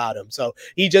talked about him. So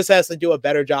he just has to do a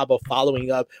better job of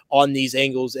following up on these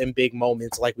angles and big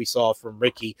moments like we saw from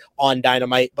Ricky on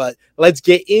Dynamite. But let's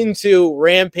get into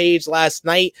Rampage last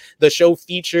night. The show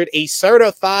featured a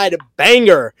certified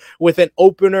banger with an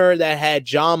opener that had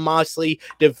Jon Moxley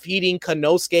defeating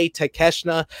Konosuke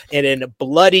Takeshita in a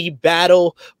bloody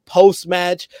battle.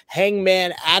 Post-match,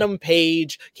 Hangman Adam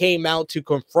Page came out to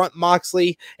confront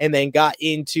Moxley and then got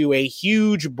into a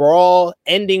huge brawl,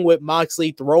 ending with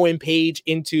Moxley throwing Page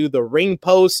into the ring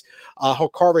post.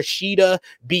 Hikaru Shida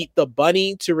beat the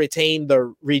Bunny to retain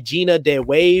the Regina de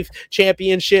Wave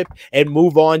Championship and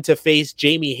move on to face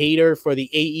Jamie Hayter for the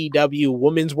AEW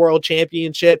Women's World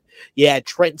Championship. Yeah,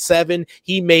 Trent Seven,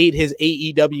 he made his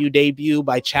AEW debut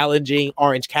by challenging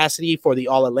Orange Cassidy for the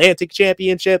All-Atlantic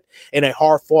Championship in a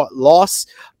hard-fought loss.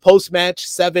 Post-match,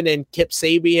 Seven and Kip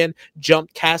Sabian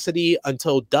jumped Cassidy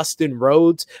until Dustin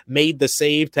Rhodes made the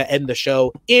save to end the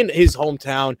show in his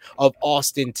hometown of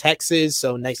Austin, Texas.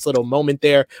 So nice little moment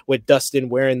there with Dustin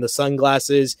wearing the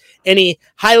sunglasses. Any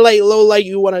highlight, lowlight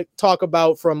you want to talk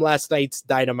about from last night's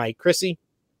Dynamite, Chrissy?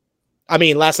 I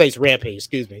mean, last night's Rampage,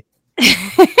 excuse me.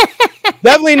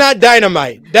 Definitely not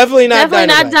Dynamite. Definitely not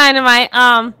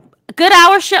Dynamite. Good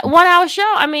hour show, 1 hour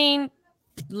show. I mean,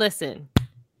 listen.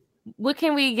 What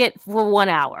can we get for 1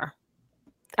 hour?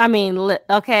 I mean,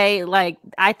 okay, like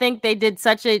I think they did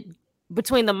such a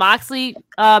between the Moxley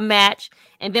match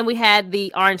and then we had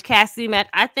the Orange Cassidy match.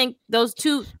 I think those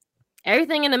two,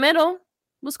 everything in the middle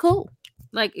was cool.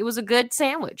 Like it was a good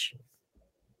sandwich.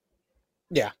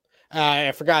 Yeah.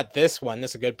 I forgot this one.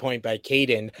 That's a good point by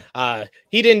Caden.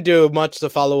 He didn't do much to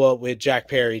follow up with Jack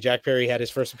Perry. Jack Perry had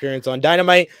his first appearance on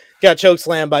Dynamite, got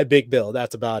chokeslammed by Big Bill.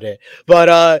 That's about it.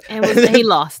 But he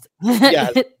lost. Yeah.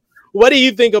 What do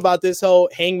you think about this whole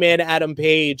Hangman Adam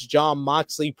Page, Jon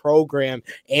Moxley program,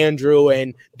 Andrew?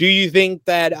 And do you think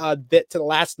that to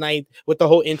last night with the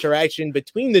whole interaction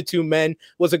between the two men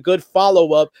was a good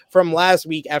follow-up from last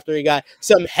week after he got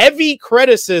some heavy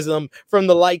criticism from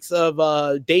the likes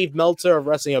of Dave Meltzer of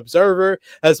Wrestling Observer,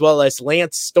 as well as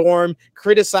Lance Storm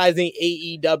criticizing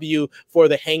AEW for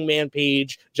the Hangman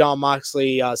Page, Jon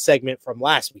Moxley segment from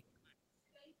last week?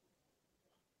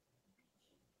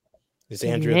 Is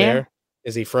Andrew there?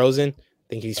 Is he frozen? I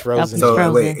think he's frozen.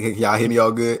 So wait, y'all hear me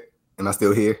all good? Am I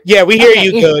still here? Yeah, we hear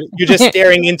you good. You're just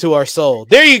staring into our soul.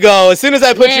 There you go. As soon as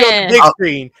I put you on the big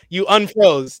screen, you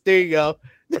unfroze. There you go.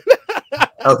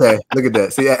 Okay, look at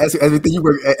that. See, as we think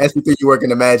you work in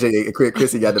the magic,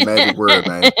 Chrissy got the magic word,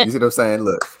 man. You see what I'm saying?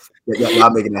 Look, y'all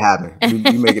making it happen.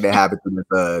 You making it happen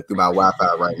through my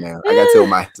Wi-Fi right now. I got to tell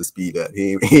my to speed up.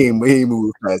 He ain't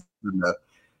moved fast enough.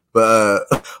 But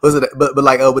but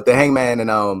like with the Hangman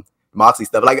and Moxley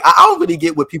stuff, like I don't really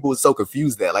get what people are so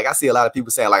confused at. Like I see a lot of people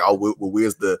saying like, oh,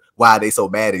 where's why are they so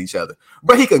mad at each other?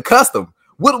 But he concussed them.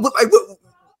 What?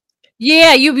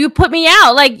 Yeah, you put me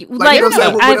out. Like what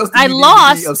else I you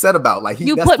lost. Be upset about like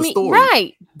you that's put the me story.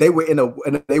 Right. They were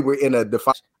in a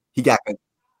defiance. He got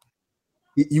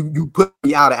you put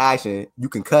me out of action. You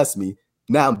concussed me.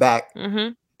 Now I'm back,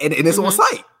 and it's on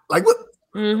site. Like what?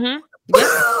 Mm-hmm. Yep.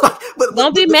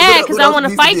 Don't be mad because I want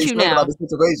to fight you now.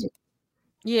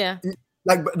 Yeah,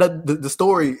 like the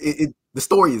story. The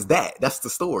story is that. That's the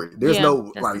story. There's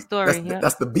no that's like the story,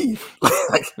 that's the beef.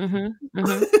 Like,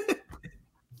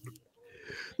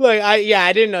 Like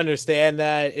I didn't understand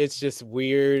that. It's just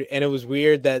weird, and it was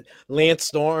weird that Lance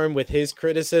Storm with his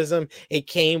criticism, it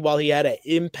came while he had an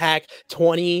Impact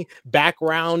 20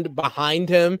 background behind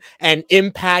him, and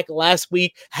Impact last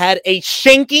week had a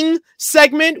shanking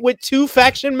segment with two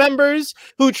faction members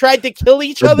who tried to kill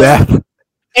each other.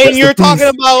 And you're talking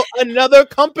about another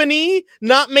company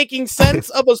not making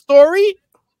sense of a story?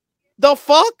 The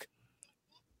fuck?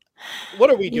 What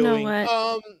are we doing? You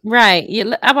know what? Right.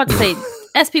 I'm about to say,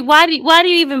 SP, why do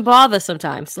you even bother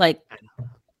sometimes? Like,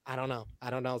 I don't know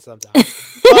sometimes.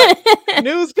 But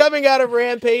news coming out of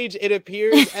Rampage, it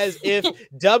appears as if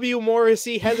W.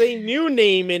 Morrissey has a new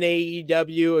name in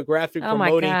AEW. A graphic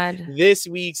promoting this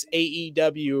week's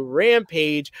AEW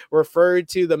Rampage referred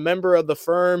to the member of the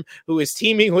firm who is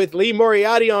teaming with Lee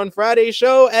Moriarty on Friday's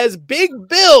show as Big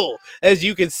Bill. As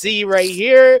you can see right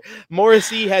here,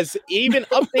 Morrissey has even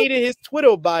updated his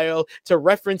Twitter bio to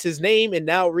reference his name and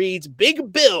now reads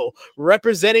Big Bill,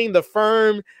 representing the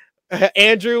firm.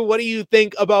 Andrew, what do you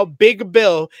think about Big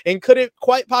Bill? And could it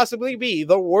quite possibly be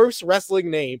the worst wrestling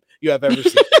name you have ever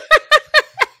seen?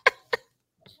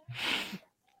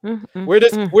 Where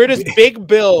does Big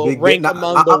Bill rank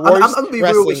among the worst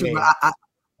wrestling names?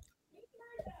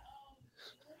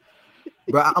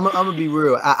 I'm gonna be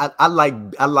real. I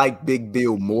like Big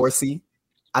Bill Morrissey.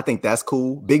 I think that's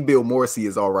cool. Big Bill Morrissey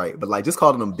is all right, but like just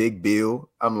calling him Big Bill,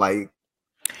 I'm like.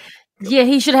 Yeah,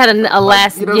 he should have had a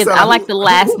last. You know I like the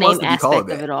last name aspect of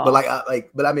it all.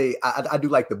 But I mean, I do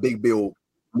like the Big Bill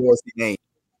Morrissey name.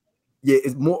 Yeah,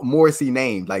 it's more Morrissey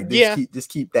name. Like, just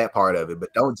keep that part of it,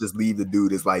 but don't just leave the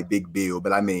dude as like Big Bill.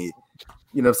 But I mean,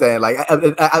 You know what I'm saying? Like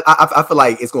I feel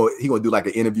like he gonna do like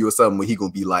an interview or something where he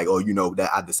gonna be like, oh, you know,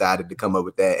 that I decided to come up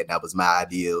with that and that was my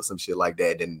idea or some shit like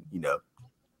that. Then, you know,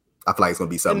 I feel like it's gonna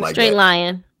be something like straight that.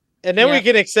 lion. And then we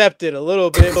can accept it a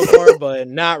little bit more, but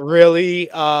not really.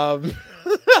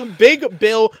 Big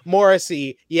Bill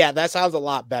Morrissey. Yeah, that sounds a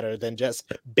lot better than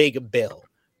just Big Bill.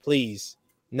 Please.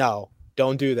 No,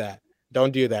 don't do that.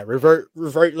 Don't do that.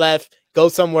 Revert left, go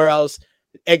somewhere else.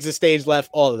 Exit stage left,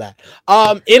 all of that.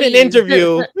 In an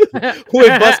interview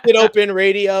with Busted Open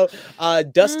Radio,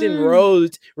 Dustin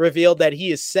Rhodes revealed that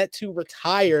he is set to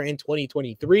retire in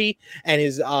 2023, and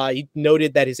he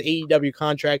noted that his AEW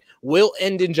contract will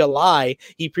end in July.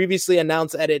 He previously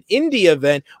announced at an indie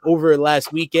event over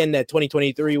last weekend that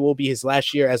 2023 will be his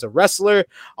last year as a wrestler.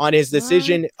 On his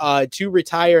decision to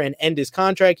retire and end his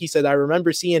contract, he said, "I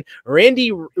remember seeing Ray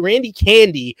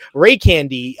Candy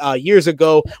years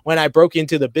ago when I broke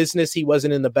into the business. He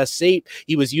wasn't in the best shape.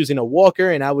 He was using a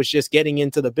walker, and I was just getting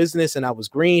into the business, and I was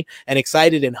green and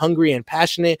excited and hungry and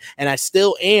passionate, and I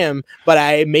still am, but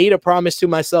I made a promise to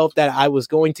myself that I was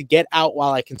going to get out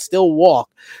while I can still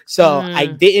walk. So I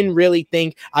didn't really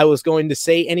think I was going to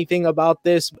say anything about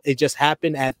this. It just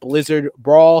happened at Blizzard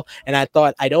Brawl, and I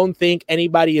thought, I don't think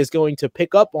anybody is going to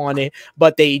pick up on it,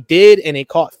 but they did, and it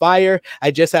caught fire.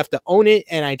 I just have to own it,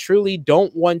 and I truly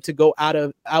don't want to go out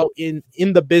in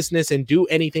the business and do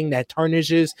anything that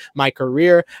tarnishes my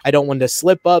career. I don't want to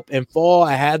slip up and fall.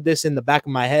 I have this in the back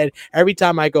of my head every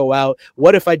time I go out.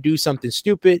 What if I do something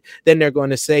stupid? Then they're going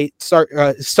to say,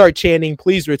 start chanting,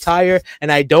 please retire.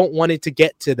 And I don't want it to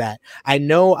get to that. I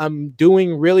know I'm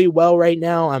doing really well right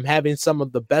now. I'm having some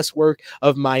of the best work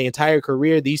of my entire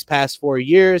career these past 4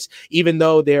 years, even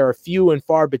though they are few and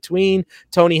far between.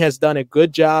 Tony has done a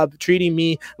good job treating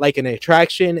me like an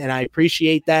attraction, and I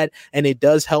appreciate that, and it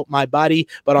does help my body.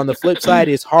 But on the flip side,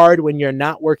 it's hard when you're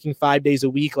not working 5 days a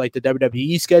week like the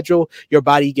WWE schedule. Your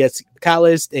body gets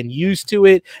calloused and used to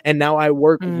it, and now I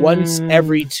work once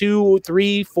every 2,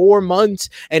 3, 4 months,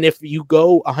 and if you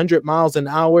go 100 miles an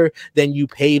hour, then you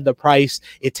pay the price.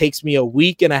 It takes me a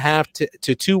week and a half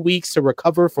to 2 weeks to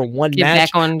recover from one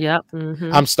match. Back on,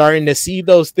 I'm starting to see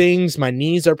those things. My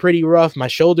knees are pretty rough. My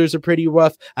shoulders are pretty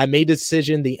rough. I made a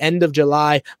decision the end of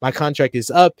July. My contract is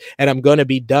up, and I'm going to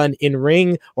be done in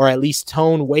ring, or at least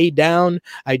tone way down.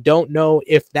 I don't know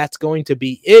if that's going to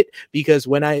be it, because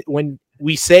when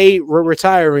we say we're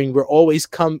retiring, we always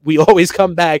come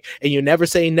back, and you never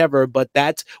say never, but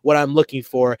that's what I'm looking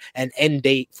for, an end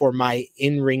date for my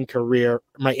in-ring career,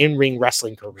 my in-ring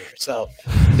wrestling career. So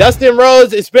Dustin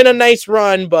Rhodes, it's been a nice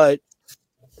run, but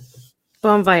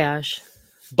Bon voyage.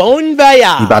 Bon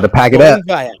voyage. You about to pack it up.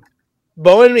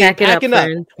 Packing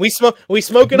up. We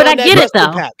smoking but on I that get it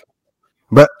though. pack.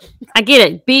 But I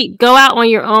get it. Go out on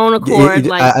your own accord.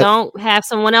 Don't have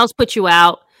someone else put you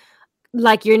out.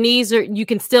 Like your knees are, you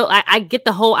can still, I get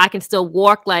the whole, I can still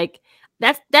walk. Like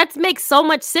that makes so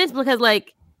much sense, because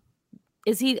like,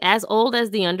 is he as old as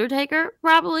the Undertaker?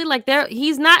 Probably. Like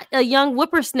he's not a young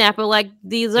whippersnapper like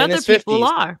these other people 50s.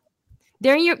 are.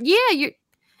 They're in you're,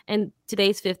 and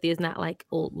today's 50 is not like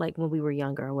old, like when we were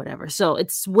younger or whatever. So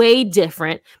it's way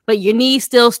different, but your knees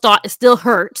still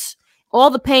hurts. All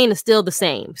the pain is still the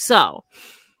same. So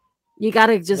you got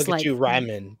to just look at you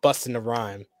rhyming, busting the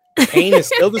rhyme. Pain is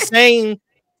still the same.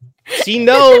 She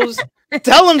knows.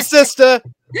 Tell him, sister.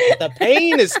 The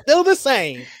pain is still the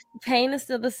same. Pain is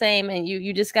still the same, and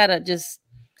you just gotta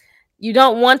you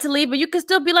don't want to leave, but you can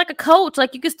still be like a coach.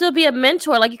 Like you can still be a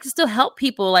mentor. Like you can still help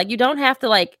people. Like you don't have to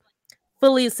like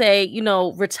fully say,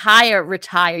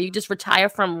 retire. You just retire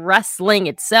from wrestling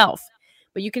itself,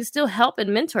 but you can still help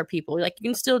and mentor people. Like you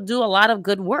can still do a lot of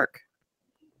good work.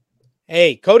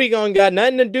 Hey, Cody got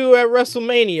nothing to do at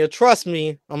WrestleMania. Trust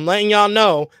me. I'm letting y'all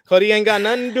know. Cody ain't got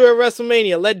nothing to do at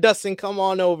WrestleMania. Let Dustin come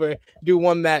on over, do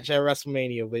one match at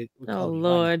WrestleMania with oh, Cody.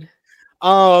 Lord.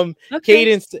 Okay.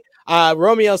 Cadence,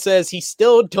 Romeo says he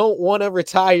still don't want to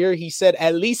retire. He said,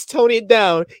 at least tone it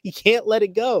down. He can't let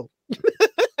it go.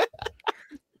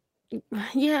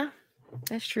 Yeah,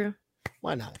 that's true.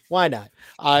 Why not?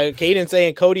 Caden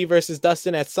saying Cody versus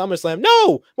Dustin at SummerSlam.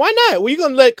 No, why not? Were you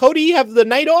gonna let Cody have the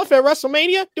night off at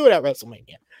WrestleMania? Do it at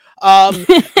WrestleMania.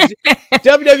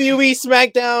 WWE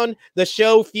SmackDown, the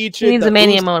show featured. He needs a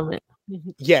Mania moment.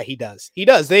 Yeah, he does.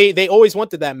 They always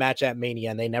wanted that match at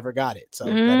Mania, and they never got it. So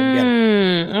let him get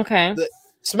it. Okay. The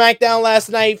SmackDown last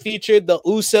night featured the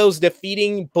Usos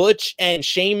defeating Butch and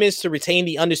Sheamus to retain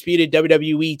the undisputed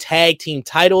WWE Tag Team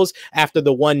titles after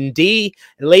the 1D.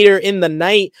 Later in the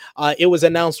night, it was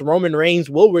announced Roman Reigns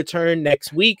will return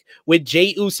next week, with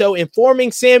Jey Uso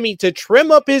informing Sammy to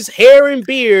trim up his hair and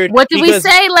beard. What did we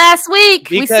say last week?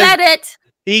 We said it.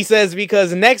 He says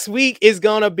because next week is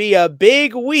gonna be a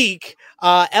big week.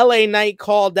 LA Knight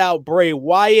called out Bray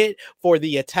Wyatt for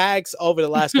the attacks over the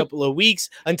last couple of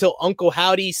weeks until Uncle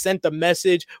Howdy sent the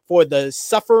message for the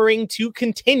suffering to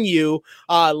continue.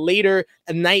 Later,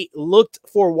 Knight looked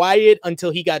for Wyatt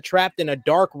until he got trapped in a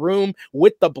dark room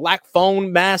with the black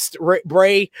phone masked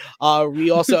Bray. We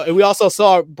also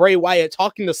saw Bray Wyatt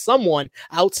talking to someone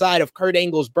outside of Kurt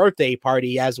Angle's birthday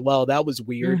party as well. That was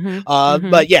weird.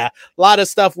 But yeah, a lot of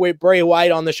stuff with Bray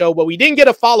Wyatt on the show, but we didn't get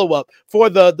a follow-up for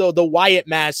the Wyatt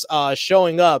mask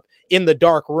showing up in the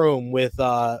dark room with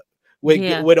old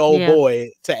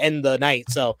boy to end the night.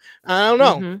 So I don't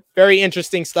know. Very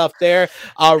interesting stuff there.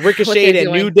 Ricochet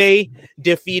and New Day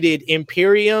defeated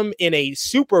Imperium in a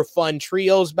super fun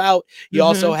trios bout. You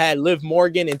also had Liv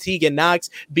Morgan and Tegan Knox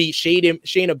beat Shayna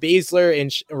Baszler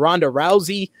and Ronda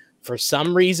Rousey. For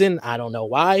some reason, I don't know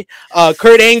why.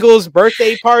 Kurt Angle's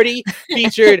birthday party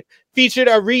featured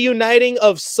a reuniting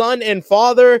of son and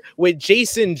father with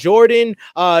Jason Jordan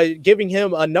giving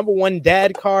him a #1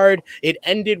 dad card. It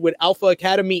ended with Alpha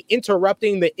Academy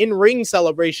interrupting the in-ring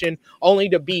celebration only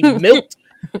to be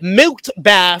milked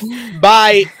bath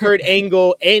by Kurt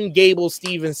Angle and Gable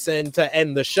Stevenson to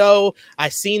end the show. I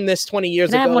seen this 20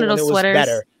 years ago when it was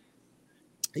better.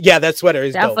 Yeah, that sweater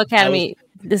is dope. Alpha Academy.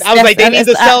 I was like, they need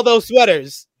to sell those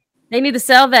sweaters. They need to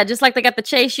sell that. Just like they got the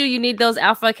Chase shoe, you need those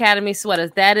Alpha Academy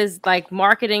sweaters. That is like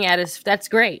marketing at its, that's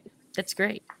great. That's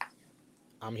great.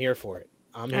 I'm here for it.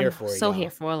 I'm here for it. So here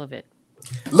for all of it.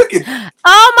 Look at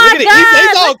oh my look at God.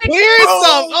 He's all clear and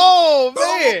stuff. Oh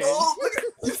man. Look at,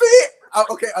 you see it?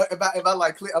 Okay, if I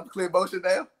like clear motion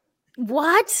now.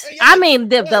 What? I mean,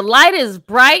 the light is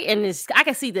bright and I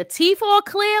can see the teeth all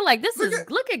clear. Like this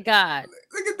look at God.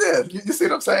 Look at this. You see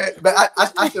what I'm saying? But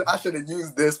I should have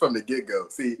used this from the get-go.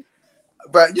 See,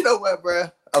 bro, you know what, bro?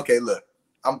 Okay, look,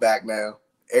 I'm back now.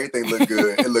 Everything look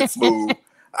good. It looks smooth.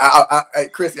 Hey,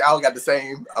 Chrissy, I don't got the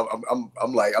same.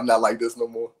 I'm like, I'm not like this no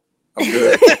more. I'm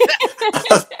good.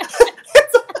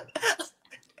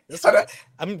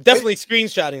 I'm definitely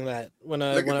screenshotting that when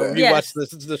I rewatch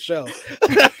the show.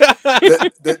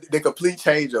 the complete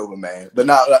changeover, man. But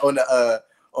now on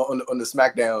the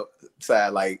SmackDown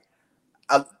side, like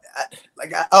I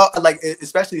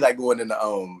especially like going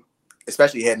into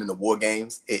especially heading into War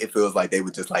Games, it feels like they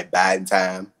were just like biding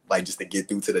time, like just to get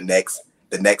through to the next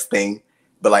thing.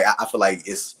 But like I feel like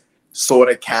it's sort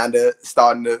of kind of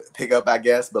starting to pick up, I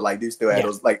guess, but like they still had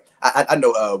those like I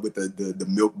know with the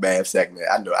milk bath segment,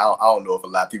 I don't know if a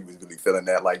lot of people was really feeling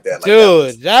that like that. Like,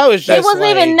 dude, that was just it wasn't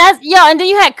like, even and then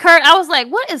you had Kurt. I was like,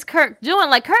 what is Kurt doing?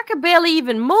 Like Kurt could barely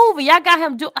even move, and y'all got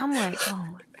him do. I'm like, oh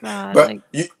my God. But like,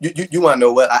 you want to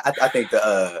know what I think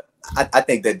I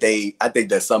think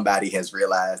that somebody has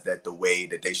realized that the way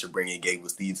that they should bring in Gable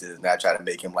Stevenson is not try to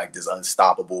make him like this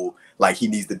unstoppable, like he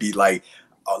needs to be like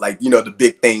the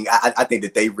big thing. I think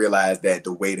that they realized that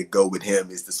the way to go with him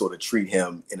is to sort of treat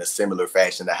him in a similar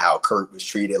fashion to how Kurt was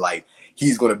treated. Like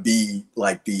he's going to be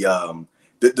like the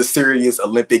serious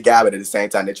Olympic guy, but at the same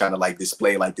time they're trying to like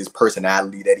display like this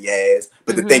personality that he has.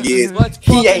 But the thing is,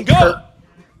 he ain't Kurt.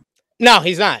 No,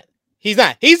 he's not. He's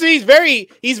not. He's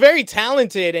very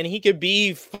talented and he could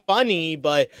be funny,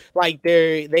 but like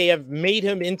they have made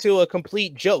him into a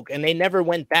complete joke, and they never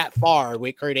went that far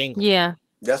with Kurt Angle. Yeah,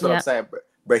 that's what I'm saying.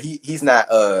 But he's not.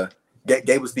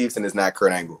 Gable Stevenson is not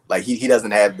Kurt Angle. Like he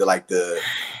doesn't have the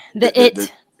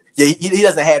he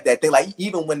doesn't have that thing. Like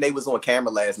even when they was on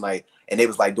camera last night and they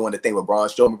was like doing the thing with Braun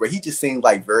Strowman, but he just seemed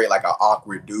like very like an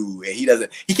awkward dude, and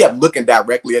he kept looking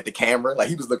directly at the camera, like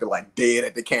he was looking like dead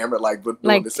at the camera, like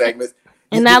doing the segments,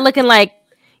 and not looking like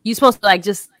you supposed to like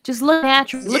just look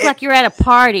natural, look like you're at a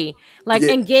party, like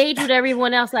engage with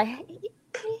everyone else, like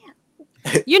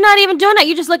you're not even doing that.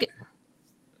 You just look at.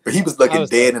 But he was looking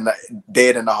dead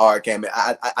in the hard cam.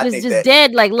 I think just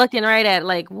dead, like looking right at,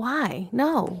 like why?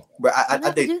 No. But I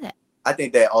think do that. I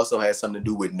think that also has something to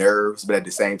do with nerves. But at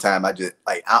the same time, I just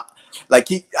I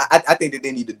think that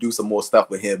they need to do some more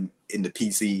stuff with him in the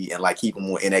PC and like keep him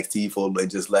on NXT for and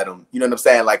just let him. You know what I'm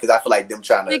saying? Like, because I feel like them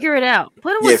trying to figure it out.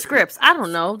 Put him with scripts. I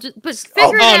don't know. But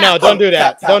figure it out. Oh no! Don't do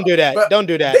that. Don't do that. Don't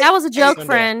do that. That was a joke,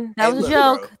 friend. That was a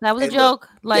joke. That was a joke.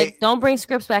 Like, don't bring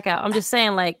scripts back out. I'm just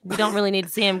saying, like, we don't really need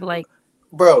to see him. Like,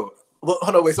 bro. Well,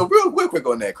 hold on, wait. So real quick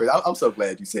on that, Chris. I'm so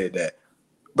glad you said that.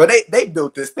 But they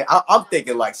built this thing. I'm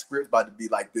thinking like scripts about to be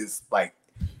like this, like,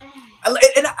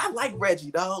 and I like Reggie,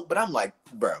 dog. But I'm like,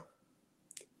 bro,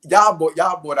 y'all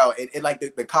brought out and like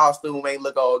the costume ain't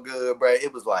look all good, bro.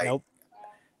 It was like, nope.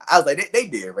 I was like, they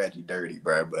did Reggie dirty,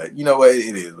 bro. But you know what?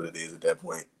 It is what it is at that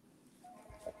point.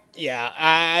 Yeah,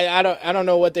 I don't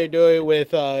know what they're doing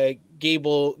with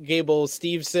Gable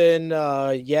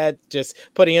Steveson yet. Just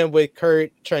putting him with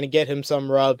Kurt, trying to get him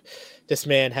some rub. This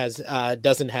man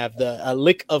doesn't have a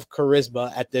lick of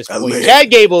charisma at this point. Chad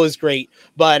Gable is great,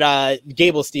 but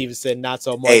Gable Steveson not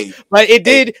so much. But it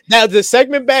did now the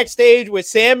segment backstage with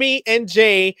Sammy and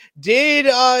Jay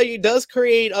does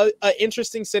create an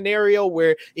interesting scenario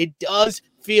where it does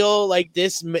feel like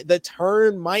the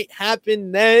turn might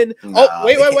happen then.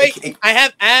 Wait. I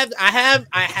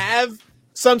have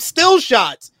some still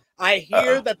shots. I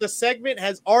hear that the segment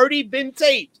has already been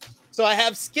taped. So I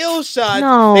have skill shots.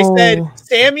 No. They said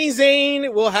Sami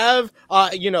Zayn will have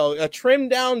a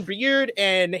trimmed down beard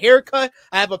and haircut.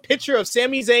 I have a picture of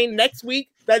Sami Zayn next week.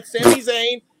 That's Sami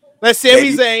Zayn.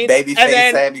 Baby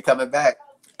face Sami coming back.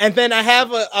 And then I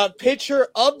have a picture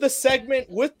of the segment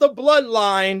with the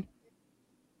bloodline.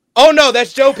 Oh no,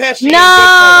 that's Joe Pesci. No,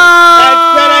 that's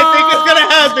what I think is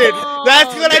gonna happen.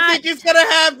 That's what I think is gonna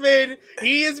happen.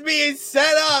 He is being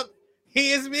set up.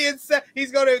 He's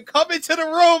going to come into the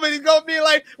room and he's going to be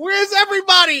like, "Where's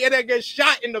everybody?" And then get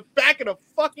shot in the back of the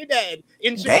fucking head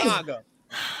in Chicago.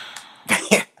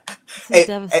 It's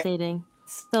devastating.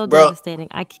 So devastating.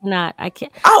 I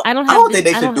can't. I don't think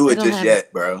they should do it just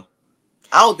yet, bro.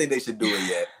 I don't think they should do it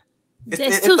yet.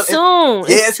 It's too soon.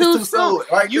 It's too soon.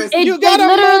 Right, you got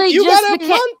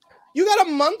a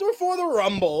month before the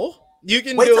Rumble. You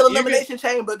can wait do till Elimination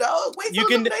Chamber, dog.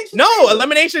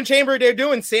 Elimination Chamber. They're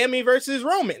doing Sammy versus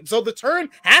Roman, so the turn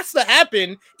has to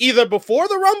happen either before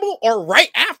the Rumble or right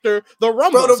after the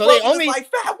Rumble. Bro, so they only like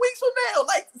 5 weeks from now.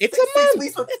 Like it's a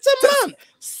month. It's a month.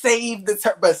 Save the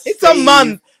turn. It's a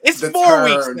month. It's 4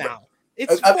 weeks now.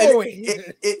 It's 4 weeks.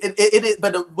 It is.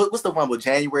 But what's the Rumble?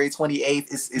 January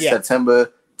 28th. It's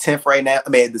September 10th right now. I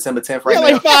mean December 10th right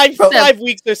now. Like 5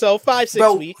 weeks or so.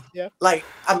 5-6 weeks. Yeah. Like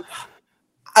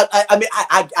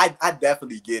I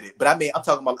definitely get it, but I mean, I'm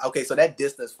talking about so that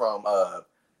distance from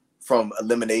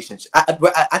elimination.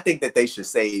 I think that they should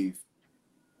save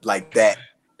like that.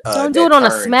 Don't do it on a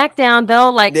SmackDown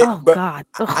though. Like, God,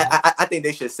 I think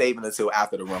they should save it until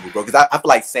after the Rumble, bro. Because I feel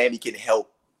like Sammy can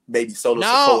help maybe solo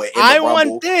support in the Rumble.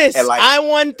 I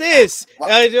want this.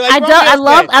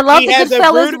 I love the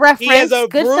Goodfellas reference.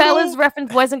 Goodfellas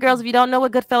reference, boys and girls. If you don't know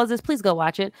what Goodfellas is, please go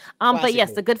watch it. But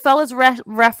yes, the Goodfellas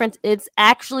reference, it's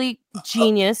actually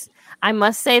genius. I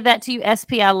must say that to you,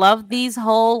 SP. I love these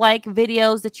whole like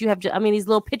videos that you have. These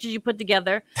little pictures you put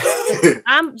together.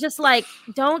 I'm just like,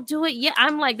 don't do it yet.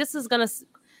 I'm like, this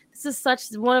is such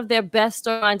one of their best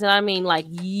storylines, and I mean, like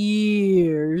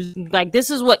years. Like this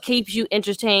is what keeps you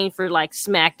entertained for like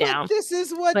SmackDown. But this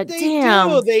is what they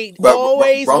do. They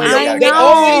always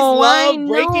love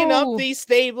breaking up these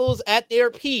stables at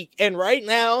their peak, and right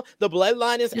now the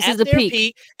Bloodline is at their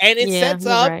peak, and it sets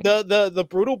up the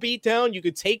brutal beatdown. You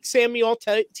could take Sammy off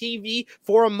TV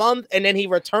for a month, and then he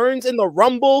returns in the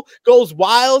Rumble, goes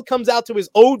wild, comes out to his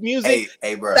old music,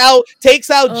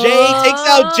 takes out Jay, takes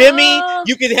out Jimmy.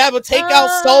 You could have a takeout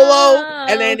solo,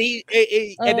 and then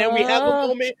then we have a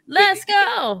moment. Let's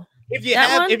go. If you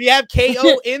have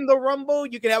KO in the Rumble,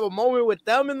 you can have a moment with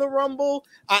them in the Rumble.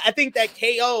 I think that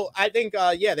KO. They're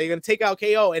gonna take out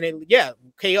KO, and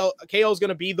KO is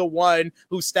gonna be the one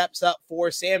who steps up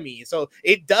for Sammy. So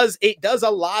it does a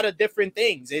lot of different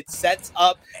things. It sets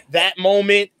up that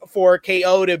moment for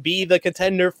KO to be the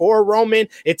contender for Roman.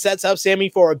 It sets up Sammy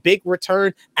for a big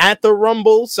return at the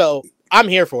Rumble. So I'm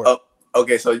here for it.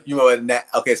 Okay, so you know what?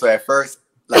 Okay, so at first,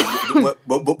 like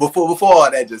before all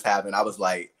that just happened, I was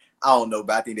like, I don't know,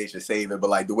 but I think they should save it. But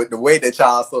like the way that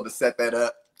y'all sort of set that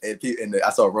up, and I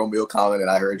saw Romeo comment,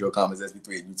 and I heard your comments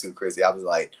SB3 and you too, Chrissy. I was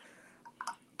like,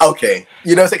 okay,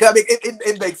 you know what I'm saying? I mean,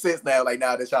 it makes sense now. Like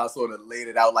now that y'all sort of laid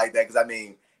it out like that, because I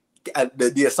mean,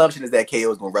 the assumption is that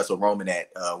KO is going to wrestle Roman at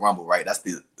Rumble, right? That's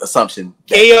the assumption.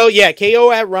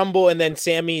 KO at Rumble, and then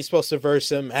Sammy is supposed to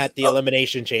verse him at the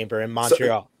Elimination Chamber in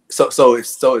Montreal. So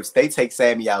if they take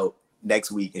Sammy out next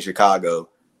week in Chicago,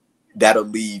 that'll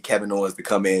leave Kevin Owens to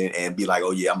come in and be like,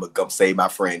 "Oh yeah, I'm gonna come save my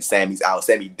friend." Sammy's out.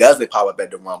 Sammy doesn't pop up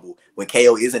at the Rumble when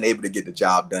KO isn't able to get the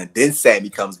job done. Then Sammy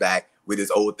comes back with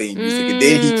his old theme music, and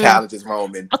then he challenges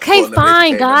Roman. Okay,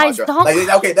 fine, guys. Don't.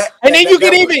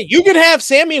 You can have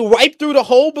Sammy wipe through the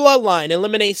whole bloodline,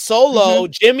 eliminate Solo,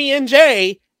 Jimmy, and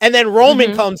Jay, and then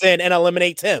Roman comes in and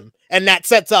eliminates him, and that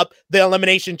sets up the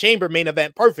Elimination Chamber main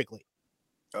event perfectly.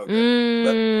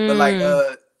 Okay, but like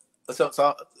so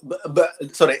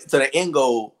the end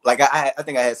goal, like I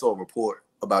think I had saw a report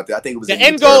about that. I think it was the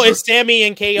end goal is Sammy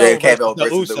and KO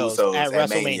versus the Usos at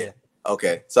WrestleMania.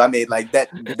 Okay, so I mean, like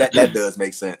that does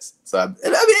make sense. So I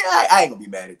ain't gonna be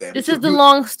mad at that. This is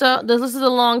the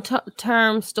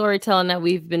long-term storytelling that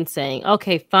we've been saying.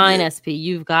 Okay, fine, Yeah. SP,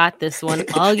 you've got this one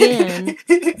again.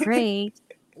 Great.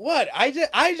 What?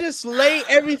 I just lay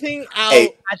everything out.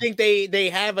 Hey. I think they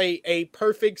have a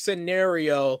perfect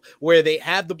scenario where they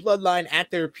have the bloodline at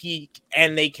their peak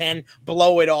and they can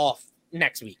blow it off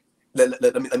next week.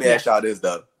 Let me ask y'all this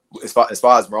though. As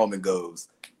far as Roman goes,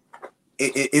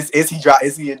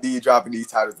 is he indeed dropping these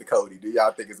titles to Cody? Do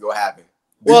y'all think it's gonna happen?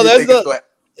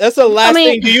 That's the last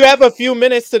thing. Do you have a few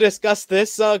minutes to discuss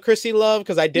this, Chrissy Love?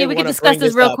 Because I did. Yeah, we can discuss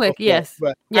this real quick. Before. Yes.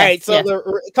 But, yes. All right. So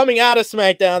coming out of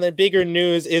SmackDown, the bigger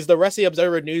news is the Wrestling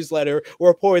Observer newsletter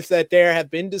reports that there have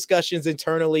been discussions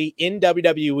internally in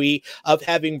WWE of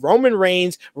having Roman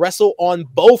Reigns wrestle on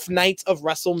both nights of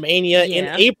WrestleMania in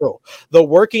April. The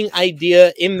working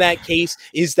idea in that case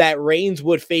is that Reigns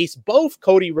would face both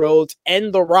Cody Rhodes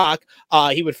and The Rock.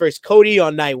 He would face Cody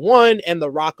on night 1 and The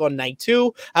Rock on night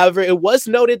 2. However, it was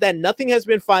noted that nothing has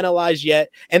been finalized yet,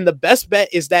 and the best bet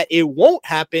is that it won't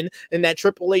happen, and that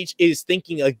Triple H is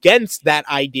thinking against that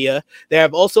idea. There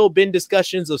have also been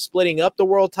discussions of splitting up the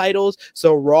world titles,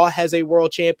 so Raw has a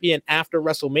world champion after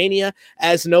WrestleMania.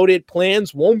 As noted,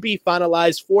 plans won't be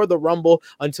finalized for the Rumble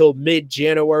until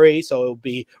mid-January, so it'll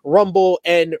be Rumble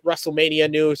and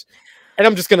WrestleMania news. And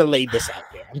I'm just going to lay this out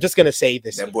there. I'm just going to say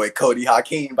this. That boy Cody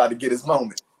Hakeem about to get his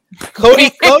moment. Cody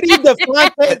Devontae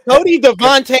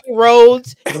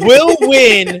Rhodes will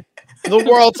win the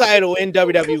world title in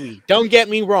WWE. Don't get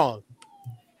me wrong.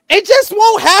 It just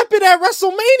won't happen at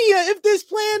WrestleMania if this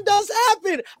plan does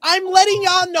happen. I'm letting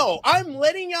y'all know. I'm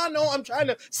trying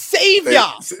to save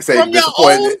y'all from your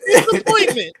own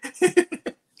disappointment.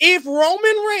 If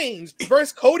Roman Reigns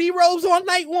versus Cody Rhodes on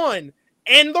night 1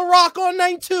 and The Rock on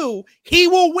night 2, he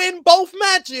will win both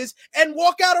matches and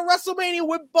walk out of WrestleMania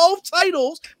with both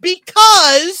titles,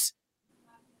 because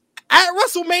at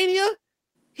WrestleMania,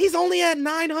 he's only at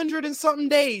 900 and something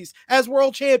days as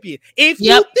world champion. If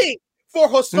you think for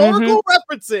historical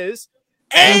references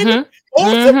and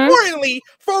most importantly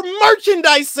for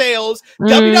merchandise sales,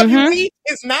 WWE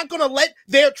is not going to let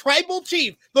their tribal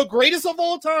chief, the greatest of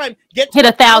all time, get to hit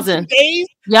 1,000 days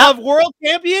of world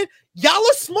champion. Y'all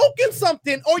are smoking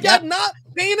something, or y'all not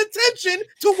paying attention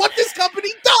to what this company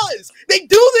does. They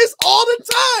do this all the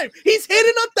time. He's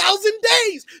hitting 1,000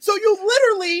 days. So you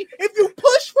literally, if you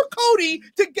push for Cody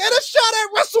to get a shot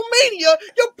at WrestleMania,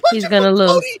 you're pushing for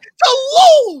Cody to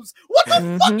lose. What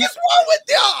the fuck is wrong with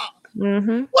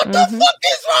y'all? What the fuck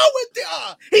is wrong with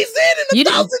y'all? He's in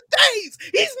 1,000 days.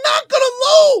 He's not going to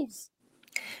lose.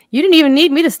 You didn't even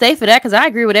need me to stay for that, because I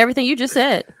agree with everything you just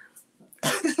said.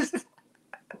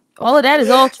 All of that is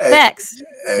all facts.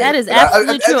 That is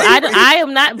absolutely true. I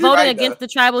am not voting against the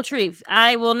tribal chief.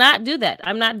 I will not do that.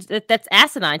 I'm not. That's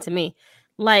asinine to me.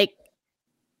 Like,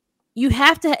 you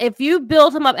have to, if you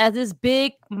build him up as this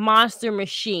big monster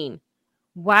machine,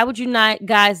 why would you not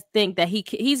guys think that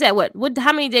he's at what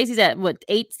how many days he's at? What,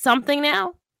 8 something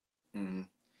now?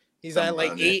 He's at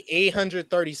like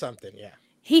 830 something. Yeah.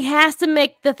 He has to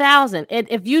make the 1,000. And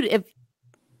if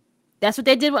that's what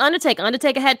they did with Undertaker.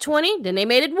 Undertaker had 20, then they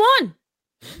made it 1.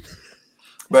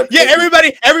 But yeah,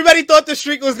 everybody thought the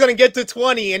streak was gonna get to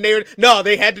 20, and they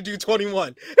had to do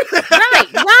 21. right.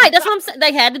 That's what I'm saying.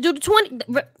 They had to do the 20.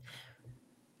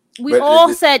 We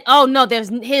all said, "Oh no,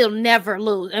 he'll never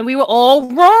lose," and we were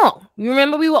all wrong. You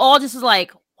remember, we were all just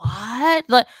like, "What?"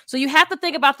 Like, so you have to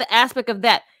think about the aspect of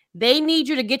that. They need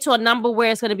you to get to a number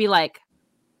where it's gonna be like,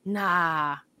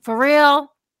 "Nah, for real."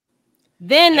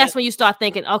 Then that's when you start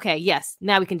thinking, okay, yes,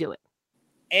 now we can do it.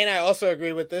 And I also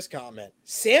agree with this comment.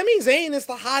 Sami Zayn is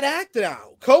the hot act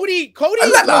now. Cody.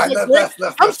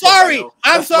 I'm sorry.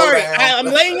 I'm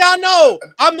letting y'all know.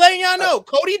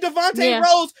 Cody Devontae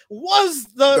Rhodes was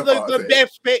the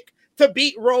best pick to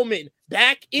beat Roman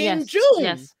back in June.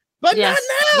 Yes. But not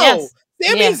now.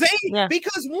 Sami Zayn,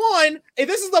 because one, and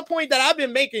this is the point that I've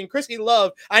been making, Chrissy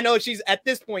Love, I know she's at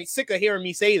this point sick of hearing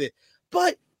me say this,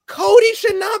 but Cody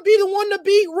should not be the one to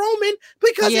beat Roman,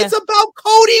 because it's about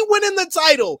Cody winning the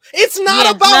title. It's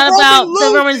not about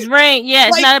Roman's reign. Yeah,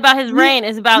 it's not about his reign.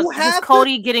 It's about just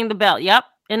Cody getting the belt. Yep.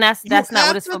 And that's not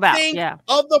what it's about. Yeah.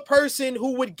 Of the person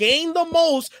who would gain the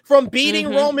most from beating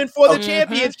Roman for the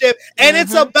championship. And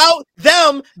it's about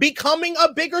them becoming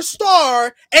a bigger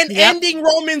star and ending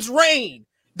Roman's reign.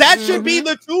 That should be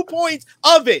the 2 points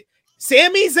of it.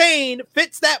 Sami Zayn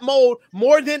fits that mold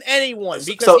more than anyone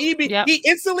because he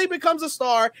instantly becomes a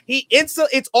star.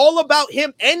 It's all about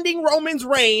him ending Roman's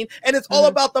reign, and it's all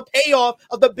about the payoff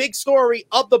of the big story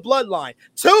of the bloodline.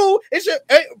 Two,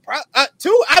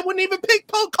 I wouldn't even pick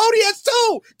Cody as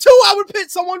two. I would pick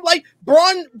someone like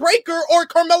Braun Breaker or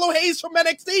Carmelo Hayes from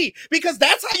NXT because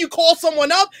that's how you call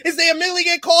someone up. Is they immediately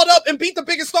get called up and beat the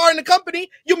biggest star in the company.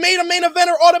 You made a main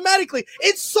eventer automatically.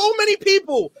 It's so many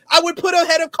people I would put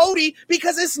ahead of Cody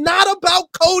because it's not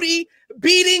about Cody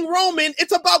beating Roman.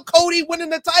 It's about Cody winning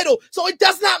the title. So it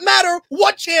does not matter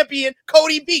what champion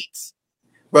Cody beats.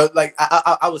 But like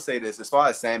I would say this, as far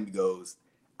as Sami goes,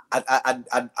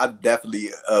 I'm definitely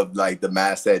of like the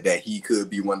mindset that he could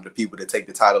be one of the people to take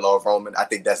the title off Roman. I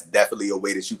think that's definitely a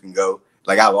way that you can go.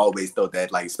 Like I've always thought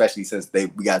that, like especially since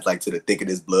we got like to the thick of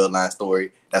this bloodline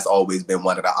story, that's always been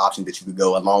one of the options that you could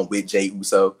go along with Jey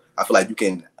Uso. I feel like you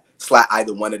can slot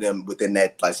either one of them within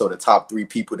that like sort of top 3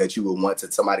 people that you would want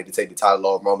to somebody to take the title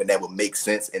off Roman. That would make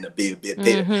sense and be a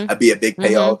big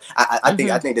payoff. I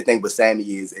think the thing with Sami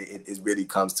is it really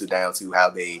comes down to how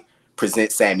they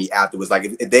present Sami afterwards.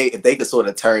 Like if they could sort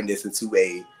of turn this into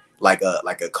a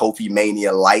Kofi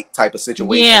Mania light type of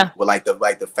situation where like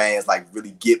the fans like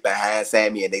really get behind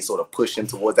Sami and they sort of push him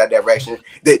towards that direction,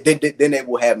 then they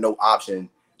will have no option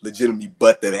legitimately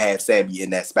but to have Sami in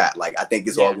that spot. Like I think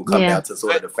it's all gonna come down to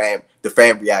sort of the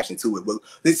fan reaction to it. But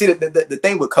see, the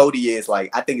thing with Cody is like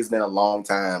I think it's been a long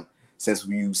time since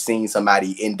we've seen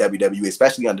somebody in WWE,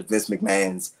 especially under Vince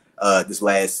McMahon's this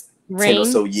last 10 or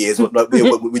so years.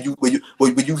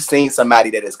 when you've seen somebody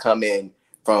that has come in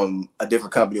from a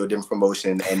different company or a different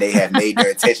promotion and they have made their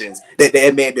intentions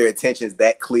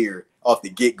that clear off the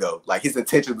get-go. Like his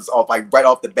intention was off, like right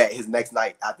off the bat. His next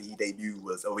night after he debuted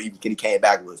was, or even when he came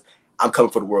back was, I'm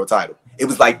coming for the world title. It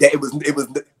was like that.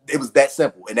 It was that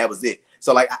simple, and that was it.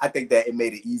 So like I think that it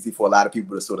made it easy for a lot of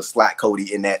people to sort of slot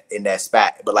Cody in that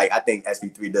spot. But like I think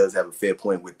SP3 does have a fair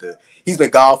point with he's been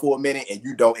gone for a minute, and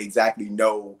you don't exactly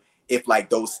know if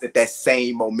that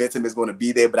same momentum is going to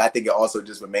be there. But I think it also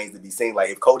just remains to be seen. Like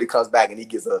if Cody comes back and he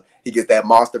gets that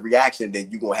monster reaction, then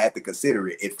you're gonna have to consider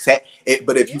it.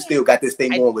 But if you still got this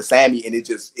thing going with Sami and it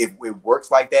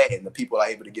works like that, and the people are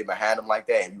able to get behind him like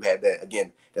that, and you have that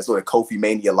again, that sort of Kofi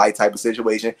Mania light type of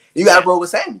situation, you gotta roll with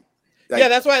Sami. Like,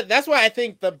 that's why I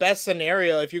think the best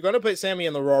scenario, if you're going to put Sami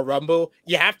in the Royal Rumble,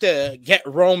 you have to get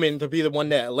Roman to be the one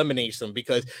that eliminates him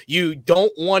because you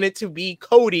don't want it to be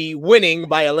Cody winning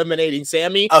by eliminating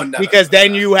Sami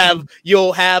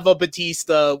you'll have a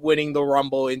Batista winning the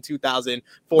Rumble in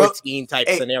 2014 type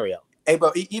scenario. Hey,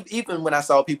 bro, even when I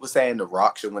saw people saying The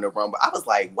Rock should win the Rumble, I was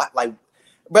like, what? Like,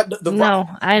 but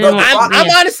I'm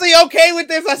honestly okay with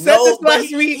this. I said this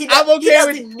last week. I'm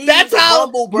okay with that's how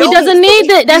Rumble, bro. He doesn't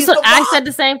need it. That's what I said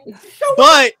the same.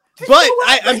 But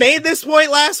I made this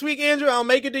point last week, Andrew. I'll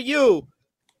make it to you.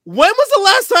 When was the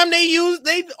last time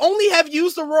they only have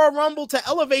used the Royal Rumble to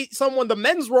elevate someone, the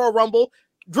men's Royal Rumble?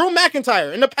 Drew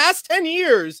McIntyre. In the past 10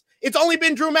 years, it's only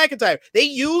been Drew McIntyre. They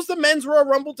used the men's Royal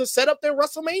Rumble to set up their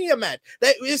WrestleMania match.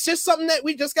 It's just something that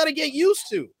we just got to get used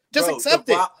to. Accept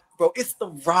it. Bro, it's The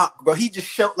Rock, bro. He just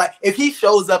showed, like, if he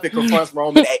shows up and confronts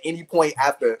Roman at any point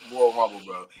after Royal Rumble,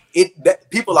 bro,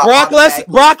 people are Brock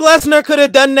Lesnar could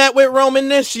have done that with Roman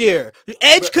this year.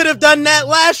 Edge could have done that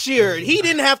last year. He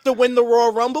didn't have to win the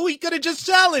Royal Rumble. He could have just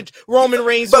challenged Roman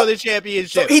Reigns for the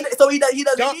championship. So he doesn't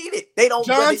need it. They don't.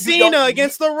 John Cena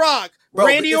against The Rock. Bro,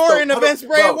 Randy Orton against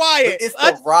Bray Wyatt. It's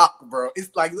The Rock, bro.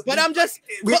 It's like, but I'm just.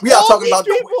 We are talking about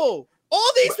people.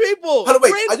 All these people.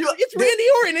 It's Randy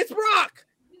Orton. It's Brock.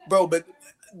 Bro, but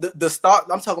the star,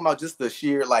 I'm talking about just the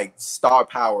sheer like star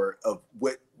power of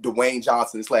what Dwayne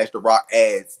Johnson / The Rock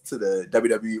adds to the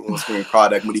WWE on-screen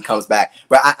product when he comes back.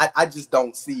 But I just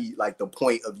don't see like the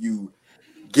point of you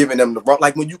giving them the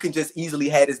like when you can just easily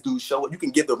have this dude show up. You can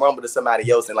give the Rumble to somebody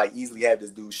else and like easily have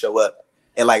this dude show up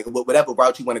and like whatever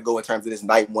route you want to go in terms of this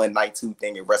night 1, night 2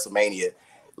 thing in WrestleMania.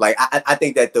 Like I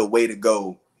think that the way to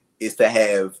go is to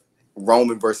have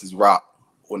Roman versus Rock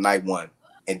on night 1.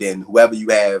 And then whoever you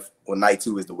have on night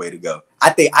 2 is the way to go.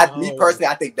 Me personally,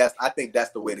 I think that's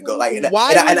the way to go. Like,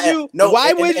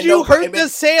 why would you hurt the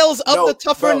sales of the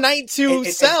tougher night 2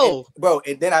 sell, bro?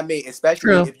 And then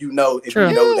especially if you know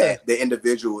that the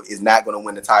individual is not going to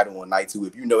win the title on night 2,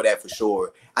 if you know that for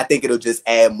sure, I think it'll just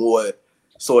add more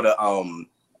sort of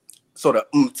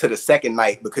to the second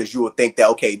night because you will think that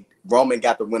okay, Roman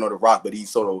got the win on The Rock, but he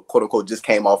sort of quote unquote just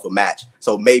came off a match.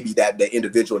 So maybe that the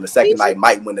individual in the second night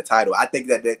might win the title. I think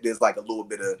that there's like a little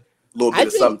bit of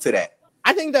something to that.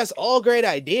 I think that's all great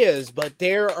ideas, but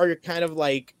there are kind of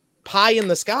like pie in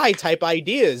the sky type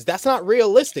ideas. That's not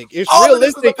realistic. It's All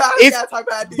realistic.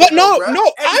 But no,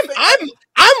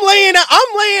 I'm laying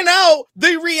out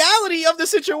the reality of the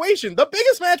situation. The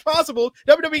biggest match possible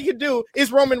WWE can do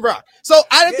is Roman Rock. So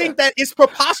I don't think that it's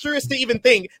preposterous to even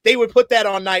think they would put that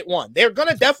on night 1. They're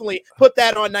gonna definitely put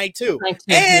that on night 2.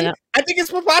 And I think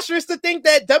it's preposterous to think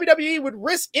that WWE would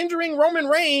risk injuring Roman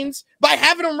Reigns by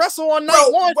having him wrestle on night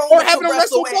 1 or having him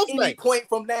wrestle both nights. At any point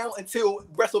from now until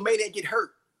WrestleMania get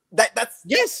hurt. That's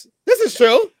yes, this is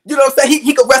true. You know what I'm saying?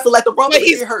 He could wrestle at the Rumble and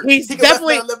get hurt. He's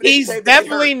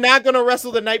definitely not gonna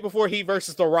wrestle the night before he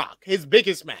versus The Rock, his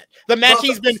biggest match. The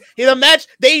match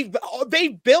they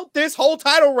built this whole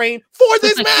title reign for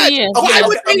this match.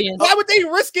 Why would they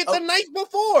risk it the night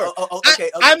before?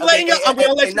 I'm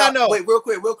gonna let you know. Wait, real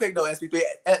quick though,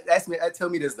 SB3. Tell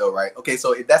me this though, right? Okay,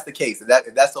 so if that's the case, if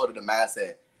that's sort of the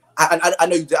mindset, I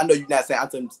know you're not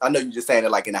saying. I know you're just saying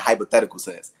it like in a hypothetical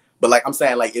sense. But like I'm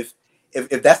saying, like if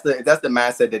that's the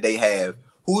mindset that they have,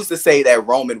 who's to say that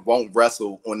Roman won't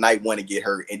wrestle on night 1 and get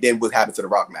hurt, and then what happens to the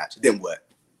Rock match? Then what?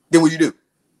 Then what you do?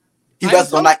 He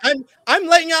wrestles on night. I'm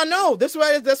letting y'all know. That's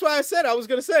why I said I was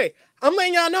gonna say. I'm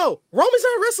letting y'all know. Roman's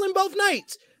not wrestling both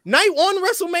nights. Night 1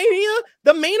 WrestleMania,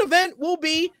 the main event will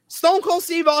be Stone Cold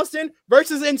Steve Austin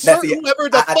versus insert whoever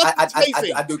the fuck is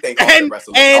facing. I do think and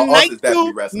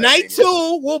night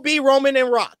two will be Roman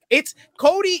and Rock. It's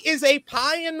Cody is a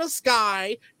pie in the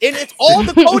sky, and it's all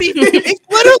the Cody. It's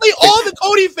literally all the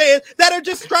Cody fans that are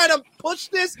just trying to push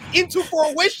this into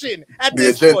fruition at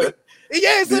this point.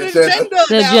 Yeah, it's an agenda.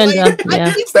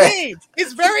 Like,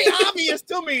 it's very obvious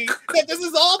to me that this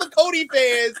is all the Cody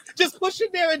fans just pushing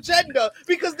their agenda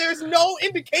because there's no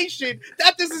indication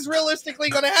that this is realistically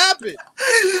going to happen.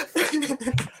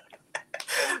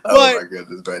 Oh my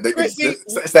goodness, man! Chrissy,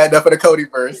 stand up for the Cody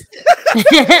first.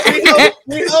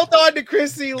 we held on to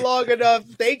Chrissy long enough.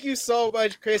 Thank you so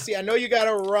much, Chrissy. I know you got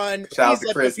to run. Please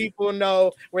let the people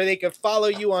know where they can follow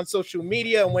you on social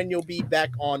media and when you'll be back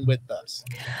on with us.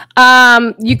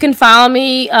 You can follow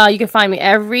me. You can find me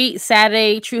every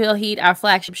Saturday. True Hill Heat, our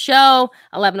flagship show,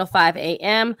 11:05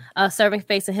 a.m. Serving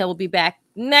Face and Hill will be back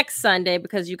next Sunday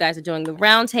because you guys are doing the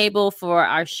roundtable for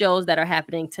our shows that are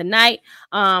happening tonight.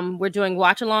 We're doing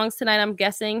watch-alongs tonight, I'm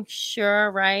guessing.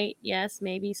 Sure, right? Yes,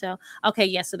 maybe so. Okay,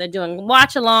 yes, so they're doing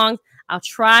watch-alongs. I'll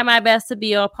try my best to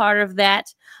be a part of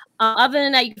that. Other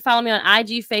than that, you can follow me on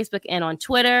IG, Facebook, and on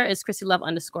Twitter. It's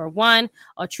ChrissyLove_1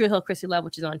 or True Hill Chrissy Love,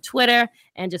 which is on Twitter,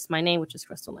 and just my name, which is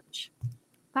Crystal Lynch.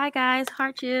 Bye, guys.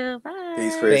 Heart you. Bye.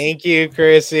 Peace, Chris. Thank you,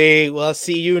 Chrissy. We'll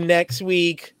see you next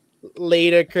week.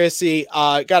 Later, Chrissy.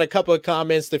 Got a couple of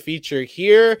comments to feature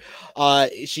here.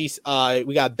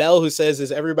 We got Belle who says,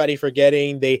 "Is everybody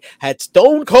forgetting they had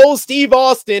Stone Cold Steve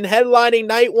Austin headlining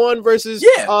night 1 versus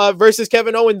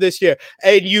Kevin Owens this year?"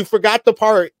 And you forgot the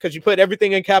part because you put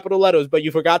everything in capital letters, but you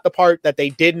forgot the part that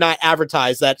they did not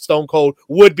advertise that Stone Cold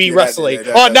would be wrestling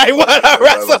on night 1 of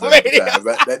WrestleMania.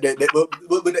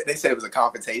 They said it was a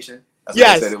confrontation.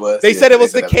 Yes, they said it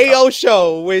was the KO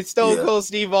show with Stone Cold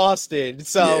Steve Austin.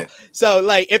 So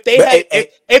like if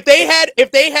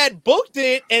they had booked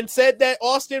it and said that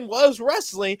Austin was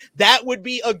wrestling, that would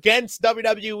be against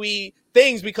WWE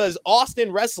things because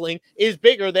Austin wrestling is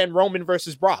bigger than Roman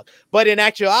versus Brock. But in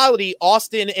actuality,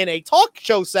 Austin in a talk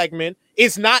show segment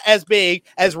is not as big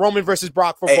as Roman versus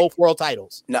Brock for both world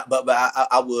titles. No, but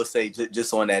I will say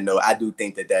just on that note, I do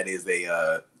think that is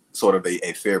a sort of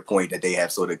a fair point that they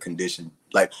have sort of conditioned,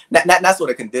 like not sort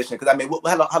of conditioned, because I mean,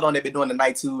 how long they've been doing the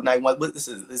night 2, night 1? This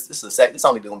is it's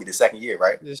only going to be the second year,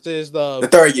 right? This is the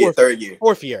third year,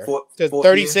 fourth year,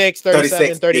 36,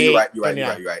 37, 38. You're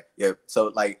right. Yeah.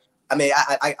 So like, I mean,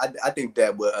 I think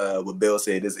that what Bill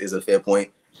said is a fair point,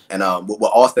 and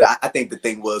what Austin, I think the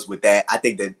thing was with that, I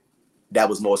think that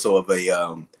was more so of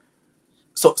a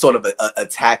sort of a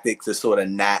tactic to sort of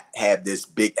not have this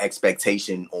big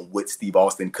expectation on what Steve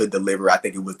Austin could deliver. I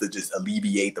think it was to just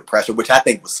alleviate the pressure, which I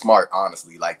think was smart,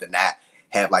 honestly, like to not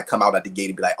have like come out at the gate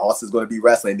and be like, Austin's going to be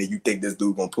wrestling, and then you think this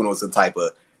dude going to put on some type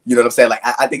of, you know what I'm saying? Like,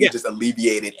 I think it just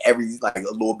alleviated a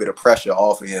little bit of pressure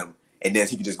off of him, and then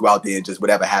he could just go out there and just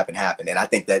whatever happened. And I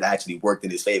think that actually worked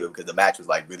in his favor because the match was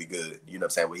like really good, you know what I'm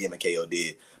saying, what him and KO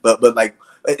did. But like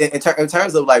in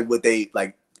terms of like what they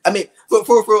like, I mean, for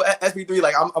SB3,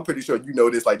 like I'm pretty sure you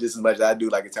know this like just as much as I do.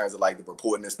 Like in terms of like the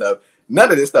reporting and stuff, none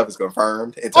of this stuff is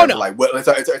confirmed in terms of like what in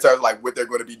terms of like what they're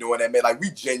going to be doing. And man, like we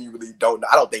genuinely don't know.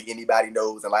 I don't think anybody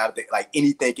knows, and like I don't think like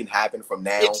anything can happen from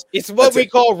now. It's what we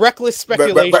call reckless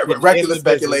speculation. Reckless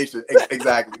speculation,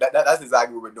 exactly. That's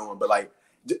exactly what we're doing. But like,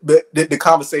 the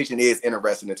conversation is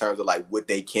interesting in terms of like what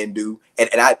they can do, and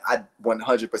I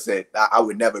 100% I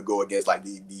would never go against like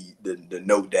the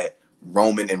note that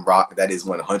Roman and Rock, that is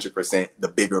 100% the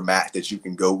bigger match that you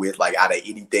can go with, like out of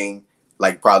anything,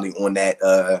 like probably on that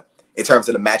in terms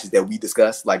of the matches that we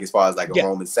discussed, like as far as like a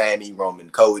Roman Sammy, Roman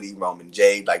Cody, Roman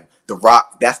Jade, like the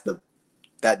Rock, that's the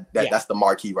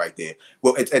marquee right there.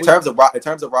 Well, in terms of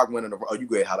Rock winning, you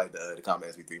go ahead, highlight the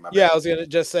comments we three. I was gonna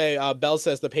just say, Bell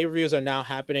says the pay-per-views are now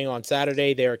happening on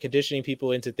Saturday. They are conditioning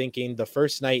people into thinking the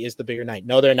first night is the bigger night.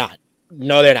 No, they're not.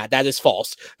 No, they're not. That is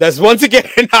false. That's once again,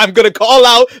 I'm gonna call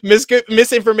out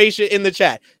misinformation in the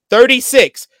chat.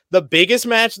 36. The biggest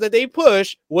match that they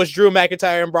pushed was Drew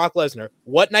McIntyre and Brock Lesnar.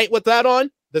 What night was that on?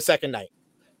 The second night.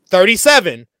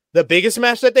 37. The biggest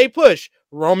match that they pushed,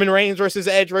 Roman Reigns versus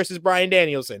Edge versus Bryan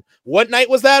Danielson. What night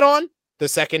was that on? The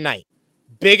second night.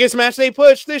 Biggest match they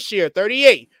pushed this year,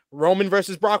 38. Roman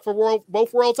versus Brock for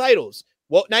both world titles.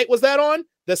 What night was that on?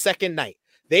 The second night.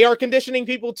 They are conditioning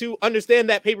people to understand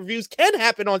that pay-per-views can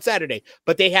happen on Saturday,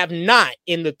 but they have not.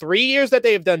 In the 3 years that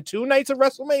they have done 2 nights of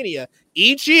WrestleMania,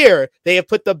 each year they have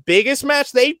put the biggest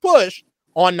match they push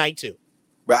on night 2.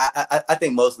 But I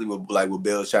think mostly what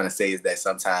Bill's trying to say is that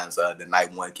sometimes the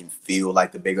night one can feel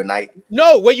like the bigger night.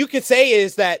 No, what you could say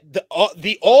is that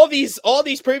all these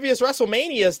previous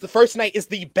WrestleManias, the first night is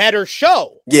the better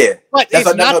show. Yeah, but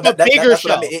it's not the bigger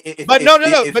show.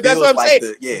 But that's what I'm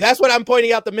saying. That's what I'm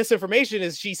pointing out. The misinformation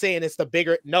is she's saying it's the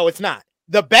bigger. No, it's not.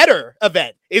 The better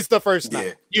event is the first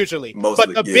night usually,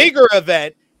 but the bigger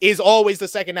event is always the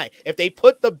second night. If they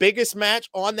put the biggest match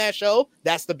on that show,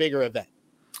 that's the bigger event.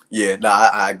 Yeah, no,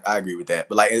 I agree with that.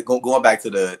 But like going back to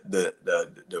the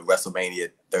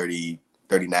WrestleMania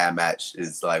 39 match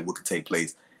is like what could take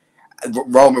place.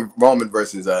 Roman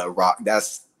versus Rock,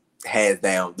 that's hands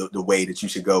down the way that you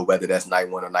should go, whether that's night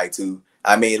 1 or night 2.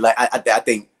 I mean, like I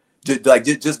think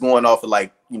just going off of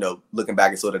like, you know, looking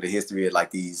back at sort of the history of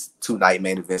like these 2-night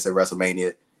main events at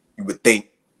WrestleMania, you would think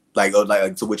like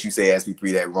to what you say,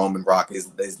 SP3, that Roman Rock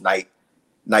is night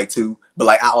 2. But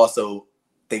like I also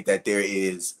think that there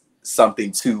is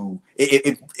something to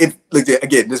if look,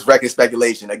 again, this record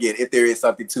speculation, again, if there is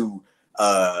something to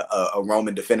a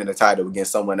Roman defending the title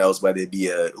against someone else, whether it be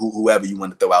whoever you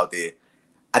want to throw out there,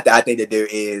 I think that there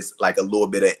is like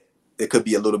there could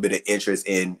be a little bit of interest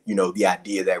in, you know, the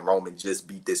idea that Roman just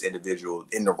beat this individual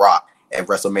in The Rock at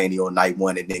WrestleMania on night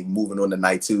 1 and then moving on to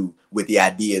night 2 with the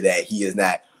idea that he is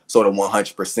not sort of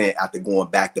 100% after going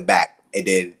back to back, and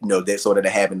then, you know, they're sort of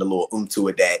having the little to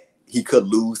it that he could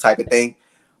lose type of thing.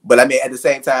 But I mean, at the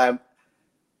same time,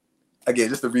 again,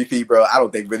 just to repeat, bro, I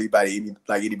don't think really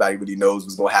anybody really knows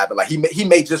what's gonna happen. Like he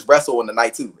may just wrestle on the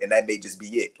night 2, and that may just be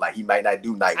it. Like he might not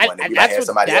do night 1, and he might have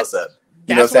somebody else up.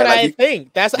 You know what I'm saying? I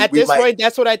think. That's at this point.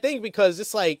 That's what I think, because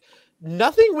it's like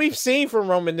nothing we've seen from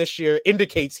Roman this year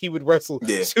indicates he would wrestle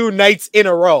 2 nights in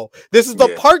a row. This is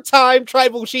the part-time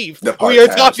tribal chief we are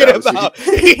talking about.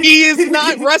 He is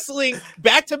not wrestling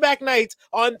back-to-back nights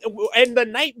and the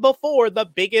night before the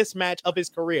biggest match of his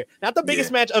career. Not the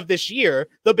biggest match of this year,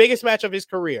 the biggest match of his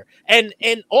career. And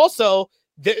also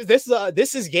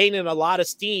this is gaining a lot of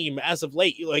steam as of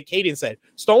late. Like Kaden said,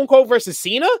 Stone Cold versus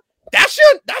Cena, that's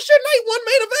your night 1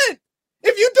 main event.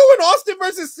 If you're doing Austin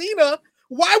versus Cena,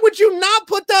 why would you not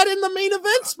put that in the main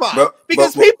event spot?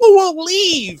 Because people will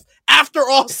leave after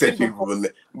Austin. People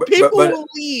will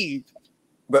leave.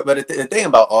 But the thing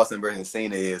about Austin versus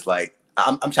Cena is like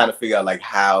I'm trying to figure out like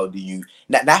how do you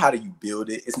not how do you build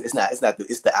it? It's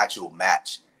the actual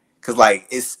match, because like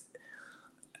it's.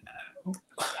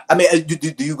 I mean,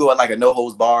 do you go at like a no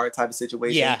holds bar type of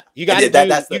situation? Yeah, you got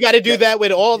to do that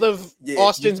with all of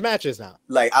Austin's matches now.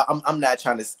 Like I'm not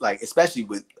trying to like, especially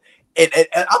with. And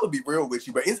I'm gonna be real with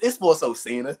you, but it's more so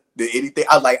Cena than anything.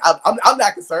 I'm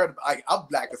not concerned. I'm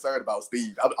not concerned about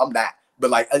Steve. I'm not. But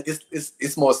like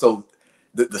it's more so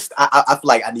I feel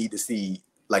like I need to see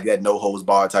like that no holds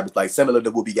bar type of, like similar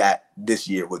to what we got this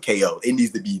year with KO. It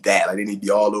needs to be that. Like they need to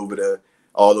be all over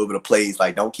the place.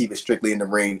 Like don't keep it strictly in the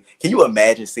ring. Can you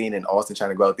imagine Cena and Austin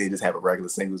trying to go out there and just have a regular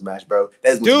singles match, bro?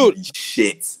 That's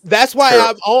shit. That's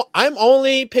why I'm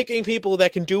only picking people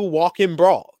that can do walk and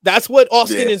brawl. That's what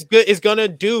Austin is gonna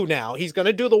do now. He's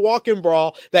gonna do the walk and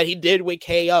brawl that he did with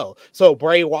KO. So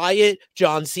Bray Wyatt,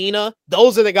 John Cena,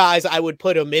 those are the guys I would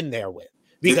put him in there with,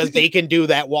 because they can do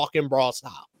that walk and brawl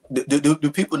style.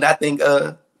 Do people not think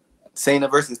Cena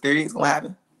versus Theory is gonna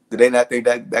happen? Do they not think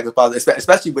that could possibly,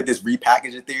 especially with this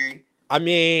repackaging Theory? I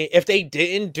mean, if they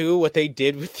didn't do what they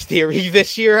did with Theory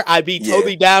this year, I'd be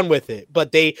totally down with it.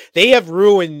 But they have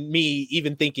ruined me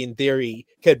even thinking Theory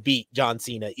could beat John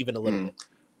Cena even a little bit.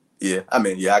 Yeah, I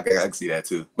mean, I can see that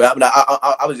too. But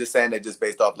I was just saying that just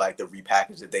based off like the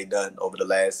repackage that they've done over the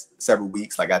last several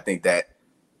weeks, like I think that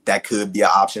could be an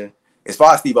option. As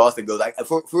far as Steve Austin goes, like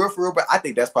for real, but I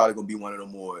think that's probably gonna be one of the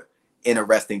more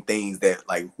interesting things that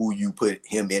like who you put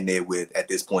him in there with at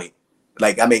this point.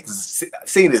 Like, I mean,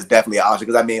 Cena is definitely an option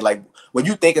because I mean, like when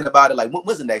you thinking about it, like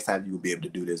when's the next time you will be able to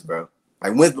do this, bro?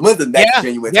 Like when's the next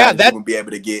genuine time you will be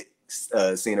able to get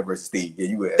Cena versus Steve? Yeah,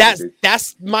 you would.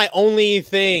 That's my only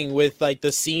thing with like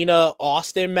the Cena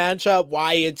Austin matchup.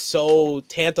 Why it's so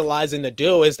tantalizing to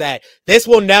do is that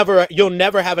you'll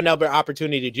never have another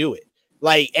opportunity to do it.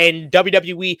 Like, and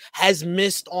WWE has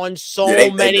missed on so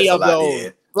many of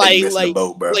those.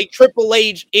 Like Triple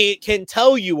H, it can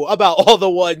tell you about all the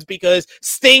ones because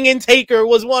Sting and Taker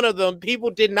was one of them.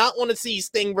 People did not want to see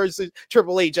Sting versus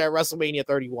Triple H at WrestleMania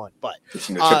 31, but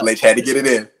Triple H had to get it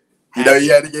in. You know, he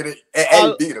had to get it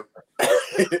and beat him.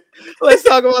 Let's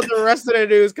talk about the rest of the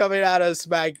news coming out of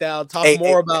SmackDown.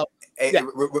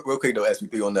 Real quick though,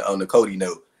 SB3 on the Cody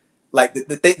note. Like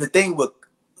the thing with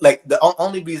like the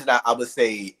only reason I would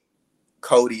say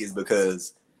Cody is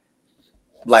because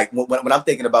like when I'm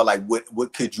thinking about like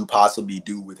what could you possibly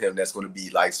do with him that's going to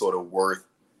be like sort of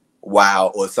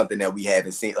worthwhile or something that we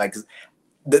haven't seen. Like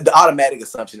the automatic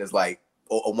assumption is like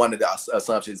or one of the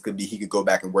assumptions could be he could go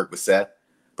back and work with Seth.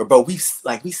 But bro, we've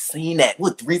seen that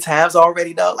 3 times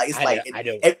already though. Like it's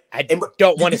I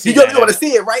don't want to see. You don't want to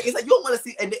see it, right? It's like you don't want to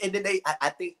see. And then I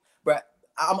think, bro,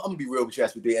 I'm gonna be real with you,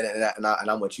 SB3, and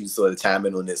I want you to sort of chime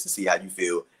in on this to see how you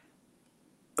feel.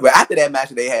 But after that match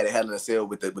that they had at Hell in a Cell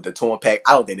with the torn pack,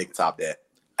 I don't think they can top that.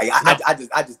 Like,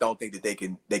 I just don't think that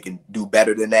they can do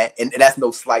better than that. And that's no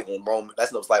slight on Roman.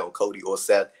 That's no slight on Cody or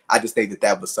Seth. I just think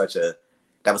that was such a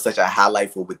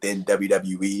highlight for within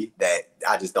WWE that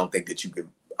I just don't think that you could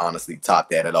honestly top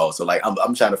that at all. So like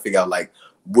I'm trying to figure out like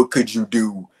what could you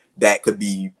do that could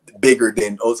be bigger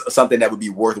than something that would be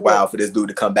worthwhile for this dude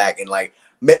to come back and like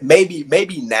maybe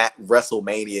not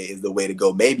WrestleMania is the way to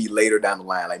go. Maybe later down the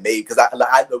line, like maybe because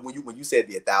I when you said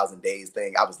the 1,000 days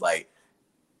thing, I was like,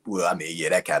 well, I mean, yeah,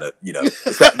 that kind of you know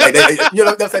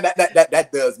what I'm saying that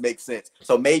does make sense.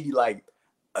 So maybe like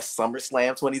a SummerSlam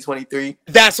 2023.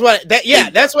 That's what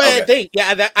I think.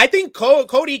 Yeah, I think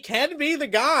Cody can be the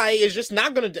guy. It's just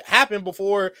not going to happen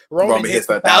before Roman hits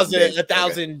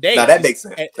 1,000 days. Now that makes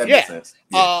sense. Makes sense.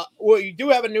 Yeah. Well, you do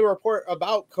have a new report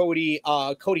about Cody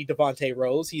Devontae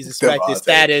Rhodes. He's expected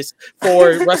status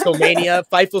for WrestleMania.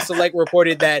 Fightful Select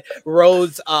reported that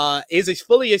Rhodes is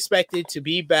fully expected to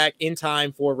be back in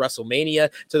time for WrestleMania,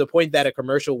 to the point that a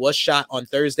commercial was shot on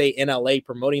Thursday in LA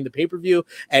promoting the pay-per-view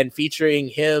and featuring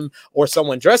him or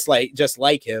someone just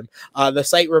like him. The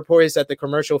site reports that the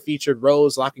commercial featured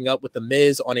Rhodes locking up with The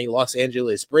Miz on a Los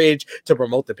Angeles bridge to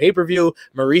promote the pay-per-view.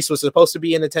 Maurice was supposed to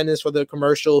be in attendance for the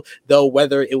commercial, though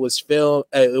whether it was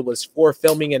for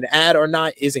filming an ad or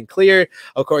not isn't clear.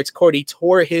 Of course, Cody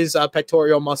tore his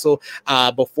pectoral muscle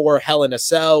before Hell in a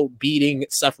Cell, beating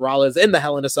Seth Rollins in the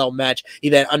Hell in a Cell match. He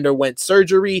then underwent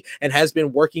surgery and has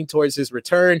been working towards his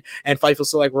return. And Fightful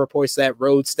Select reports that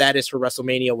Rhodes' status for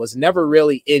WrestleMania was never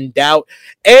really in doubt.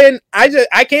 And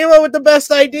I came up with the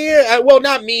best idea. Well,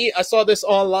 not me. I saw this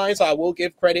online, so I will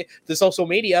give credit to social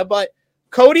media. But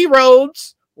Cody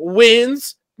Rhodes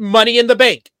wins Money in the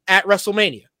Bank at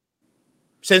WrestleMania.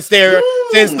 Since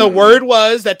the word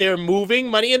was that they're moving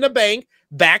Money in the Bank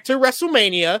back to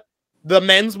WrestleMania, the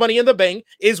men's Money in the Bank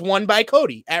is won by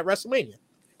Cody at WrestleMania.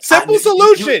 Simple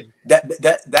solution.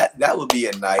 That would be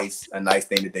a nice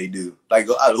thing that they do. Like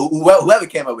whoever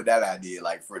came up with that idea,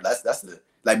 like that's the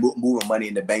like moving Money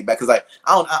in the Bank back, because like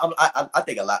I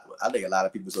think a lot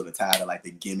of people sort of tired of like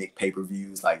the gimmick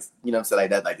pay-per-views, like you know what I'm saying, like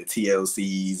that, like the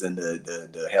TLCs and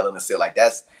the Hell in a Cell, like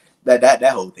that's that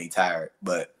whole thing tired.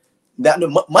 But that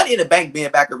the Money in the Bank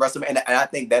being back at WrestleMania, and I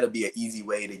think that'll be an easy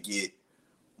way to get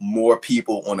more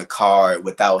people on a card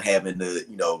without having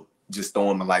to just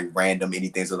throwing them like random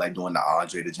anything, so like doing the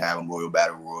Andre the Giant Memorial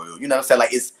Battle Royal. You know what I'm saying? Like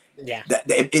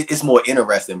it's more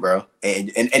interesting, bro. And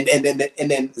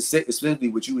then specifically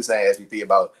what you were saying, SVP,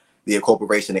 about the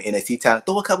incorporation of NXT talent.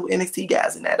 Throw a couple NXT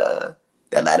guys in that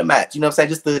ladder match. You know what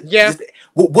I'm saying?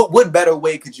 What better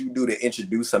way could you do to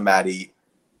introduce somebody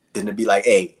than to be like,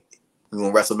 hey, we're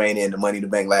on WrestleMania in the Money in the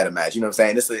Bank ladder match? You know what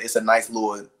I'm saying? It's a nice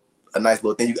little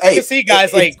thing. You can see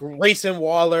guys like Grayson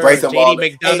Waller,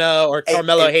 JD McDonough, or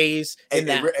Carmelo Hayes in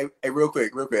that. Hey, real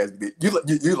quick,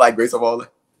 you like Grayson Waller?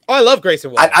 Oh, I love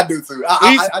Grayson Waller. I do too.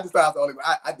 I just thought I was the only one.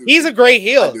 I do. He's a great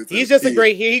heel. He's just a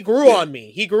great heel. He grew on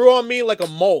me. He grew on me like a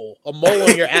mole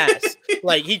on your ass.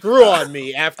 Like he grew on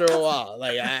me after a while.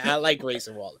 Like I like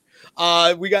Grayson Waller.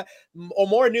 We got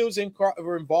More news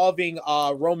involving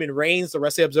Roman Reigns. The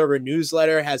Wrestling Observer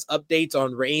newsletter has updates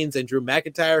on Reigns and Drew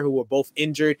McIntyre, who were both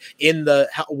injured in the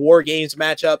War Games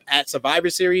matchup at Survivor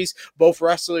Series. Both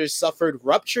wrestlers suffered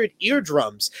ruptured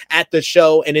eardrums at the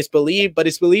show, and it's believed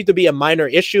to be a minor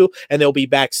issue, and they'll be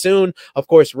back soon. Of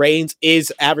course, Reigns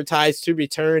is advertised to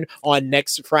return on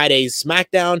next Friday's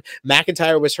SmackDown.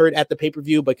 McIntyre was hurt at the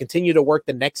pay-per-view, but continued to work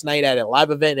the next night at a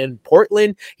live event in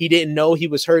Portland. He didn't know he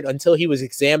was hurt until he was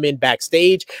examined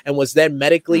backstage and was then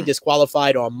medically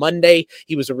disqualified on Monday.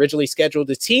 He was originally scheduled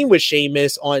to team with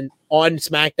Sheamus on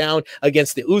SmackDown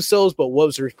against the Usos, but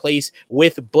was replaced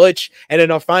with Butch. And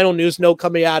then our final news note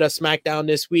coming out of SmackDown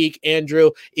this week,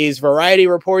 Andrew, is Variety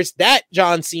reports that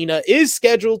John Cena is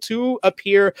scheduled to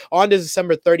appear on the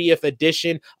December 30th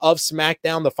edition of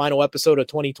SmackDown, the final episode of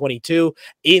 2022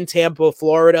 in Tampa,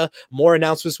 Florida. More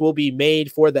announcements will be made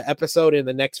for the episode in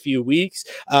the next few weeks.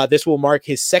 This will mark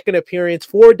his second appearance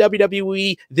for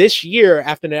WWE this year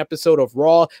after an episode of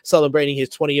Raw celebrating his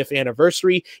 20th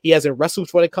anniversary. He hasn't wrestled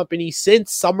for the company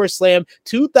since SummerSlam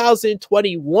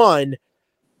 2021.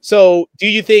 So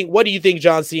what do you think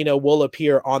John Cena will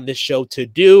appear on this show to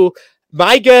do?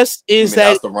 My guess is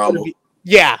that the Rumble.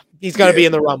 He's going to be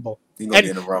in the Rumble. He's going to be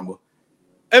in the Rumble.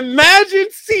 Imagine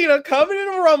Cena coming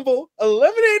in the Rumble,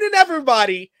 eliminating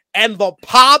everybody, and the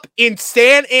pop in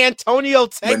San Antonio,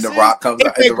 Texas. When The Rock comes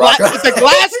out.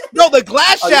 The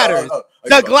glass shatters.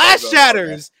 The glass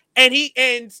shatters.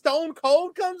 And Stone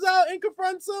Cold comes out and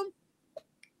confronts him.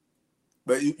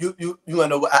 But you wanna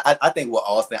know what I think with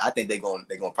Austin, I think they're gonna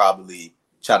probably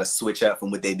try to switch up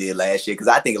from what they did last year, because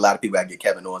I think a lot of people gotta give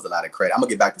Kevin Owens a lot of credit. I'm gonna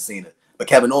get back to Cena, but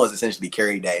Kevin Owens essentially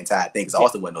carried that entire thing because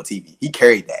Austin wasn't on TV. He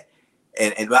carried that,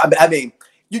 and I mean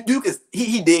you do, because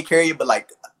he did carry it, but like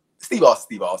Steve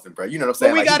Austin, bro. You know what I'm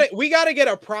saying? But we gotta get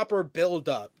a proper build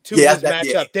up to this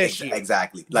matchup this year.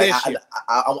 Exactly. Like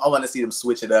I want to see them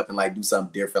switch it up and like do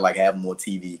something different, like have him on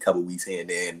TV a couple weeks here and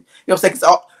then. You know what I'm saying?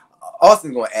 Because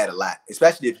Austin's going to add a lot,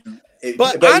 especially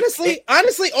But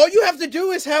honestly, all you have to do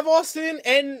is have Austin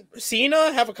and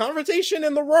Cena have a conversation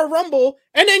in the Royal Rumble,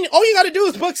 and then all you got to do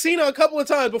is book Cena a couple of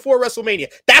times before WrestleMania.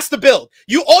 That's the build.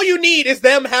 All you need is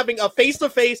them having a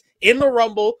face-to-face in the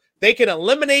Rumble. They can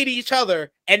eliminate each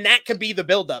other, and that could be the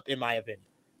build-up, in my opinion.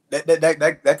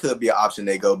 That could be an option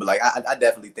they go, but like I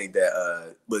definitely think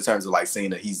that but in terms of like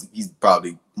Cena, he's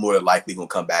probably more than likely gonna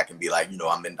come back and be like,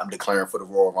 I'm declaring for the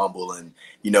Royal Rumble, and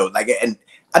like, and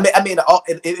I mean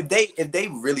if they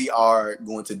really are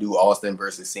going to do Austin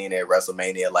versus Cena at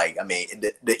WrestleMania, like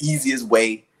the easiest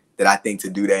way that I think to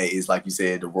do that is, like you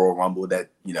said, the Royal Rumble. That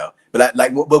but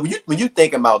when you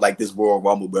think about like this Royal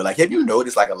Rumble, bro, like have you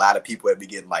noticed like a lot of people have been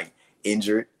getting like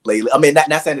injured lately? I mean,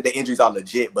 not saying that the injuries are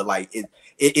legit, but like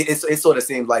it sort of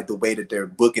seems like the way that they're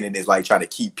booking it is like trying to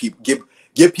keep people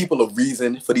give people a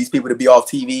reason for these people to be off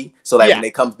TV. So like when they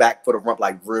come back for the rump,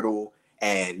 like Riddle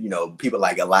and people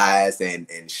like Elias and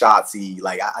Shotzi,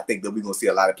 like I think that we're gonna see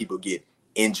a lot of people get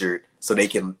injured so they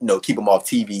can keep them off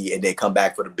TV and they come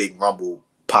back for the big Rumble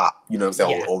pop. You know what I'm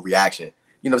saying? Or reaction.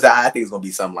 You know what I'm saying? I think it's gonna be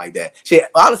something like that. Shit,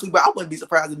 honestly, but I wouldn't be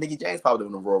surprised if Mickie James popped up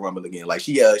in the Royal Rumble again. Like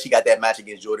she got that match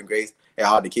against Jordynne Grace at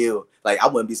Hard to Kill. Like I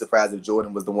wouldn't be surprised if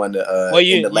Jordan was the one to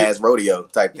in the last rodeo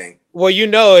type thing. Well,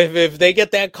 if they get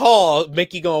that call,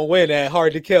 Mickie gonna win at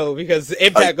Hard to Kill, because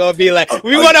Impact gonna be like,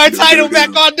 we want our title back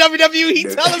on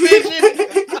WWE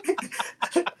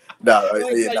television.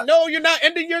 No, you're not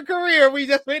ending your career. We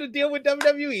just made a deal with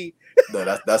WWE.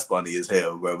 No, that's funny as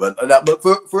hell, bro. But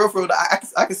for real,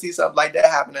 I can see something like that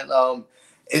happening.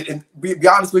 And be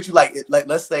honest with you, like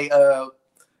let's say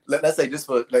just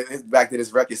for back to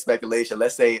this record speculation,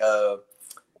 let's say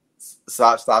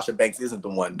Sasha Banks isn't the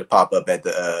one to pop up at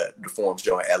the Forum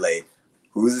show in LA.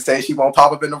 Who's to say she won't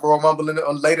pop up in the Royal Rumble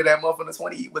later that month on the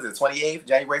 28th,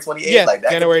 January 28th? Yeah, like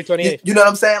that. January 28th. You know what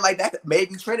I'm saying? Like that,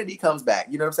 maybe Trinity comes back.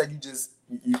 You know what I'm saying?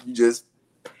 You just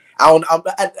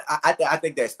I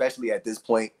think that especially at this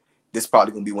point, this is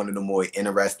probably gonna be one of the more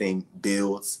interesting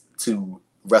builds to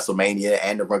WrestleMania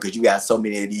and the run, because you got so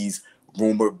many of these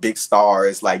rumored big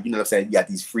stars, like you know what I'm saying. You got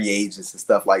these free agents and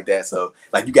stuff like that. So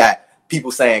like you got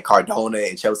people saying Cardona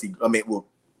and Chelsea. I mean,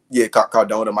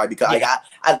 Cardona might be. Like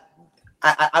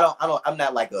I'm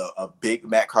not like a big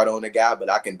Matt Cardona guy, but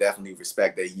I can definitely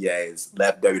respect that he has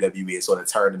left WWE and sort of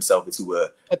turned himself into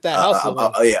a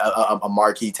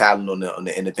marquee talent on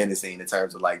the independent scene in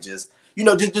terms of like just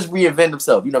reinvent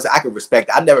himself. You know what I'm saying? I can respect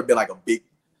it. I've never been like a big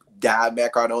guy,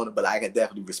 Matt Cardona, but I can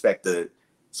definitely respect the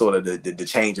sort of the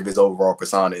change of his overall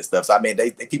persona and stuff. So I mean,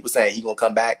 they people saying he gonna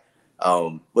come back.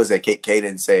 What's that?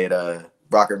 Kaden said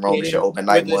Rock and Roll should open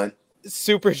night one.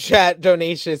 Super chat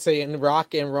donation saying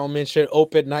Rock and Roman should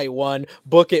open night one,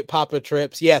 book it, Papa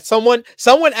Trips. Yeah, someone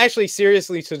actually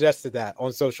seriously suggested that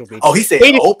on social media. Oh, he said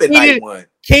open night one.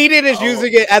 Kaden is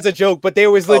using it as a joke, but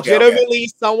there was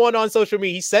legitimately someone on social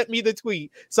media. He sent me the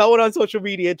tweet. Someone on social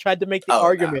media tried to make the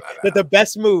argument that the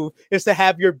best move is to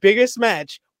have your biggest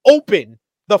match open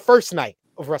the first night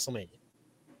of WrestleMania.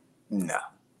 No,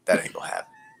 that ain't gonna happen.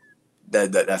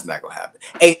 That's not gonna happen.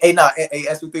 Hey,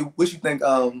 SVP, what you think?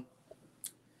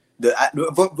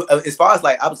 As far as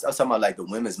like I was talking about like the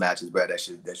women's matches, bro, that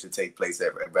should take place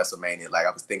at WrestleMania. Like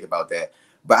I was thinking about that,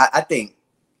 but I think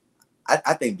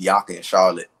Bianca and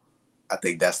Charlotte. I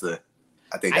think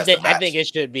it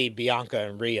should be Bianca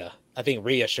and Rhea. I think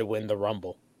Rhea should win the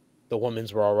Rumble, the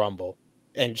Women's Royal Rumble,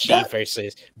 and she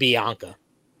versus Bianca.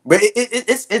 But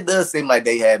it does seem like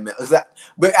they had,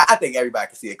 but I think everybody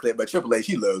can see a clip. But Triple H,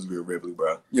 he loves Rhea Ripley,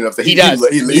 bro. You know what I'm saying?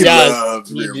 He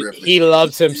loves Rhea Ripley. He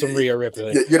loves him some Rhea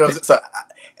Ripley. You know what I'm saying?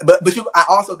 So, I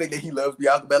also think that he loves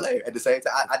Bianca Belair at the same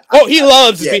time. He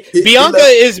loves Bianca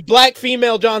is black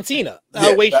female John Cena.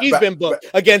 The way she's been booked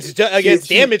against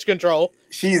Damage Control.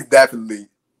 She's definitely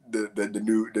the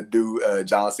new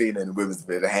John Cena in the women's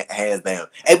division, hands down.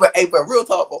 Hey, but real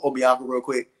talk on Bianca real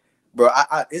quick. Bro,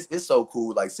 it's so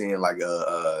cool, like seeing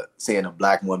a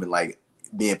black woman like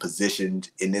being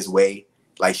positioned in this way.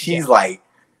 Like she's like,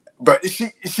 bro,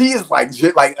 she is like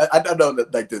I don't know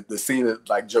like the scene of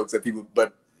like jokes that people,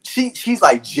 but she's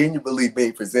like genuinely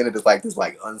being presented as like this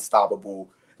like unstoppable,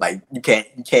 like you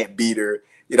can't beat her.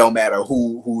 It don't matter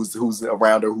who's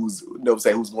around her, who's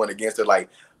who's going against her. Like,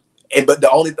 but the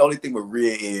only thing with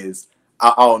Rhea is.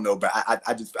 I don't know, but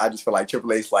I just feel like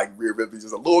Triple H like Rhea Ripley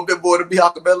just a little bit more than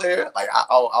Bianca Belair. Like I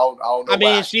don't know. I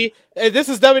mean, this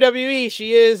is WWE.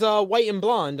 She is white and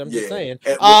blonde. I'm just saying.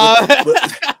 That's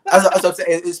what I'm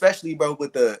saying. Especially, bro,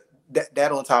 with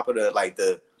that on top of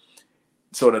the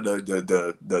sort of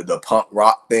the punk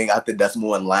rock thing. I think that's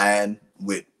more in line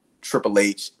with Triple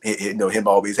H. Him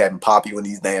always having Poppy on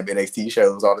these damn NXT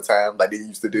shows all the time, like they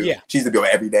used to do. Yeah. She used to be on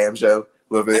every damn show,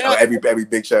 every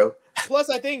big show. Plus,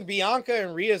 I think Bianca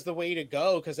and Rhea is the way to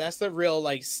go because that's the real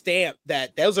like stamp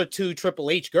that those are two Triple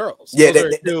H girls. Yeah, those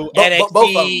are two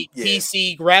NXT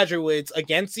PC graduates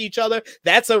against each other.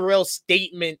 That's a real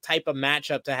statement type of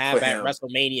matchup to have at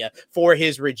WrestleMania for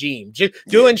his regime.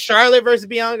 Doing Charlotte versus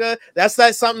Bianca, that's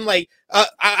something like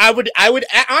I would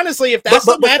honestly if that's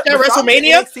the match at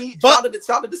WrestleMania.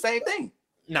 Charlotte the same thing.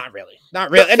 Not really.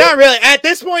 At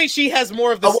this point, she has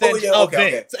more of the sense of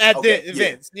Vince.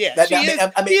 Vince, yeah. She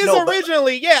is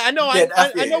originally, yeah. I know.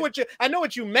 I know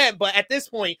what you meant, but at this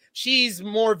point, she's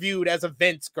more viewed as a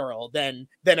Vince girl than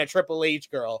a Triple H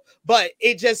girl. But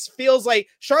it just feels like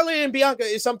Charlotte and Bianca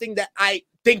is something that I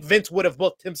think Vince would have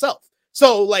booked himself.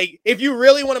 So, like, if you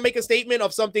really want to make a statement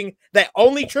of something that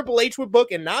only Triple H would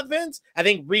book and not Vince, I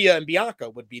think Rhea and Bianca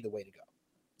would be the way to go.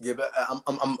 Yeah, but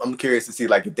I'm curious to see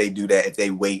like if they do that, if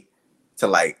they wait to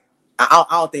like I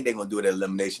don't think they're gonna do it at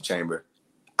Elimination Chamber.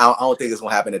 I don't think it's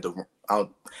gonna happen at the. I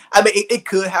mean, it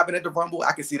could happen at the Rumble.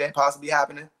 I can see that possibly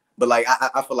happening, but like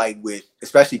I feel like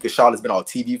especially because Charlotte's been on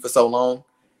TV for so long,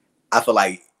 I feel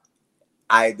like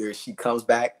either she comes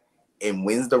back and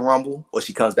wins the Rumble, or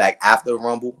she comes back after the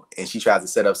Rumble and she tries to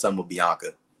set up something with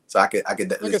Bianca. So I could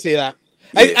see that.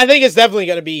 Yeah. I think it's definitely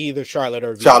going to be either Charlotte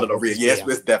or Rhea. Yes,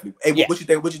 it's definitely. Hey, what you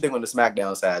think? What you think on the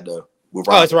SmackDown side though?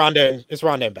 It's Ronda. It's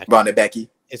Ronda and Becky. Ronda and Becky.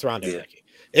 It's Ronda and Becky.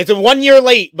 It's a 1 year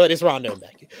late, but it's Ronda and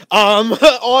Becky.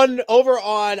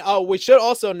 We should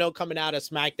also know coming out of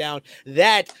SmackDown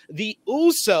that the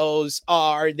Usos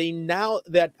are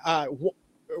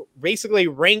basically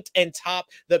ranked and top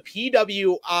the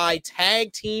PWI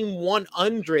Tag Team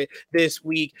 100 this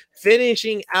week,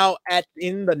 finishing out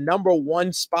in the number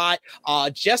 1 spot,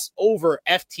 just over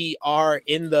FTR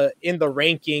in the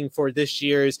ranking for this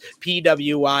year's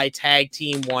PWI Tag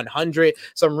Team 100.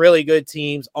 Some really good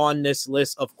teams on this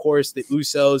list. Of course, the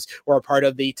Usos were a part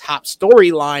of the top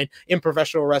storyline in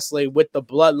professional wrestling with the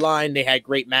Bloodline. They had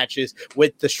great matches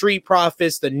with the Street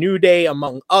Profits, the New Day,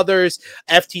 among others.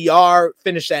 FTR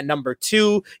finished at number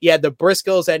 2. You had the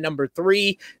Briscoes at number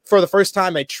 3. For the first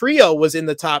time, a trio was in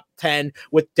the top 10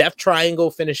 with Death Triangle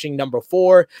finishing number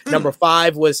 4. Number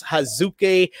 5 was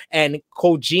Hazuki and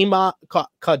Kojima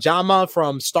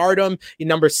from Stardom.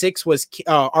 Number 6 was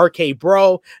RK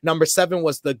Bro. Number 7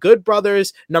 was the Good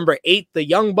Brothers. Number 8, the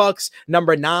Young Bucks.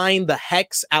 Number 9, the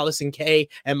Hex, Allison Kay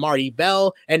and Marty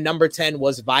Bell. And number 10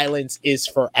 was Violence is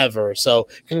Forever. So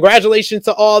congratulations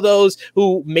to all those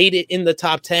who made it in the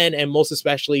top 10, and most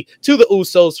especially to the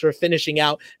Usos for finishing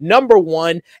out number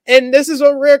 1. And this is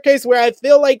a rare case where I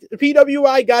feel like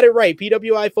PWI got it right.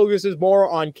 PWI focuses more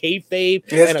on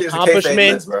kayfabe and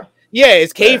accomplishments. Yeah,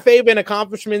 it's kayfabe and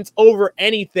accomplishments over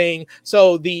anything.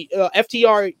 So the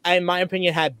FTR, in my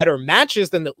opinion, had better matches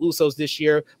than the Usos this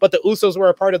year, but the Usos were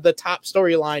a part of the top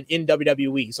storyline in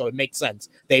WWE, so it makes sense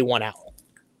they won out.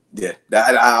 Yeah,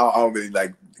 I don't really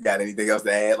like got anything else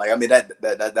to add. Like, I mean,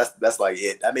 that's like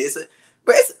it. I mean,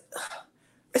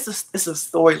 it's a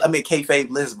story. I mean, kayfabe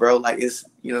list, bro. Like, it's,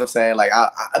 you know what I'm saying. Like,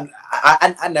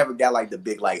 I never got like the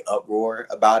big like uproar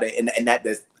about it, and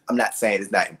that's, I'm not saying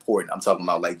it's not important. I'm talking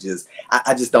about like just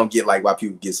I just don't get like why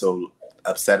people get so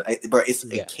upset. Bro, it's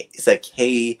a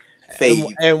kayfabe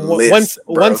and list,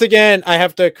 once again, I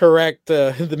have to correct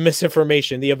the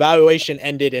misinformation. The evaluation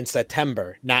ended in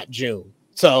September, not June.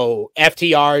 So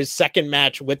FTR's second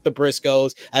match with the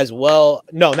Briscoes as well.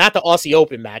 No, not the Aussie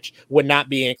Open match would not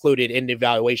be included in the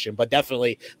evaluation, but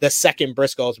definitely the second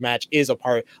Briscoes match is a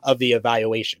part of the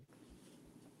evaluation.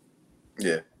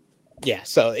 Yeah. Yeah,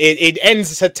 so it ends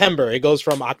September. It goes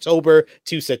from October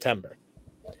to September.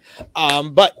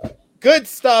 But good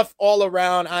stuff all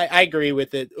around. I agree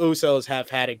with it. Usos have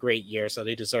had a great year, so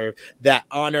they deserve that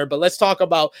honor. But let's talk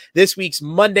about this week's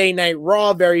Monday Night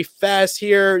Raw very fast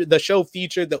here. The show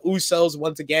featured the Usos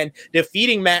once again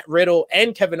defeating Matt Riddle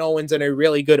and Kevin Owens in a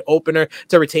really good opener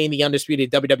to retain the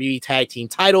undisputed WWE Tag Team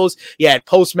titles. You had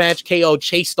post-match KO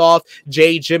chased off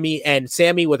Jay, Jimmy, and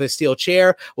Sammy with a steel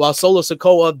chair, while Solo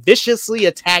Sikoa viciously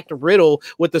attacked Riddle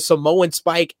with the Samoan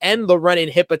spike and the running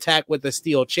hip attack with the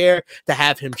steel chair to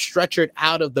have him stretch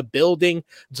out of the building.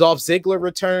 Dolph Ziggler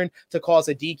returned to cause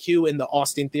a DQ in the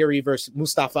Austin Theory versus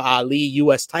Mustafa Ali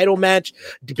U.S. title match.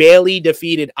 Bayley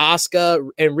defeated Asuka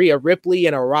and Rhea Ripley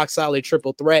in a rock-solid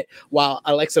triple threat, while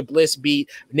Alexa Bliss beat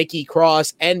Nikki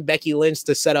Cross and Becky Lynch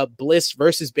to set up Bliss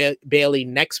versus Bayley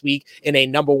next week in a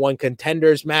number one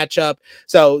contenders matchup.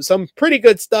 So some pretty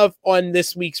good stuff on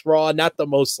this week's Raw. Not the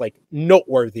most like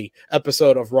noteworthy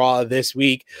episode of Raw this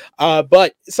week,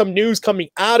 but some news coming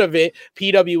out of it.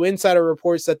 PW Insider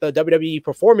reports that the WWE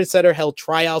Performance Center held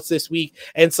tryouts this week,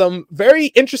 and some very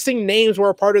interesting names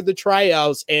were a part of the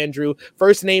tryouts, Andrew.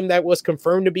 First name that was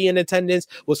confirmed to be in attendance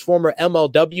was former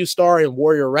MLW star and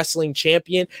Warrior Wrestling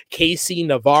champion Casey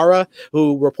Navarra,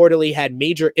 who reportedly had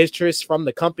major interest from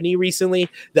the company recently.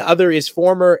 The other is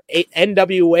former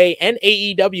NWA and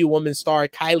AEW woman star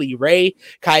Kylie Ray.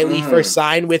 Kylie first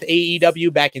signed with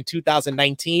AEW back in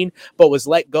 2019, but was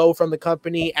let go from the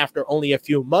company after only a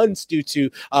few months due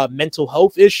to mental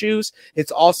health issues.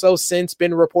 It's also since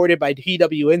been reported by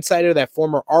PW Insider that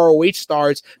former ROH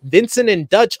stars Vincent and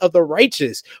Dutch of the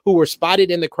Righteous, who were spotted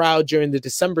in the crowd during the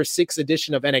December 6th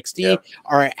edition of NXT,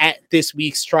 are at this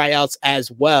week's tryouts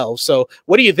as well. So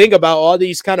what do you think about all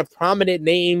these kind of prominent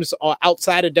names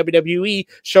outside of WWE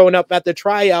showing up at the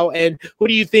tryout, and who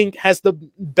do you think has the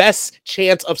best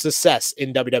chance of success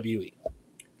in WWE?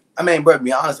 I mean, bro, to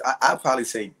be honest, I'd probably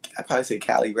say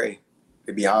Kylie Ray,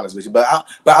 to be honest with you, but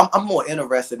I'm more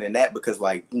interested in that because,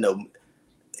 like, you know,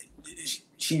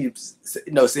 she, you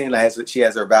know, seeing like she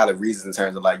has her valid reasons in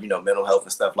terms of, like, you know, mental health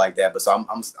and stuff like that. But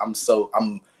so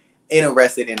I'm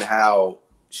interested in how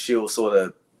she'll sort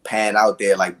of pan out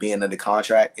there, like being under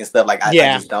contract and stuff. Like I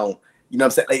just don't, you know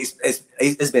what I'm saying? Like,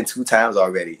 it's been 2 times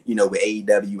already, you know, with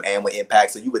AEW and with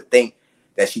Impact. So you would think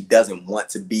that she doesn't want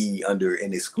to be under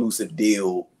an exclusive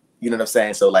deal. You know what I'm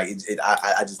saying? So like,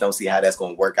 I just don't see how that's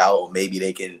going to work out. Or maybe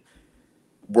they can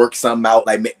work something out.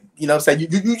 Like, you know what I'm saying?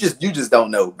 You just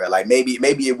don't know, bro. Like maybe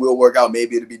it will work out.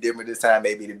 Maybe it'll be different this time.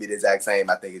 Maybe it'll be the exact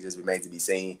same. I think it just remains to be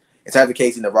seen. In terms of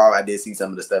Casey Navarro, I did see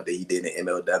some of the stuff that he did in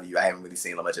MLW. I haven't really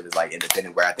seen much of his like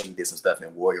independent, where I think he did some stuff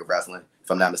in Warrior Wrestling, if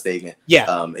I'm not mistaken.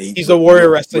 Yeah, he's a Warrior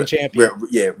Wrestling champion.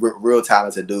 Real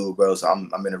talented dude, bro. So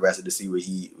I'm interested to see what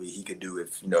he could do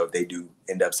if, you know, if they do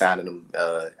end up signing him.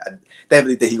 I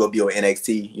definitely think he gonna be on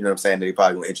NXT. You know what I'm saying? They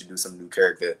probably gonna introduce some new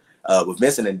character. With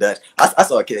Vincent and Dutch, I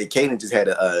saw Caden just had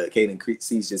Caden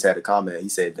Cease just had a comment. He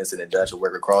said Vincent and Dutch will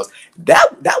work across.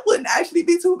 That wouldn't actually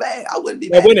be too bad. I wouldn't be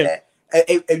mad at that.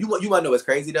 If you want to know what's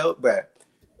crazy though, but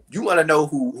you want to know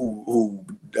who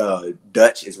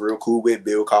Dutch is real cool with?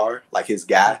 Bill Carr, like his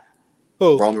guy.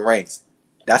 Who? Roman Reigns.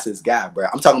 That's his guy, bro.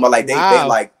 I'm talking about like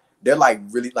they're like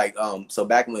really like so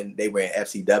back when they were in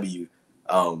FCW,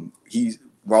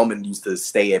 Roman used to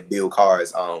stay at Bill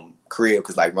Carr's crib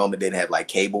because like Roman didn't have like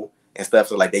cable and stuff,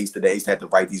 so like they used to have to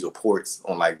write these reports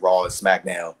on like Raw and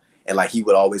SmackDown, and like he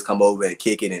would always come over and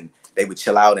kick it, and they would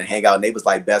chill out and hang out, and they was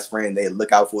like best friends. They'd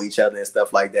look out for each other and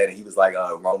stuff like that. And he was like,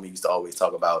 Roman used to always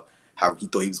talk about how he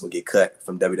thought he was gonna get cut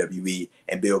from WWE,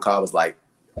 and Bill Carr was like,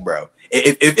 bro,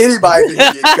 if anybody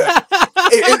didn't get cut,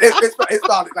 it's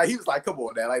probably like he was like, come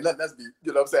on now, like let's be,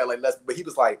 you know what I'm saying, like but he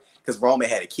was like, because Roman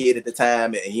had a kid at the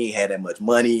time and he ain't had that much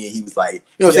money, and he was like,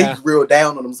 you know what I'm saying, he was real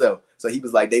down on himself. So he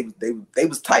was like, they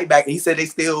was tight back, and he said they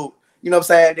still, you know what I'm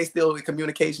saying, they still in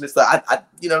communication and stuff. I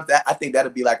you know, that I think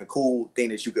that'd be like a cool thing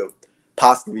that you could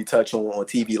possibly touch on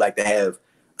TV, like to have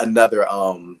another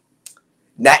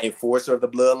not enforcer of the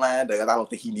bloodline, because I don't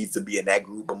think he needs to be in that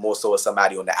group, but more so as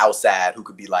somebody on the outside who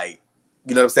could be like,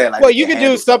 you know what I'm saying? Like, well, you could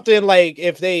do something like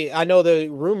if I know the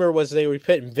rumor was they were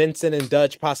putting Vincent and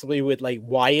Dutch possibly with like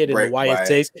Wyatt and the Wyatt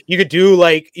Six. You could do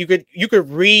like you could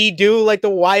redo like the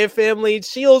Wyatt family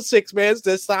Shield 6-man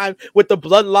this time with the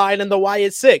bloodline and the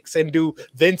Wyatt Six, and do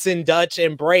Vincent, Dutch,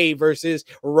 and Bray versus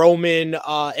Roman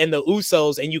and the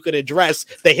Usos, and you could address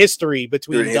the history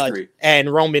between Dutch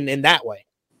and Roman in that way.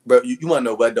 Bro, you want to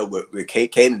know what though? With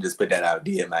Kaden just put that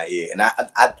idea in my head, and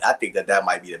I think that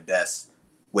might be the best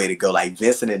way to go. Like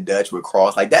Vincent and Dutch with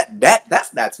Cross, like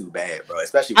that's not too bad, bro.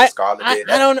 Especially with Scarlett. I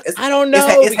don't know.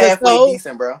 It's halfway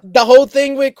decent, bro. The whole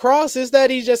thing with Cross is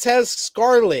that he just has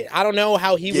Scarlett. I don't know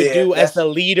how he would do as the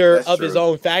leader of his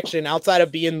own faction outside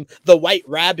of being the White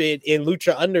Rabbit in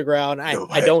Lucha Underground. I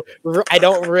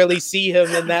don't really see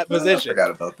him in that position. I forgot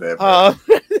about that, bro.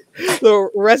 The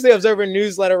Wrestling Observer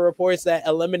newsletter reports that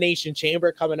Elimination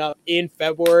Chamber coming up in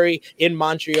February in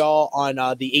Montreal on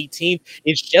the 18th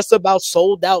is just about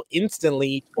sold out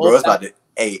instantly. Bro, it's about to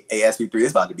SP3.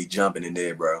 It's about to be jumping in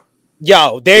there, bro.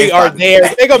 Yo, they are there.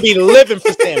 They're gonna be living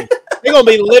for Sammy. They're gonna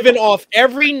be living off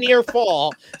every near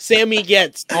fall Sammy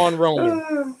gets on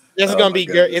Roman. This is gonna be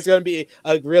good. It's gonna be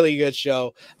a really good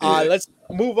show. Let's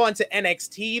move on to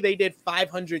NXT. They did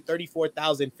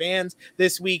 534,000 fans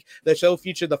this week. The show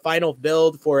featured the final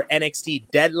build for NXT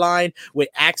Deadline with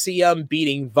Axiom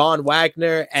beating Von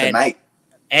Wagner and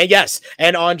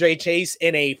Andre Chase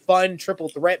in a fun triple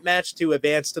threat match to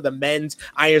advance to the men's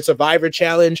Iron Survivor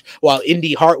Challenge, while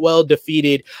Indy Hartwell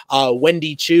defeated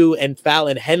Wendy Chu and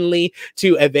Fallon Henley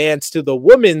to advance to the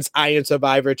women's Iron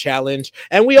Survivor Challenge.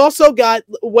 And we also got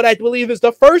what I believe is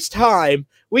the first time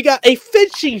we got a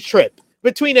fishing trip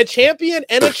between a champion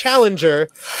and a challenger,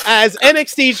 as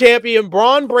NXT champion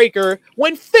Braun Breaker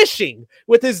went fishing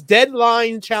with his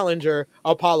Deadline challenger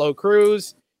Apollo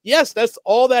Crews. Yes, that's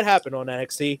all that happened on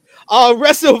NXT.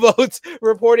 WrestleVotes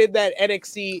reported that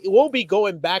NXT will be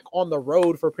going back on the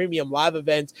road for premium live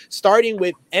events, starting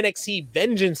with NXT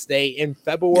Vengeance Day in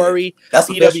February.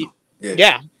 That's PW.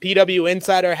 Yeah, PW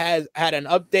Insider has had an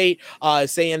update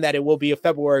saying that it will be a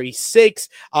February 6th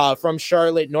from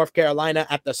Charlotte, North Carolina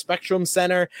at the Spectrum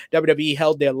Center. WWE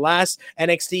held their last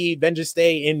NXT Vengeance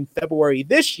Day in February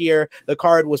this year. The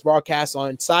card was broadcast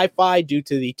on Sci-Fi due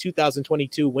to the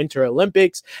 2022 Winter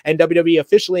Olympics, and WWE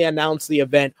officially announced the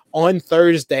event on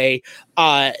Thursday.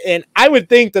 And I would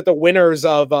think that the winners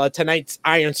of tonight's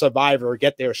Iron Survivor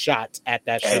get their shots at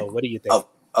that show. What do you think?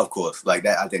 Of course, like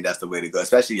that. I think that's the way to go.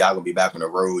 Especially y'all gonna be back on the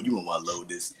road. You gonna want to load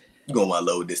this. You gonna want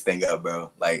to load this thing up, bro.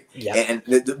 Like,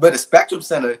 but the Spectrum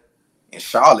Center in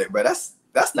Charlotte, bro. That's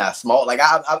not small. Like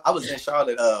I was in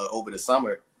Charlotte over the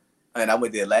summer, and I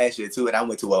went there last year too. And I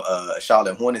went to a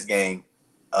Charlotte Hornets game.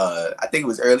 I think it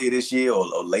was earlier this year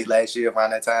or late last year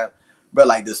around that time. But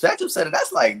like the Spectrum Center,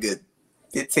 that's like good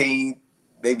 15,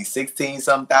 maybe 16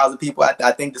 some thousand people.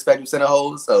 I think the Spectrum Center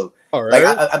holds. So like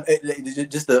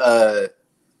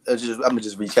I'm gonna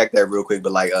just recheck that real quick,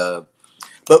 but like,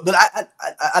 but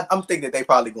I'm thinking that they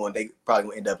probably gonna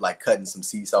end up like cutting some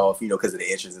seats off, you know, because of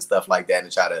the entrance and stuff like that,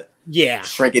 and try to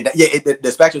shrink it down. Yeah,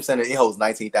 the Spectrum Center, it holds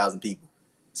 19,000 people,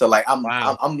 so like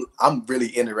I'm really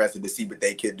interested to see what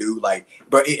they could do. Like,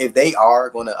 but if they are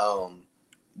gonna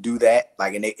do that,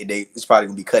 like, and they it's probably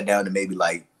gonna be cut down to maybe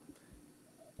like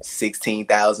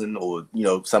 16,000 or, you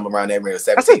know, somewhere around there,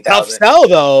 17,000. That's a tough sell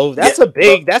though. That's a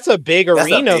big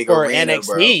arena for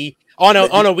NXT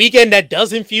on a weekend that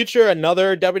doesn't feature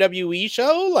another WWE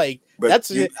show. Like, that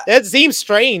seems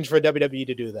strange for WWE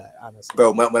to do that, honestly.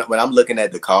 Bro, when I'm looking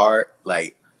at the card,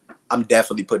 like, I'm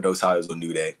definitely putting those titles on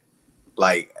New Day.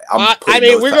 Like,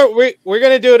 we're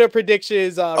gonna do the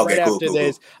predictions after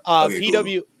this.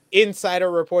 PW Insider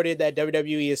reported that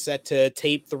WWE is set to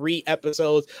tape 3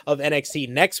 episodes of NXT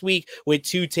next week, with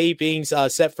 2 tapings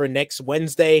set for next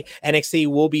Wednesday. NXT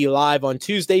will be live on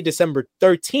Tuesday, December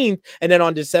 13th, and then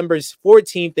on December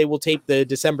 14th, they will tape the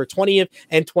December 20th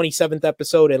and 27th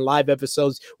episode, and live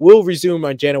episodes will resume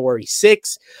on January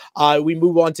 6th. We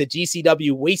move on to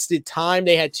GCW Wasted Time.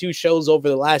 They had 2 shows over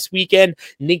the last weekend.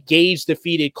 Nick Gage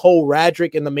defeated Cole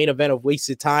Radrick in the main event of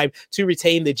Wasted Time to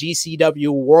retain the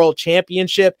GCW World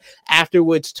Championship.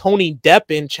 Afterwards, Tony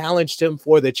Deppen challenged him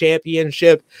for the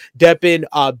championship. Deppen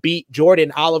beat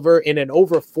Jordan Oliver in an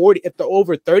over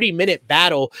 30-minute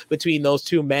battle between those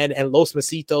two men, and Los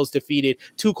Masitos defeated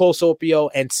Tuco Sopio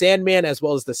and Sandman, as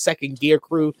well as the Second Gear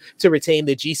Crew, to retain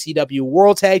the GCW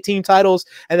World Tag Team titles.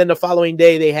 And then the following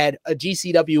day, they had a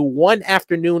GCW one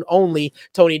afternoon only.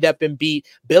 Tony Deppen beat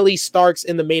Billy Starks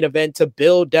in the main event to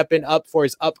build Deppen up for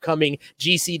his upcoming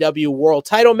GCW World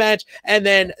title match. And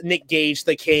then Nick Gage,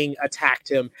 the King, attacked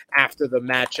him after the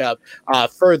matchup,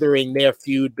 furthering their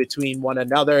feud between one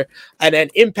another. And then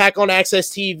Impact on Access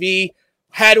TV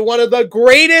had one of the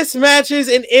greatest matches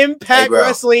in Impact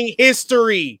Wrestling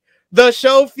history. The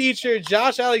show featured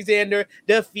Josh Alexander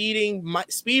defeating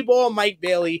Speedball Mike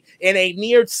Bailey in a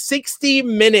near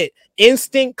 60-minute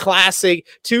instant classic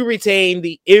to retain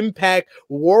the Impact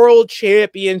World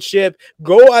Championship.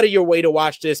 Go out of your way to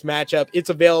watch this matchup. It's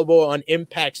available on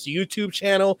Impact's YouTube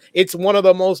channel. It's one of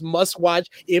the most must-watch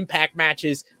Impact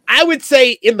matches, I would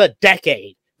say, in the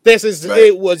decade.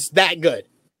 It was that good.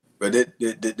 But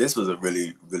this was a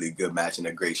really, really good match and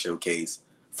a great showcase.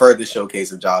 Further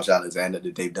showcase of Josh Alexander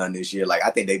that they've done this year. Like, I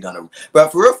think they've done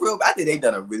but for real, I think they've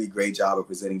done a really great job of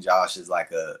presenting Josh as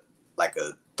like a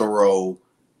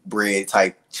thoroughbred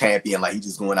type champion. Like, he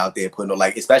just going out there putting on,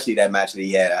 like, especially that match that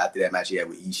he had after that match he had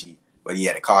with Ishii, but he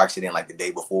had a car accident like the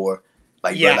day before.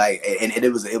 Like, yeah, but, like, and it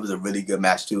was a really good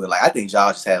match too. And like, I think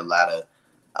Josh has had a lot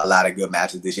of good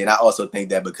matches this year. And I also think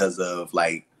that because of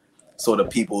like sort of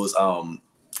people's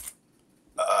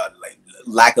like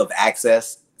lack of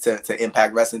access to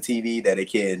Impact Wrestling TV, that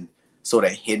it can sort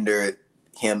of hinder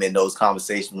him in those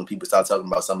conversations when people start talking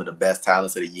about some of the best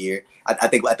talents of the year. I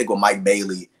think with Mike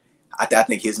Bailey, I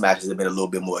think his matches have been a little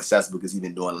bit more accessible because he's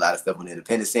been doing a lot of stuff on the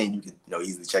independent scene. You can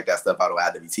easily check that stuff out on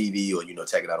IWTV or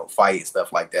check it out on Fight and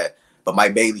stuff like that. But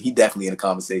Mike Bailey, he definitely in the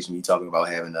conversation. You're talking about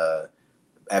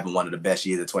having one of the best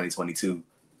years of 2022,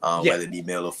 whether it be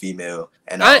male or female.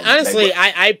 And honestly,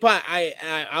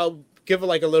 I'll give it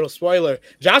like a little spoiler.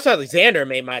 Josh Alexander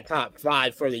made my top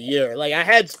 5 for the year. Like, I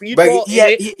had Speedball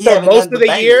for most of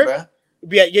the year. Bro.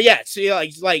 Yeah. So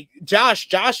like Josh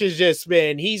has just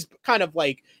been, he's kind of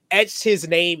like etched his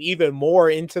name even more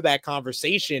into that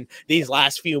conversation these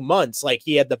last few months. Like,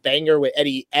 he had the banger with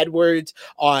Eddie Edwards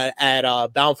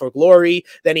at Bound for Glory.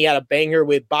 Then he had a banger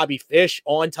with Bobby Fish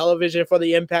on television for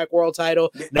the Impact World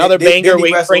title. Another banger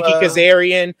with Frankie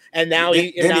Kazarian, and now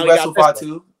he wrestled part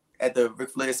 2 at the Ric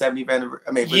Flair 70th anniversary.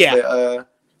 I mean, Ric Flair,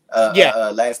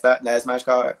 last match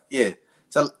card. Yeah.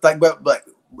 So like, but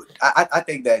I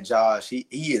think that Josh, he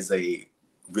is a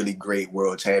really great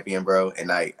world champion, bro.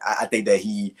 And I think that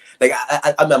he, like,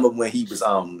 I remember when he was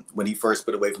when he first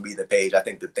put away from Ethan Page, I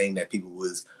think the thing that people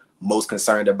was most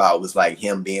concerned about was like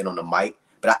him being on the mic.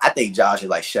 But I think Josh has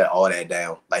like shut all that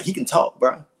down. Like, he can talk,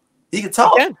 bro. He can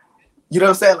talk. Yeah. You know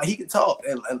what I'm saying? Like, he can talk,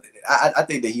 and I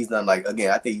think that he's done, like,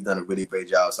 again, I think he's done a really great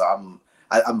job. So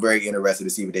I'm very interested to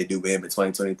see what they do with him in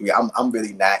 2023. I'm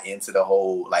really not into the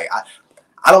whole, like,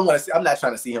 I don't want to see, I'm not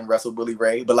trying to see him wrestle Bully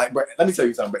Ray, but like, bro, let me tell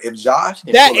you something, bro. If Josh,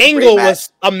 that angle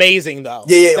was amazing though.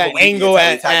 Yeah, that angle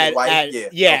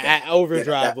at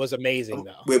Overdrive was amazing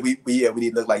though. We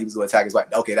didn't look like he was going to attack his wife.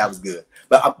 Okay, that was good.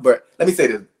 But let me say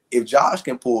this: if Josh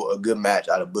can pull a good match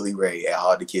out of Bully Ray at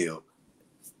Hard to Kill,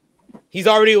 he's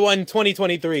already won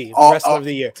 2023 Wrestler of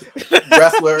the Year.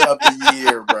 Wrestler of the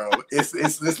Year, bro. It's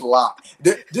this lock.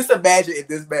 Just imagine if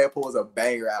this man pulls a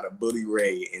banger out of Bully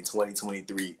Ray in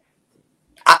 2023.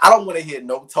 I don't want to hear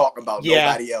no talk about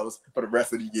nobody else for the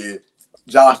rest of the year.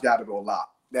 Josh got to go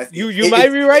lock. That's you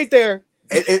might be right there.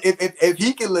 If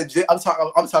he can legit, I'm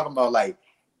talking about like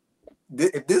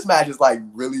if this match is like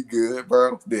really good,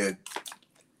 bro. Then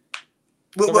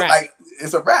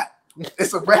it's a wrap.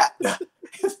 It's a wrap.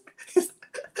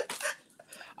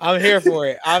 I'm here for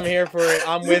it. I'm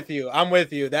with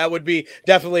you. That would be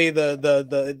definitely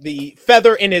the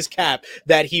feather in his cap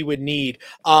that he would need.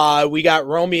 We got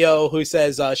Romeo who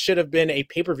says should have been a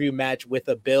pay-per-view match with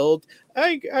a build.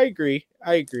 I agree.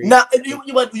 Now, you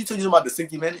talking about the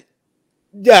 60-minute?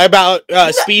 Yeah, about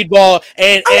Speedball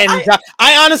and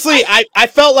I honestly I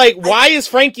felt like, why is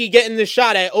Frankie getting the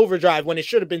shot at Overdrive when it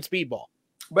should have been Speedball?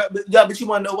 But you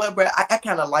want to know what, bro? I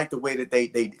kind of like the way that they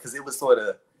because it was sort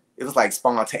of. It was like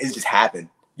spontaneous. It just happened.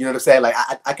 You know what I'm saying? Like,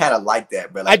 I kind of like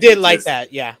that, but like, I did like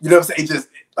that. Yeah. You know what I'm saying? It just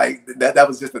like that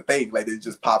was just the thing. Like, it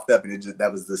just popped up, and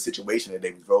that was the situation that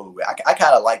they was rolling with. I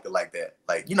kind of liked it like that.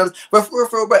 Like, but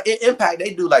for Impact,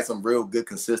 they do like some real good,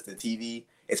 consistent TV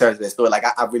in terms of their story. Like,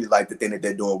 I really like the thing that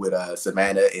they're doing with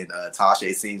Savannah and Tasha.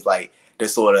 It seems like they're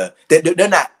sort of they're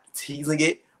not teasing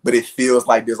it, but it feels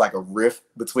like there's like a rift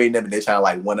between them, and they're trying to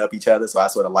like one up each other. So I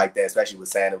sort of like that, especially with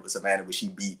Savannah when she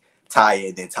beat Taya,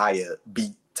 and then Taya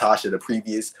beat Tasha the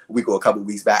previous week or a couple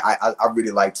weeks back. I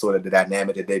really like sort of the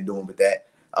dynamic that they're doing with that.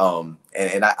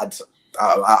 And I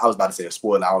was about to say a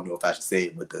spoiler. I don't know if I should say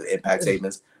it with the Impact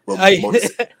statements. But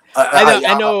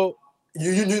I know.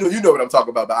 You know what I'm talking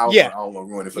about, but I don't want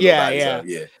to ruin it for nobody. So,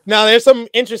 yeah. Now, there's some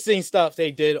interesting stuff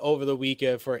they did over the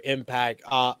weekend for Impact.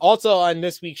 Also, on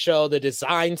this week's show, the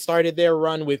Design started their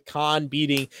run with Khan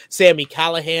beating Sami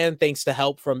Callihan thanks to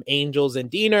help from Angels and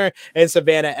Diener, and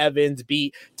Savannah Evans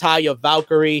beat Taya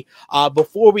Valkyrie.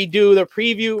 Before we do the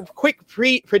preview, quick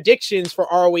predictions for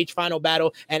ROH Final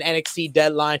Battle and NXT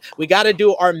Deadline, we got to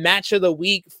do our match of the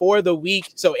week for the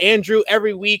week. So, Andrew,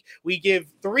 every week we give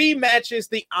 3 matches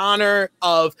the honor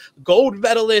of gold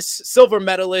medalists, silver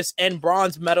medalists, and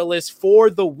bronze medalists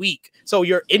for the week. So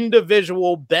your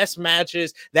individual best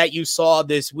matches that you saw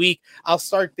this week. I'll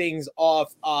start things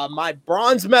off. My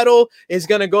bronze medal is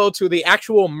going to go to the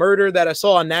actual murder that I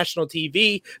saw on national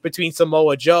TV between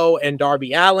Samoa Joe and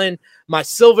Darby Allin. My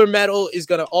silver medal is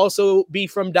going to also be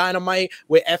from Dynamite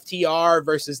with FTR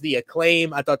versus The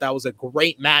Acclaim. I thought that was a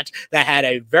great match that had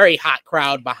a very hot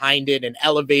crowd behind it and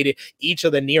elevated each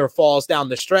of the near falls down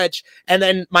the stretch. And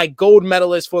then my gold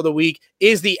medalist for the week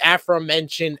is the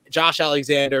aforementioned Josh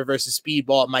Alexander versus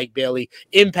Speedball Mike Bailey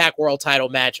Impact World Title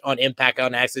match on Impact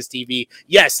on Access TV.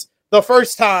 Yes, the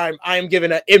first time I am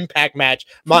giving an Impact match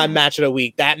my match of the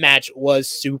week. That match was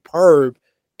superb.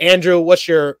 Andrew, what's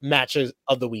your matches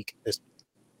of the week?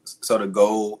 So the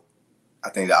gold, I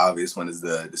think the obvious one is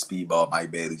the Speedball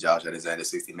Mike Bailey Josh Alexander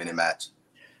 60-minute match.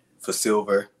 For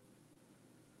silver,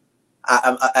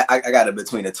 I got it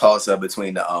between a toss up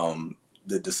between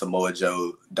the Samoa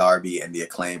Joe Darby and The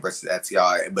Acclaim versus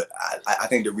FTR. But I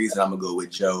think the reason I'm gonna go with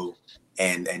Joe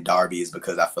and Darby is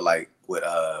because I feel like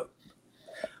I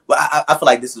feel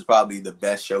like this is probably the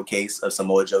best showcase of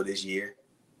Samoa Joe this year,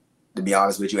 to be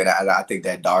honest with you. And I think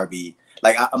that Darby,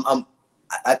 like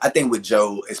I think with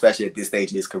Joe, especially at this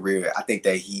stage of his career, I think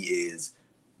that he is.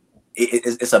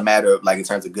 It's a matter of, like, in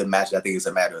terms of good matches, I think it's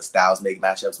a matter of styles make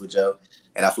matchups with Joe.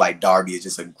 And I feel like Darby is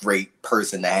just a great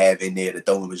person to have in there to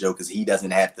throw in with Joe because he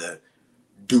doesn't have to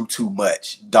do too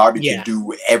much. Darby can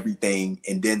do everything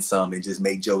and then some and just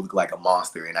make Joe look like a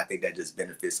monster. And I think that just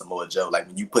benefits Samoa Joe. Like,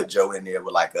 when you put Joe in there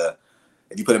with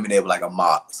if you put him in there with like a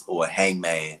Mox or a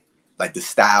Hangman, like, the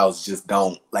styles just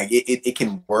don't, like, it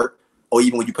can work. Or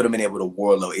even when you put him in there with a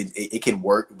Warlow, it can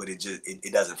work, but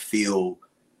it doesn't feel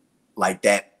like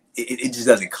that. It just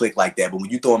doesn't click like that. But when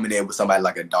you throw him in there with somebody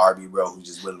like a Darby, bro, who's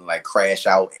just willing to, like, crash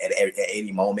out at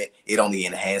any moment, it only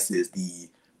enhances the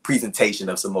presentation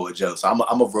of Samoa Joe. So I'm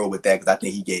gonna roll with that because I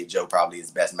think he gave Joe probably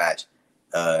his best match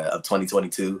of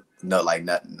 2022. No, like,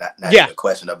 not even a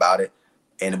question about it.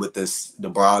 And with the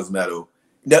bronze medal,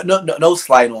 no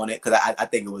slight on it because I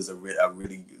think it was a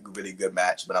really good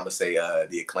match. But I'm gonna say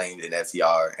The Acclaimed and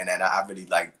FTR, and then I really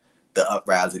like the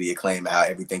uprise of The Acclaim, how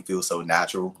everything feels so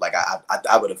natural. Like,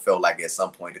 I would have felt like at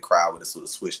some point the crowd would have sort of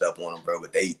switched up on them, bro.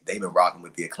 But they've been rocking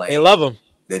with The Acclaim. They love them.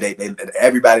 They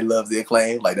everybody loves The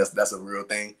Acclaim. Like, that's a real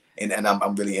thing. And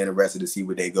I'm really interested to see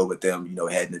where they go with them,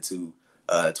 heading into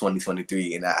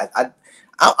 2023. And I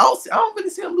don't really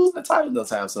see them losing the title no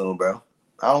time soon, bro.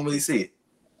 I don't really see it.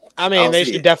 I mean, they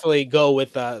should definitely go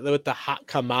with the hot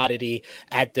commodity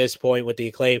at this point with The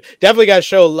Acclaim. Definitely got to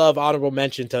show love. Honorable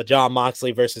mention to Jon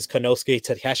Moxley versus Konosuke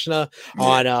Takeshita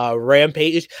on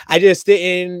Rampage. I just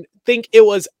didn't think it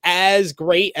was as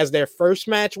great as their first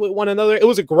match with one another. It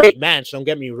was a great match, don't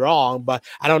get me wrong, but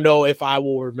I don't know if I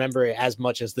will remember it as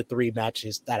much as the 3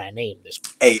 matches that I named this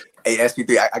week. Hey,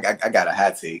 SP3, I got a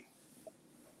hot take.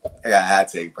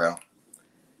 Bro.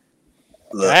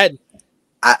 Look, go ahead.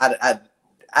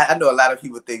 I know a lot of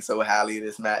people think so highly of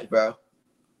this match, bro.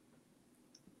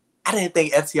 I didn't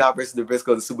think FTR versus the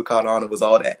Briscoes and Supercard Honor was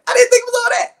all that. I didn't think it was all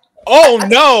that. Oh,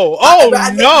 no.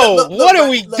 What are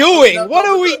we doing? What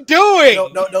are we doing?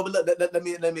 No, but look, let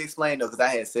me explain, though, because I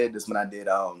had said this when I did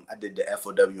the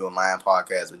FOW Online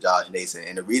podcast with Josh Nason.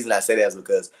 And the reason I say that is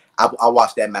because I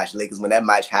watched that match late, because when that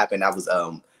match happened, I was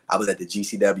at the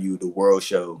GCW, the World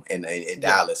Show in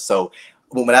Dallas. So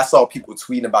when I saw people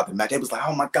tweeting about the match, it was like,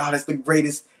 oh my God, it's the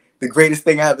greatest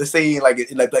thing I ever seen. Like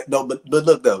no, but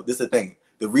look though, this is the thing.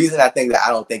 The reason I think that I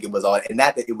don't think it was all, and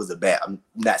not that it was a bad, I'm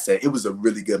not saying it was a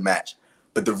really good match,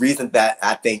 but the reason that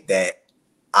I think that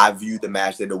I viewed the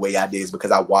match the way I did is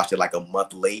because I watched it like a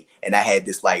month late, and I had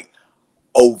this like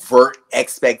overt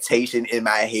expectation in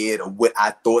my head of what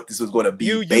I thought this was going to be.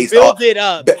 You build it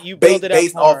up.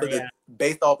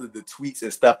 Based off of the tweets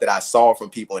and stuff that I saw from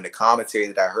people and the commentary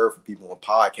that I heard from people on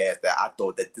podcasts, that I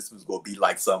thought that this was going to be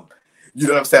like some, you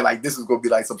know what I'm saying? Like, this was going to be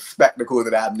like some spectacle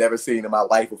that I've never seen in my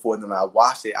life before. And then when I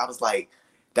watched it, I was like,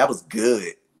 that was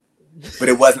good. but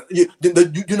it wasn't. You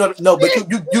know, no, but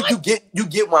you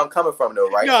get where I'm coming from though,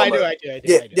 right? No, I do.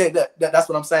 Yeah, that's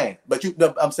what I'm saying. But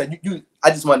I'm saying you. I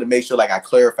just wanted to make sure, like, I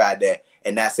clarified that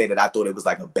and not say that I thought it was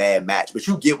like a bad match. But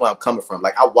you get where I'm coming from.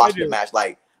 Like, I watched the match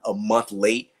like a month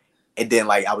late, and then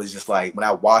like I was just like, when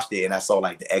I watched it and I saw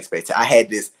like the expectation, I had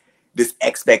this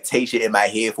expectation in my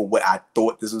head for what I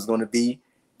thought this was going to be,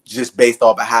 just based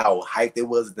off of how hyped it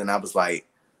was. Then I was like,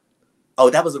 oh,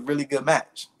 that was a really good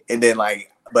match. And then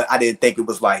like, but I didn't think it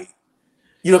was like,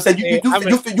 you know what I'm saying?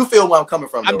 You feel where I'm coming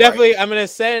from. I'm definitely, right? I'm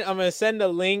gonna send a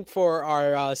link for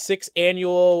our 6th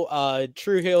annual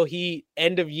True Hill Heat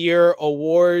end of year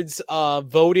awards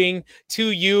voting to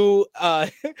you,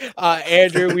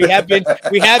 Andrew. We have been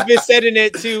sending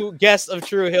it to guests of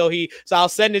True Hill Heat, so I'll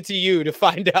send it to you to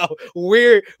find out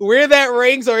where that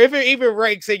ranks, or if it even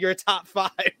ranks in your top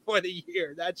 5 for the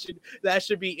year. That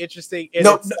should be interesting.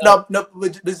 No.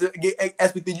 SBT,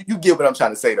 you get what I'm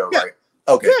trying to say though, right?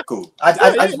 Okay, cool. I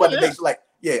just wanted to make sure, like,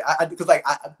 because like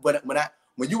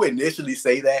when you initially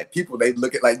say that, people they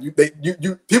look at like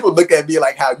people look at me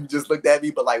like how you just looked at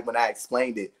me, but like when I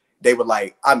explained it, they were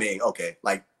like, I mean, okay,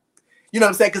 like, you know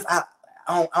what I'm saying? Because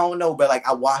I don't know, but like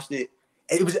I watched it.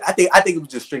 It was I think it was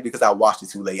just strictly because I watched it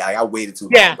too late. I waited too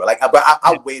long, bro. Like,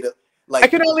 I waited. Like, I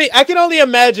can only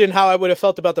imagine how I would have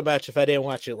felt about the match if I didn't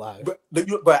watch it live. But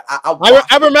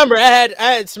I remember I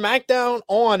had SmackDown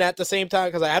on at the same time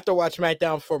because I have to watch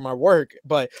SmackDown for my work,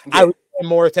 but I would pay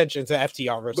more attention to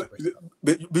FTR versus.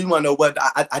 But you want to know what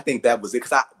I think that was it?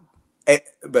 Because I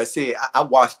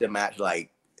watched the match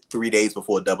like 3 days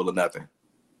before Double or Nothing.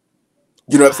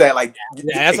 You know what I'm saying? Like,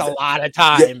 that's a lot of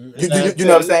time. You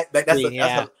know what I'm saying? Like,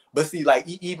 that's but see, like,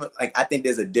 even like I think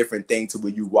there's a different thing to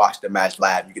when you watch the match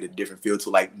live, you get a different feel to.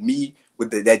 Like me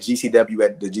with that GCW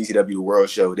at the GCW World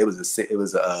Show, it was a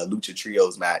Lucha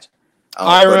Trios match.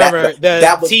 I remember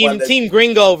that was Team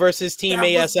Gringo versus Team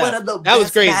ASF. One of the that was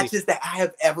crazy matches that I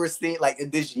have ever seen, like,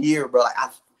 in this year, bro. Like,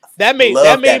 that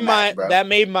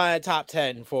made my top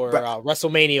 10 for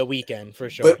WrestleMania weekend for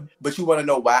sure. But you want to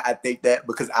know why I think that?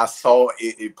 Because I saw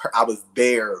it. I was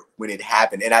there when it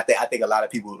happened, and I think a lot of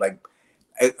people like.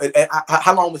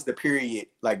 How long was the period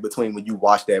like between when you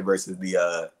watched that versus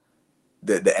the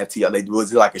FTR? Like,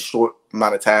 was it like a short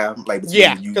amount of time? Like,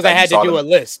 because I had to do a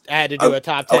list. I had to do a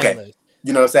top 10 list.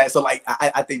 You know what I'm saying? So like,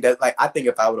 I think that like I think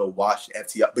if I would have watched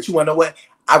FTR, but you want to know what?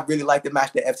 I really like the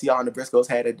match that FTR and the Briscoes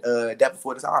had at Death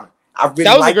Before Dishonor.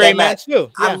 That was a great match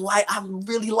too. Yeah. I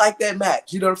really like that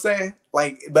match. You know what I'm saying?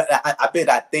 Like, but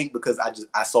I think because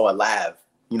I saw it live.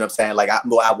 You know what I'm saying? Like, I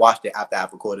watched it after I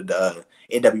recorded the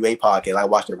NWA podcast. I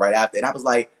watched it right after, and I was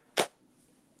like,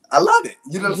 I love it.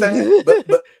 You know what I'm saying?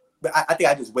 but I think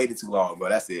I just waited too long, bro.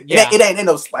 That's it. Yeah. It ain't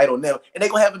no slight on them. And they're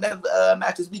going to have another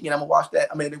match this weekend. I'm going to watch that.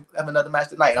 I mean, they have another match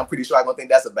tonight, and I'm pretty sure I'm going to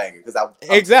think that's a banger because I'm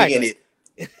seeing it.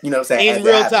 You know what I'm saying? In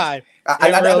real time.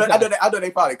 I know they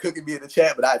probably cooking me in the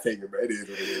chat, but I take it, bro. It is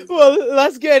what it is. Well,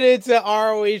 let's get into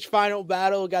ROH Final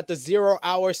Battle. We got the 0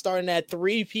 hour starting at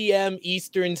 3 p.m.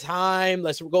 Eastern time.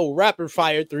 Let's go rapid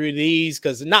fire through these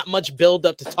because not much build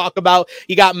up to talk about.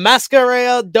 You got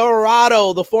Mascara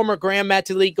Dorado, the former Grand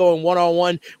Metalik, going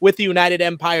one-on-one with the United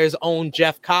Empire's own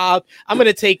Jeff Cobb. I'm going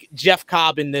to take Jeff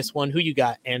Cobb in this one. Who you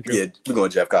got, Andrew? Yeah, we're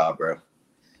going Jeff Cobb, bro.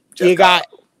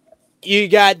 You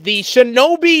got the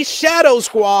Shinobi Shadow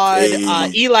Squad,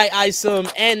 Eli Isom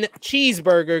and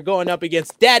Cheeseburger going up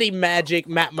against Daddy Magic,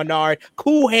 Matt Menard,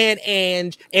 Cool Hand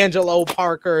and Angelo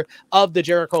Parker of the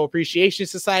Jericho Appreciation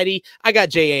Society. I got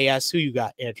JAS. Who you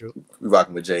got, Andrew? We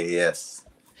rocking with JAS.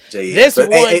 This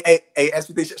one, hey,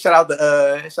 SPT, shout out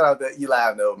to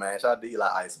Eli, though, man. Shout out to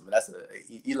Eli Isom. That's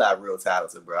Eli real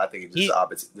talented, bro. I think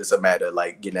it's just a matter of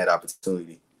like getting that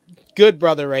opportunity. Good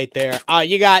brother right there.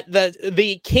 You got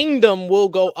the Kingdom will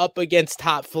go up against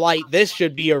Top Flight. This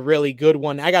should be a really good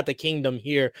one. I got the Kingdom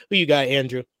here. Who you got,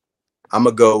 Andrew? I'm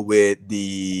gonna go with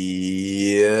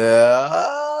the.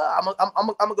 I'm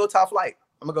gonna go Top Flight.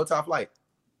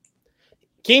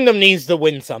 Kingdom needs to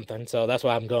win something, so that's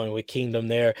why I'm going with Kingdom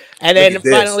there. And then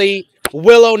finally,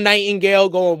 Willow Nightingale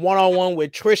going one-on-one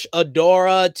with Trish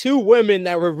Adora, two women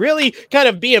that were really kind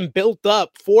of being built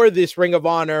up for this Ring of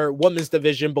Honor women's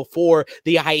division before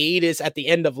the hiatus at the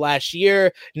end of last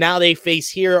year. Now they face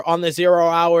here on the 0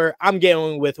 hour. I'm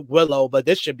going with Willow, but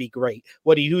this should be great.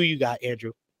 Who you got,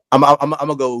 Andrew? I'm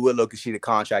gonna go with Willow because she's the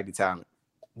contracted talent.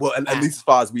 Well, at least as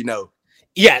far as we know.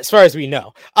 Yeah, as far as we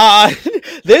know.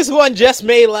 This one just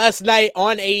made last night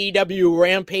on AEW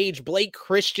Rampage. Blake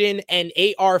Christian and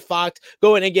AR Fox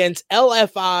going against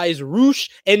LFI's Roosh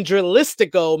and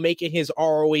Dralistico making his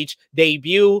ROH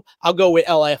debut. I'll go with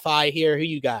LFI here. Who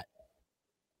you got?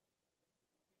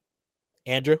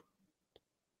 Andrew?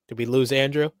 Did we lose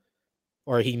Andrew?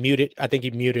 Or he muted. I think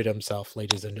he muted himself,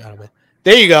 ladies and gentlemen.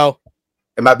 There you go.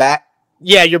 Am I back?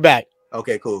 Yeah, you're back.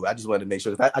 Okay, cool. I just wanted to make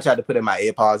sure. I tried to put in my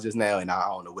AirPods just now, and I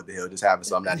don't know what the hell just happened,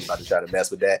 so I'm not about to try to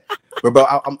mess with that. But bro,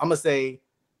 I'm gonna say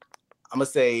I'm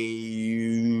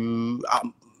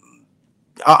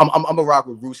gonna rock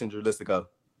with Roosh and Dralistico.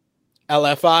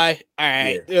 LFI. All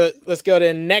right, let's go to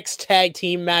the next tag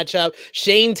team matchup.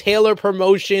 Shane Taylor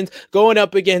Promotions going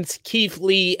up against Keith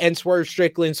Lee and Swerve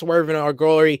Strickland, Swerve in Our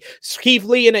Glory. Keith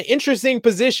Lee in an interesting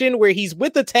position where he's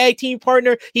with a tag team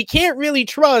partner he can't really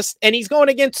trust, and he's going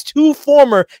against two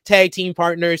former tag team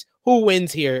partners. Who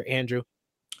wins here, Andrew?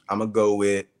 I'm gonna go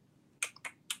with.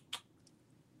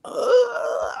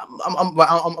 I'm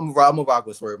gonna rock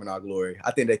with Swerve in Our Glory.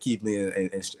 I think that Keith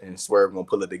Lee and Swerve gonna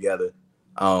pull it together.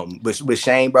 With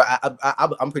Shane, bro,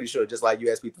 I'm pretty sure just like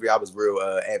USP3, I was real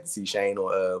anti Shane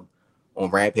on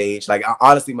Rampage. Like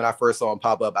honestly, when I first saw him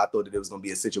pop up, I thought that it was gonna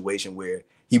be a situation where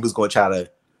he was gonna try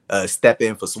to step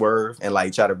in for Swerve and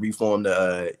like try to reform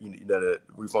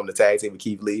the tag team with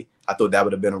Keith Lee. I thought that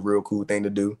would have been a real cool thing to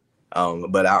do.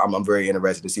 But I'm very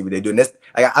interested to see what they do. And that's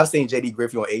I've seen JD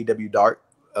Griffey on AEW Dark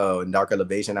Dark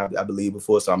Elevation, I believe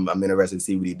before, so I'm interested to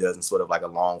see what he does in sort of like a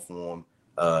long form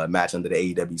match under the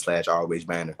AEW/ROH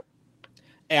banner.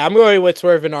 Hey, I'm going with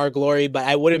Swerve in Our Glory, but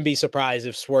I wouldn't be surprised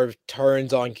if Swerve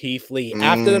turns on Keith Lee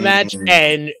after the match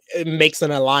and makes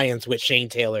an alliance with Shane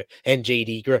Taylor and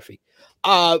JD Griffey.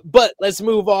 But let's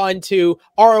move on to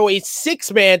ROH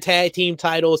 6-man tag team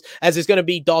titles, as it's going to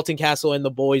be Dalton Castle and the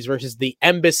boys versus the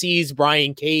Embassies,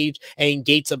 Brian Cage and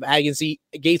Gates of Agony.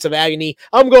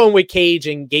 I'm going with Cage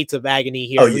and Gates of Agony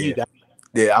here. Oh, yeah.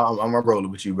 Yeah, I'm rolling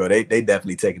with you, bro. They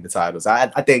definitely taking the titles. I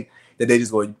think that they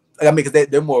just going. I mean, because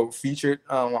they're more featured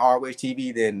on ROH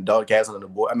TV than Dalton Castle and the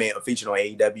boys. I mean, featured on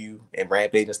AEW and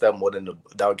Rampage and stuff more than the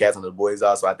Dalton Castle and the boys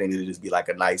are. So I think it'll just be like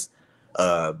a nice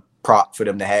prop for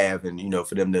them to have, and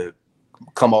for them to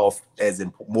come off as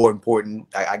more important,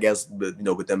 I guess.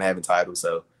 With them having titles.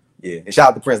 So yeah, and shout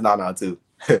out to Prince Nana too.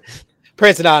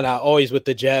 Prince Nana, always with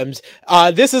the gems.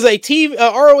 This is a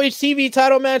ROH TV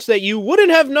title match that you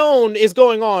wouldn't have known is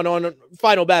going on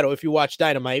Final Battle if you watch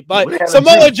Dynamite. But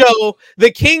Samoa Joe, the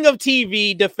king of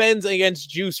TV, defends against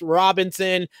Juice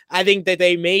Robinson. I think that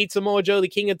they made Samoa Joe the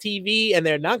king of TV, and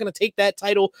they're not going to take that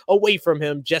title away from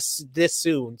him just this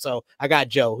soon. So I got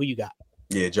Joe. Who you got?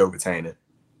 Yeah, Joe retaining.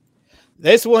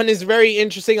 This one is very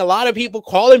interesting. A lot of people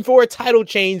calling for a title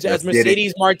change as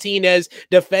Mercedes Martinez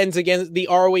defends against the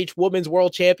ROH Women's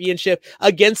World Championship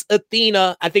against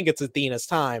Athena. I think it's Athena's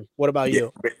time. What about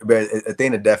you? But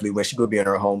Athena definitely, when she could be in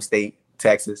her home state,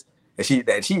 Texas, and she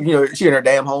in her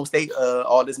damn home state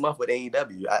all this month with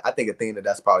AEW. I think Athena,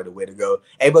 that's probably the way to go.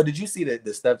 Hey, but did you see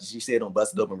the stuff that she said on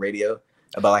Busted Open Radio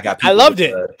about like how people I loved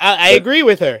it. I agree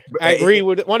with her. I agree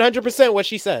with 100% what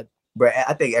she said. But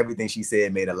I think everything she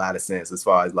said made a lot of sense as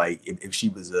far as like if she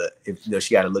was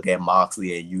she got to look at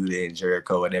Moxley and Yuta and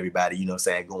Jericho and everybody,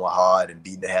 saying going hard and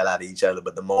beating the hell out of each other.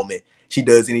 But the moment she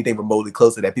does anything remotely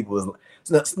closer, that people was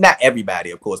not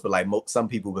everybody, of course, but like some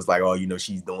people was like, oh,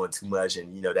 she's doing too much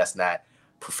and that's not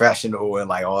professional and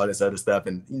like all this other stuff.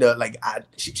 And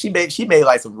she made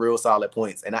like some real solid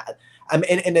points. And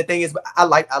and the thing is, I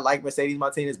like Mercedes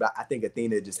Martinez, but I think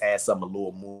Athena just adds something a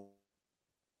little more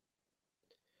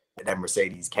that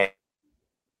Mercedes can't.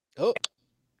 Oh,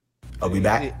 are we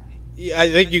back? Yeah,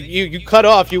 I think you cut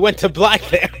off. You went to black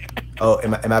there. Oh,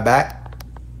 am I back?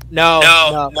 No.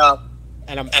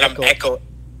 And I'm echoing.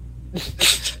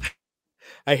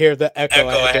 I hear the echo.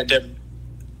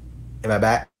 Am I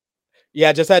back? Yeah,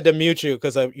 I just had to mute you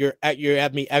because you're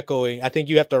at me echoing. I think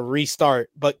you have to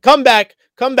restart. But come back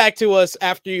to us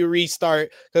after you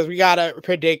restart because we gotta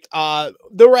predict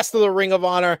the rest of the Ring of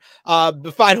Honor,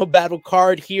 the Final Battle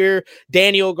card here.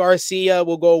 Daniel Garcia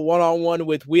will go one-on-one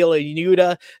with Wheeler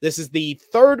Yuta. This is the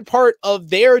third part of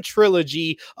their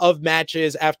trilogy of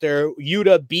matches after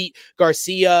Yuta beat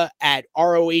Garcia at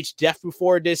ROH Death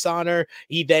Before Dishonor.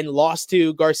 He then lost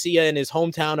to Garcia in his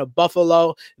hometown of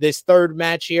Buffalo. This third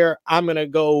match here, I'm gonna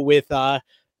go with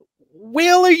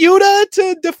Wheeler Yuta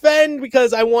to defend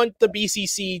because I want the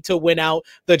BCC to win out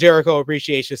the Jericho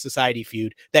Appreciation Society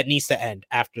feud that needs to end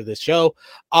after this show.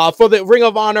 For the Ring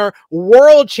of Honor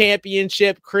World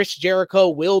Championship, Chris Jericho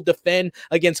will defend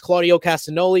against Claudio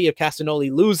Castagnoli. If Castagnoli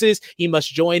loses, he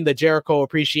must join the Jericho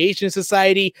Appreciation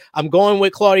Society. I'm going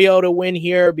with Claudio to win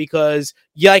here because,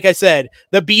 like I said,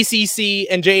 the BCC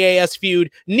and JAS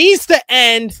feud needs to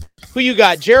end. Who you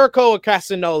got, Jericho or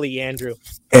Castagnoli, Andrew?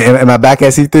 Am I back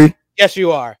at C3? Yes,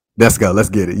 you are. Let's go. Let's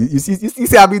get it. You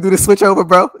see how we do the switch over,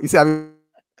 bro? You see how we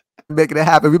making it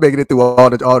happen? We making it through all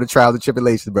the trials and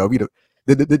tribulations, bro.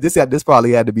 This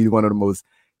probably had to be one of the most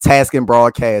tasking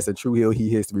broadcast and True Hill Heat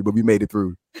history, but we made it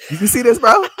through. You see this,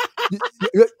 bro?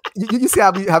 you see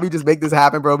how we just make this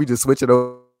happen, bro? We just switch it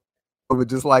over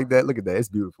just like that. Look at that. It's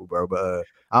beautiful, bro. But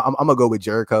I'm going to go with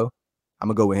Jericho. I'm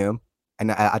going to go with him.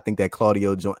 And I think that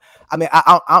Claudio joint. I mean,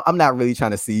 I'm not really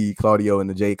trying to see Claudio and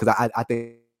the Jake because I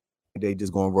think they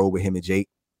just going to roll with him and Jake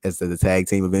as the tag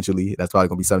team eventually. That's probably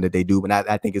going to be something that they do. But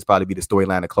I think it's probably be the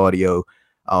storyline of Claudio.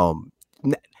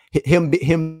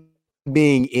 Him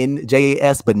being in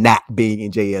JAS, but not being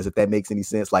in JAS, if that makes any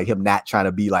sense. Like him not trying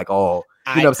to be like all,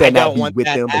 you know what I'm saying? I don't want with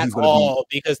that them, but he's going to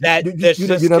be because that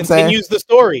just continues the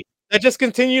story. That just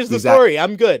continues the story.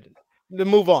 I'm good. To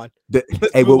move on. Move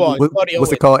on.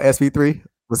 What's it called? SV3?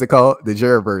 What's it called? The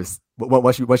Jeriverse.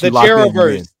 Once you lock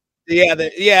in,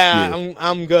 yeah.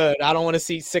 I'm good. I don't want to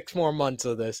see 6 more months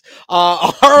of this.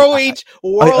 ROH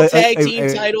World Tag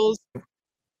Team titles.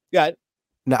 Yeah.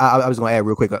 No, I was going to add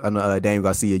real quick on Daniel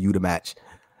Garcia Yuta match.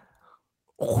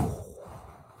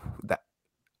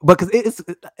 Because it's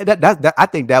that I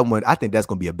think that one. I think that's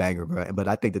going to be a banger, bro. But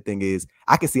I think the thing is,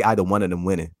 I can see either one of them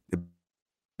winning.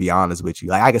 Be honest with you,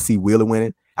 like I can see Wheeler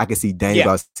winning, I can see Daniel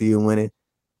Garcia winning.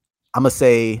 I'm gonna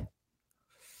say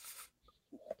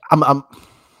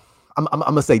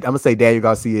Daniel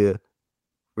Garcia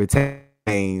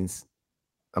retains.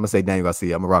 I'm gonna say Daniel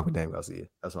Garcia. I'm gonna rock with Daniel Garcia.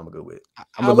 That's what I'm gonna go with.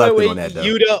 I'm gonna with on that though.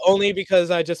 Yuta only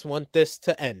because I just want this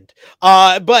to end.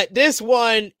 But this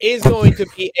one is going to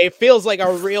be feels like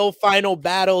a real final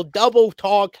battle, double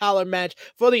tall collar match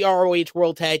for the ROH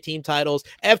World Tag Team titles.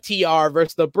 FTR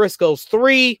versus the Briscoes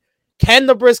 3. Can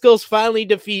the Briscoes finally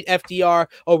defeat FTR,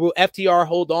 or will FTR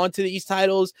hold on to these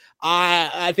titles?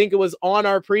 I think it was on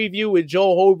our preview with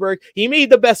Joe Holberg. He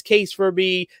made the best case for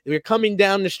me. We're coming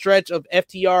down the stretch of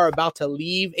FTR about to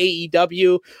leave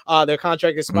AEW. Their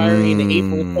contract expiring in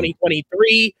April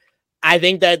 2023. I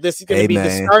think that this is going to be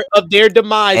the start of their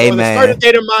demise. Or the start of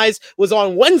their demise was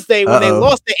on Wednesday when they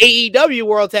lost the AEW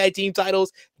World Tag Team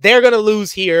titles. They're going to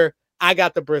lose here. I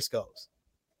got the Briscoes.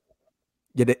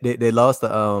 Yeah, they lost the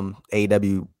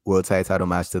AEW World Tag Title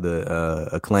match to the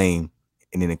Acclaim,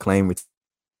 and then Acclaim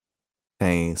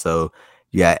retained. So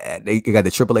yeah, they got the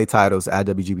AAA titles,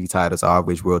 IWGP titles,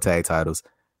 ROH World Tag titles,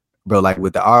 bro. Like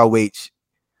with the ROH,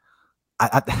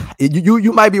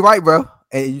 you might be right, bro.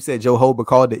 And you said Joe Holbert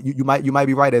called it. You might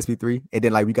be right, SP3. And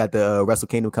then like we got the Wrestle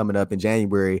Kingdom coming up in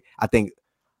January. I think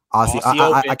Aussie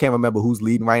I can't remember who's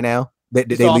leading right now. They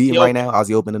leading right now.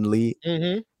 Aussie Open in the lead.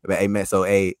 Mm-hmm. But hey man, so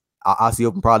Aussie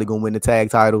Open probably gonna win the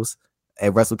tag titles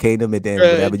at Wrestle Kingdom, and then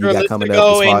whatever you got coming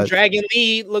up. And Dragon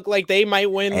Lee look like they might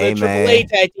win the AAA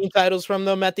tag team titles from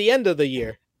them at the end of the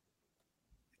year.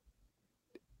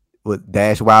 With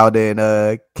Dash Wilder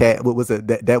and Cat, what was it?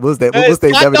 What was their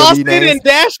WWE name? And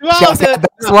Dash Wilder.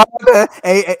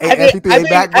 I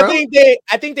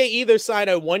think they either sign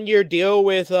a 1-year deal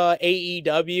with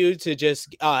AEW to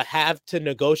just have to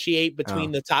negotiate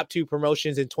between the top 2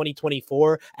 promotions in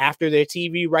 2024 after their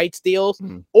TV rights deals,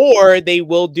 or they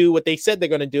will do what they said they're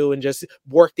going to do and just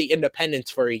work the independents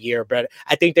for a year. But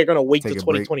I think they're going to wait till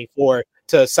 2024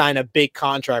 to sign a big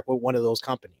contract with one of those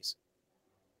companies.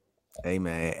 Hey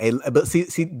man, but see,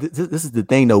 this is the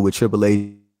thing though with Triple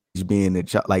H being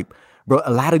like, bro,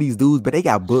 a lot of these dudes, but they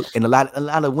got booked, and a lot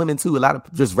of women too, a lot of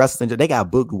just wrestlers, they got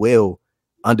booked well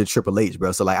under Triple H,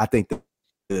 bro. So like, I think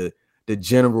the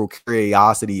general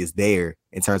curiosity is there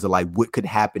in terms of like what could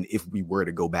happen if we were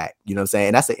to go back. You know what I'm saying?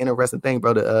 And that's an interesting thing,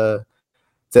 bro.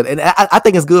 And I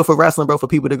think it's good for wrestling, bro, for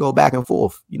people to go back and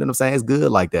forth. You know what I'm saying? It's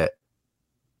good like that.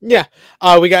 Yeah,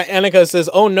 we got Annika says,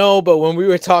 "Oh no!" But when we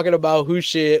were talking about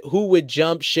who would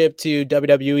jump ship to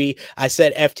WWE, I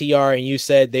said FTR, and you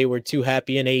said they were too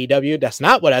happy in AEW. That's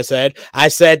not what I said. I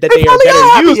said that they are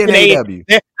better used in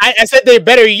AEW. I said they're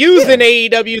better used in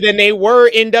AEW than they were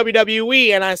in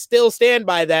WWE, and I still stand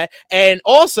by that. And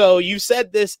also, you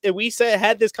said this. We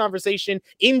had this conversation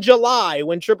in July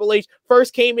when Triple H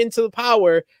first came into the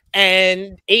power,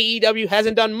 and AEW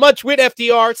hasn't done much with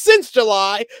FTR since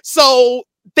July. So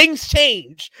things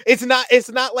change. It's not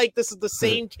like this is the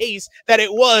same case that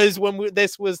it was when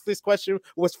this question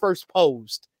was first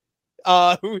posed.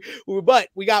 But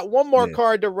we got one more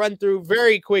card to run through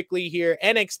very quickly here.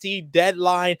 NXT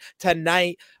Deadline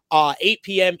tonight, 8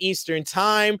 p.m. Eastern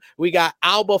time. We got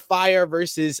Alba Fire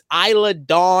versus Isla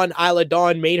Dawn. Isla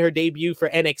Dawn made her debut for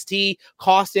NXT,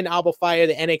 costing Alba Fire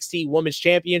the NXT Women's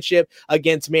Championship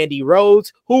against Mandy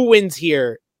Rhodes. Who wins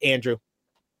here, Andrew?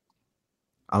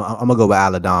 I'm gonna go with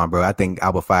Isla Dawn, bro. I think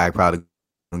Alba Fire probably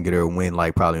gonna get her a win,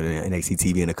 like probably in NXT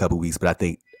TV in a couple weeks. But I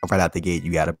think right out the gate,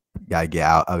 you gotta get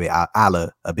out. I mean,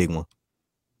 Isla a big one.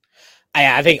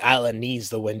 I think Isla needs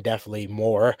the win definitely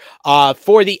more.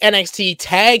 For the NXT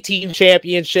Tag Team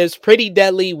Championships, Pretty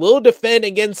Deadly will defend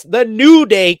against the New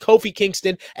Day. Kofi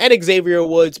Kingston and Xavier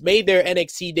Woods made their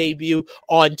NXT debut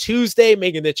on Tuesday,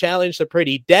 making the challenge to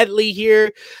Pretty Deadly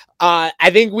here. I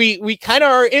think we kind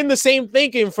of are in the same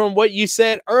thinking from what you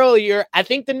said earlier. I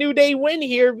think the New Day win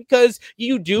here because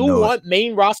you do want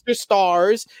main roster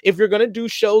stars. If you're going to do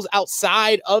shows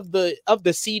outside of the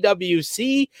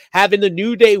CWC, having the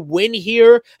New Day win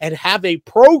here and have a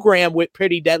program with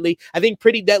Pretty Deadly, I think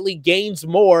Pretty Deadly gains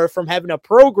more from having a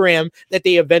program that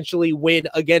they eventually win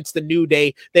against the New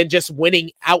Day than just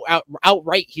winning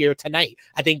outright here tonight.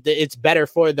 I think that it's better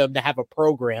for them to have a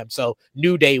program. So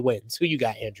New Day wins. Who you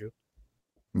got, Andrew?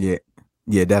 Yeah,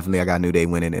 definitely. I got New Day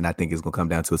winning, and I think it's gonna come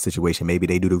down to a situation. Maybe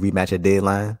they do the rematch at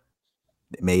Deadline.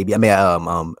 Maybe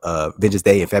Vengeance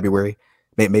Day in February.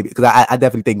 Maybe because I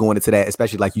definitely think going into that,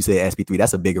 especially like you said, SP3,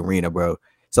 that's a big arena, bro.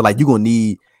 So like you're gonna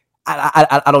need.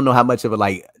 I don't know how much of a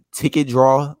like ticket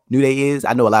draw New Day is.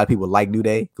 I know a lot of people like New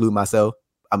Day, including myself.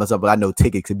 But I know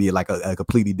ticket could be like a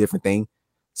completely different thing.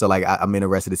 So like I'm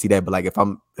interested to see that. But like if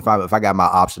I got my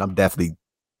option, I'm definitely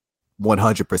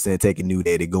 100% taking New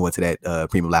Day to go into that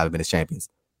Premium Live Event as champions.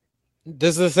 This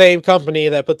is the same company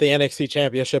that put the NXT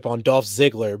Championship on Dolph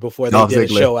Ziggler before they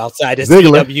did a show outside of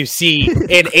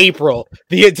CWC in April.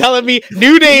 You're telling me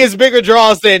New Day is bigger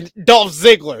draws than Dolph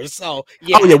Ziggler? So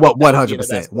yeah,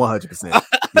 100%, 100%.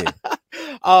 Yeah.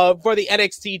 For the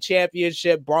NXT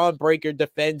Championship, Braun Breaker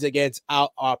defends against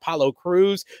Apollo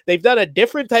Crews. They've done a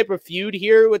different type of feud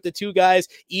here with the two guys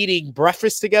eating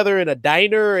breakfast together in a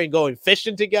diner and going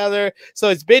fishing together. So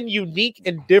it's been unique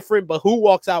and different, but who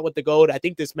walks out with the gold? I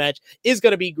think this match is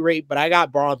going to be great, but I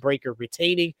got Braun Breaker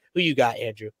retaining. Who you got,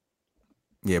 Andrew?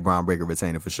 Yeah, Braun Breaker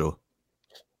retaining for sure.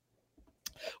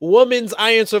 Women's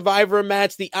Iron Survivor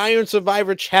match. The Iron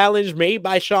Survivor Challenge made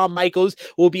by Shawn Michaels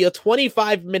will be a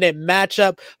 25-minute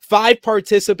matchup. 5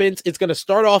 participants. It's going to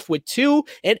start off with 2,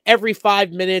 and every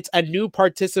 5 minutes, a new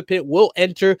participant will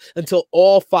enter until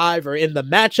all 5 are in the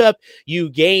matchup. You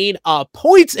gain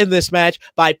points in this match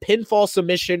by pinfall,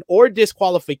 submission, or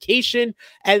disqualification,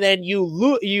 and then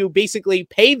you basically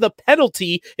pay the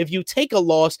penalty if you take a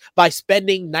loss by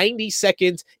spending 90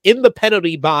 seconds in the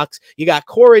penalty box. You got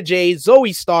Cora Jade,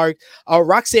 Zoe Stark,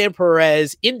 Roxanne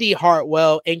Perez, Indy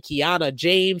Hartwell, and Kiana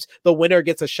James. The winner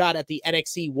gets a shot at the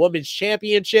NXT Women's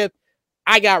Championship.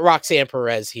 I got Roxanne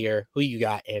Perez here. Who you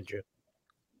got, Andrew?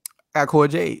 I got Cora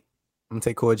Jade. I'm going to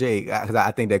take Cora Jade because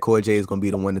I think that Cora Jade is going to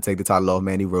be the one to take the title off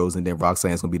Mandy Rose, and then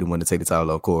Roxanne is going to be the one to take the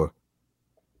title off Cora.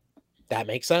 That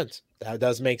makes sense. That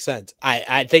does make sense.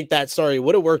 I think that story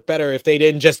would have worked better if they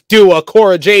didn't just do a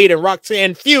Cora Jade and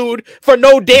Roxanne feud for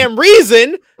no damn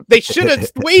reason. They should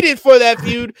have waited for that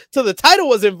feud till the title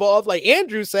was involved, like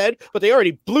Andrew said, but they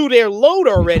already blew their load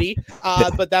already.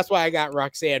 But that's why I got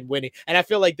Roxanne winning. And I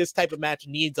feel like this type of match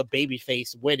needs a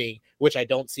babyface winning, which I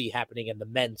don't see happening in the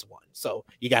men's one. So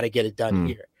you got to get it done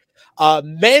here.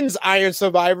 Men's Iron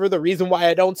Survivor, the reason why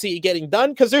I don't see it getting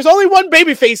done, because there's only one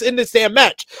babyface in this damn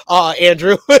match,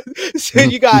 Andrew. So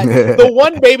you got the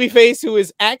one babyface who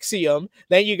is Axiom,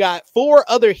 then you got 4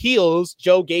 other heels,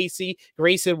 Joe Gacy,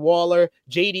 Grayson Waller,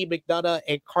 JD McDonough,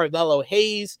 and Carmelo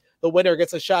Hayes. The winner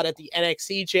gets a shot at the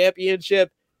NXT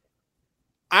Championship.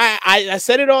 I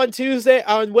said it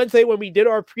on Wednesday when we did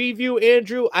our preview,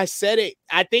 Andrew. I said it.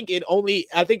 I think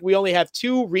we only have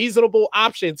 2 reasonable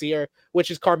options here,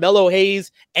 which is Carmelo Hayes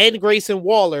and Grayson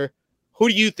Waller. Who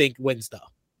do you think wins though?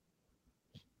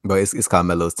 Bro, it's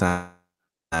Carmelo's time,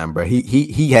 bro.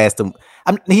 He has to.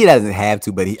 He doesn't have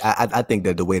to, but I think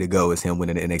that the way to go is him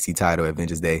winning the NXT title at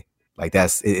Vengeance Day. Like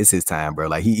it's his time, bro.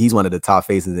 Like he's one of the top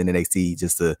faces in NXT,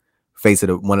 just the face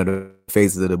of one of the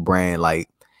faces of the brand. Like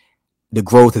the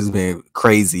growth has been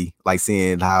crazy. Like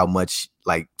seeing how much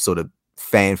like sort of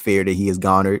fanfare that he has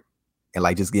garnered, and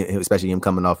like just especially him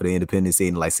coming off of the independent scene,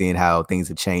 and like seeing how things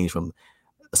have changed from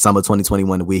summer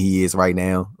 2021 to where he is right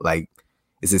now. Like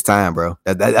it's his time, bro.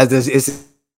 It's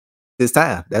his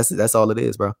time. That's all it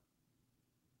is, bro.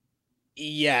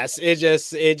 Yes, it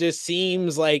just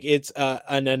seems like it's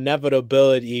an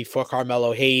inevitability for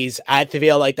Carmelo Hayes. I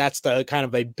feel like that's the kind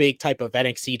of a big type of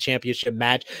NXT championship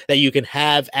match that you can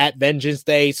have at Vengeance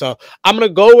Day. So I'm going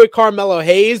to go with Carmelo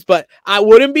Hayes, but I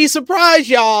wouldn't be surprised,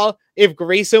 y'all, if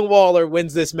Grayson Waller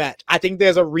wins this match. I think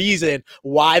there's a reason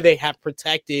why they have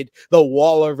protected the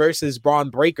Waller versus Braun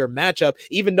Breaker matchup,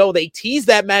 even though they teased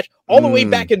that match all the way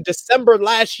back in December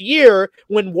last year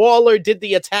when Waller did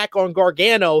the attack on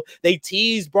Gargano. They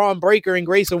teased Braun Breaker and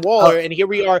Grayson Waller, and here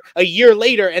we are a year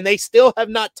later, and they still have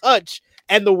not touched.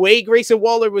 And the way Grayson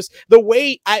Waller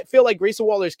I feel like Grayson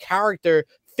Waller's character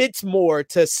fits more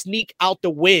to sneak out the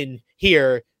win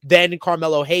here than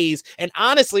Carmelo Hayes. And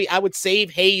honestly, I would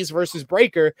save Hayes versus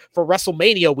Breakker for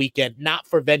WrestleMania weekend, not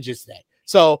for Vengeance Day.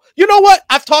 So, you know what?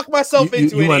 I've talked myself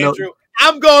into it, Andrew.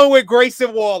 I'm going with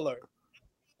Grayson Waller.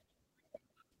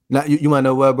 Now, you want to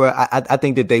know what, bro? I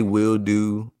think that they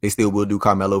still will do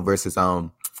Carmelo versus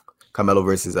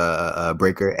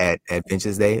Breakker at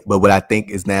Vengeance Day. But what I think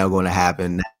is now going to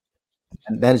happen,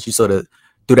 now that you sort of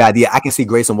threw the idea, I can see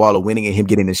Grayson Waller winning and him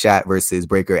getting the shot versus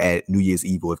Breakker at New Year's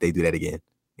Eve if they do that again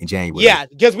in January. Yeah,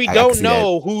 because we don't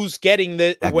know who's getting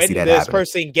when this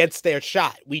person gets their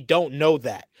shot. We don't know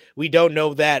that. We don't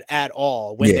know that at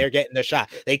all when they're getting the shot.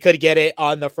 They could get it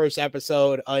on the first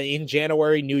episode in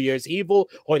January, New Year's Eve,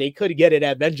 or they could get it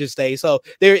at Vengeance Day. So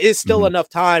there is still enough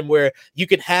time where you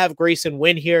can have Grayson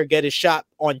win here, get his shot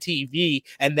on TV,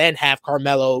 and then have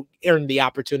Carmelo earn the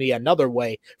opportunity another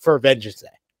way for Vengeance Day.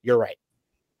 You're right.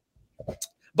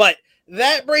 But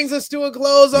that brings us to a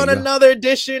close on another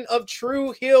edition of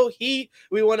True Hill Heat.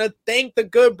 We want to thank the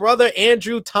good brother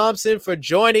Andrew Thompson for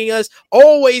joining us,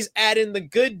 always adding the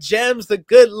good gems, the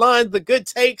good lines, the good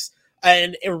takes.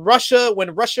 And in Russia,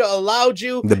 when Russia allowed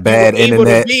you, the bad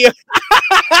internet.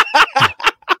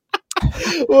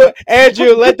 Well,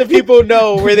 Andrew, let the people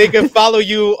know where they can follow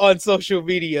you on social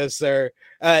media, sir.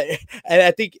 And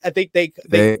I think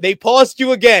they paused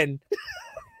you again.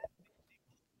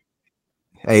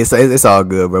 Hey, it's all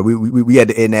good, bro. We had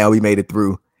the end now. We made it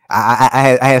through.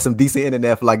 I had some decent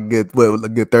internet for like a good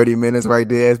 30 minutes right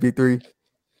there, SB3.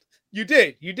 You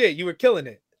did. You were killing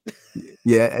it.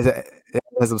 Yeah,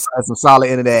 some solid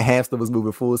internet. Hamster was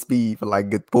moving full speed for like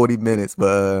good 40 minutes.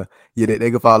 But they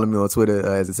can follow me on Twitter,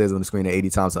 as it says on the screen, at 80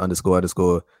 Thompson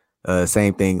 __.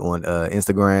 Same thing on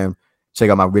Instagram. Check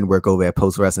out my written work over at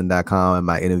postwrestling.com and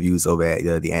my interviews over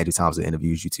at the Andrew Thompson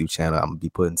Interviews YouTube channel. I'm going to be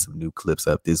putting some new clips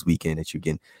up this weekend that you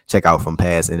can check out from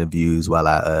past interviews while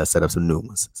I set up some new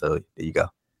ones. So there you go.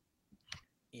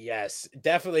 Yes,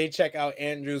 definitely check out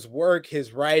Andrew's work,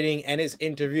 his writing, and his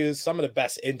interviews. Some of the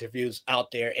best interviews out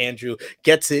there. Andrew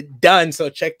gets it done. So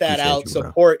check that out.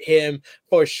 Support him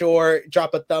for sure.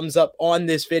 Drop a thumbs up on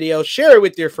this video. Share it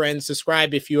with your friends.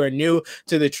 Subscribe if you are new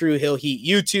to the True Hill Heat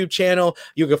YouTube channel.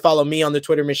 You can follow me on the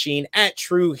Twitter machine at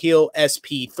True Hill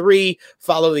SP3.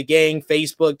 Follow the gang,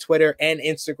 Facebook, Twitter, and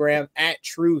Instagram at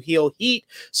True Hill Heat.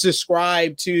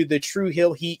 Subscribe to the True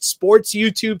Hill Heat Sports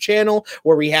YouTube channel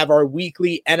where we have our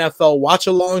weekly NFL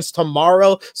watch-alongs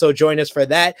tomorrow, so join us for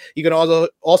that. You can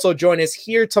also join us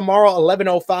here tomorrow,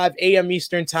 11:05 a.m.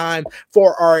 Eastern Time,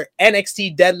 for our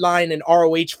NXT Deadline and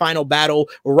ROH Final Battle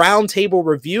roundtable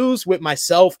reviews with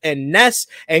myself and Ness,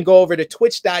 and go over to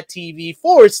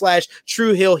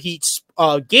twitch.tv/True Hill Heat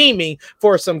Gaming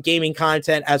for some gaming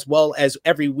content, as well as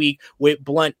every week with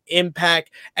Blunt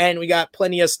Impact. And we got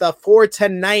plenty of stuff for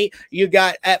tonight. You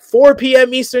got at 4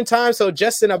 p.m. Eastern Time, so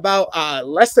just in about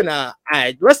less than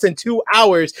 2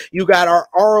 hours, you got our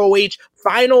ROH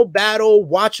Final Battle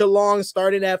watch along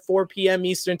starting at 4 p.m.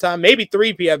 Eastern Time, maybe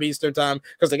 3 p.m. Eastern Time,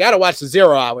 because they got to watch the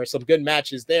 0 hour. Some good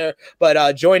matches there.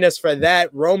 But join us for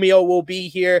that. Romeo will be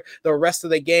here. The rest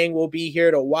of the gang will be here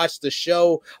to watch the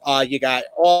show. You got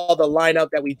all the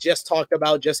lineup that we just talked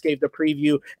about, just gave the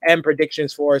preview and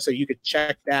predictions for, so you could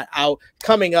check that out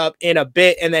coming up in a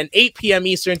bit. And then 8 p.m.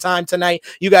 Eastern Time tonight,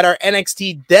 you got our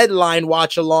NXT Deadline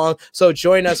watch along. So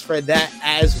join us for that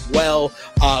as well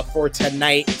for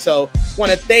tonight. So want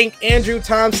to thank Andrew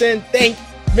Thompson, thank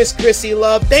Miss Chrissy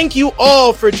Love, thank you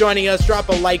all for joining us. Drop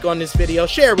a like on this video,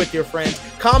 share with your friends,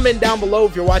 comment down below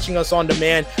if you're watching us on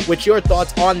demand with your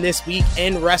thoughts on this week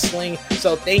in wrestling.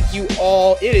 So thank you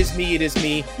all. It is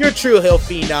me, your True Hill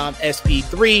Phenom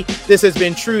SP3. This has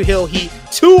been True Hill Heat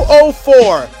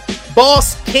 204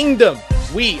 Boss Kingdom.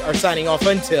 We are signing off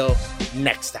until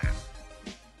next time.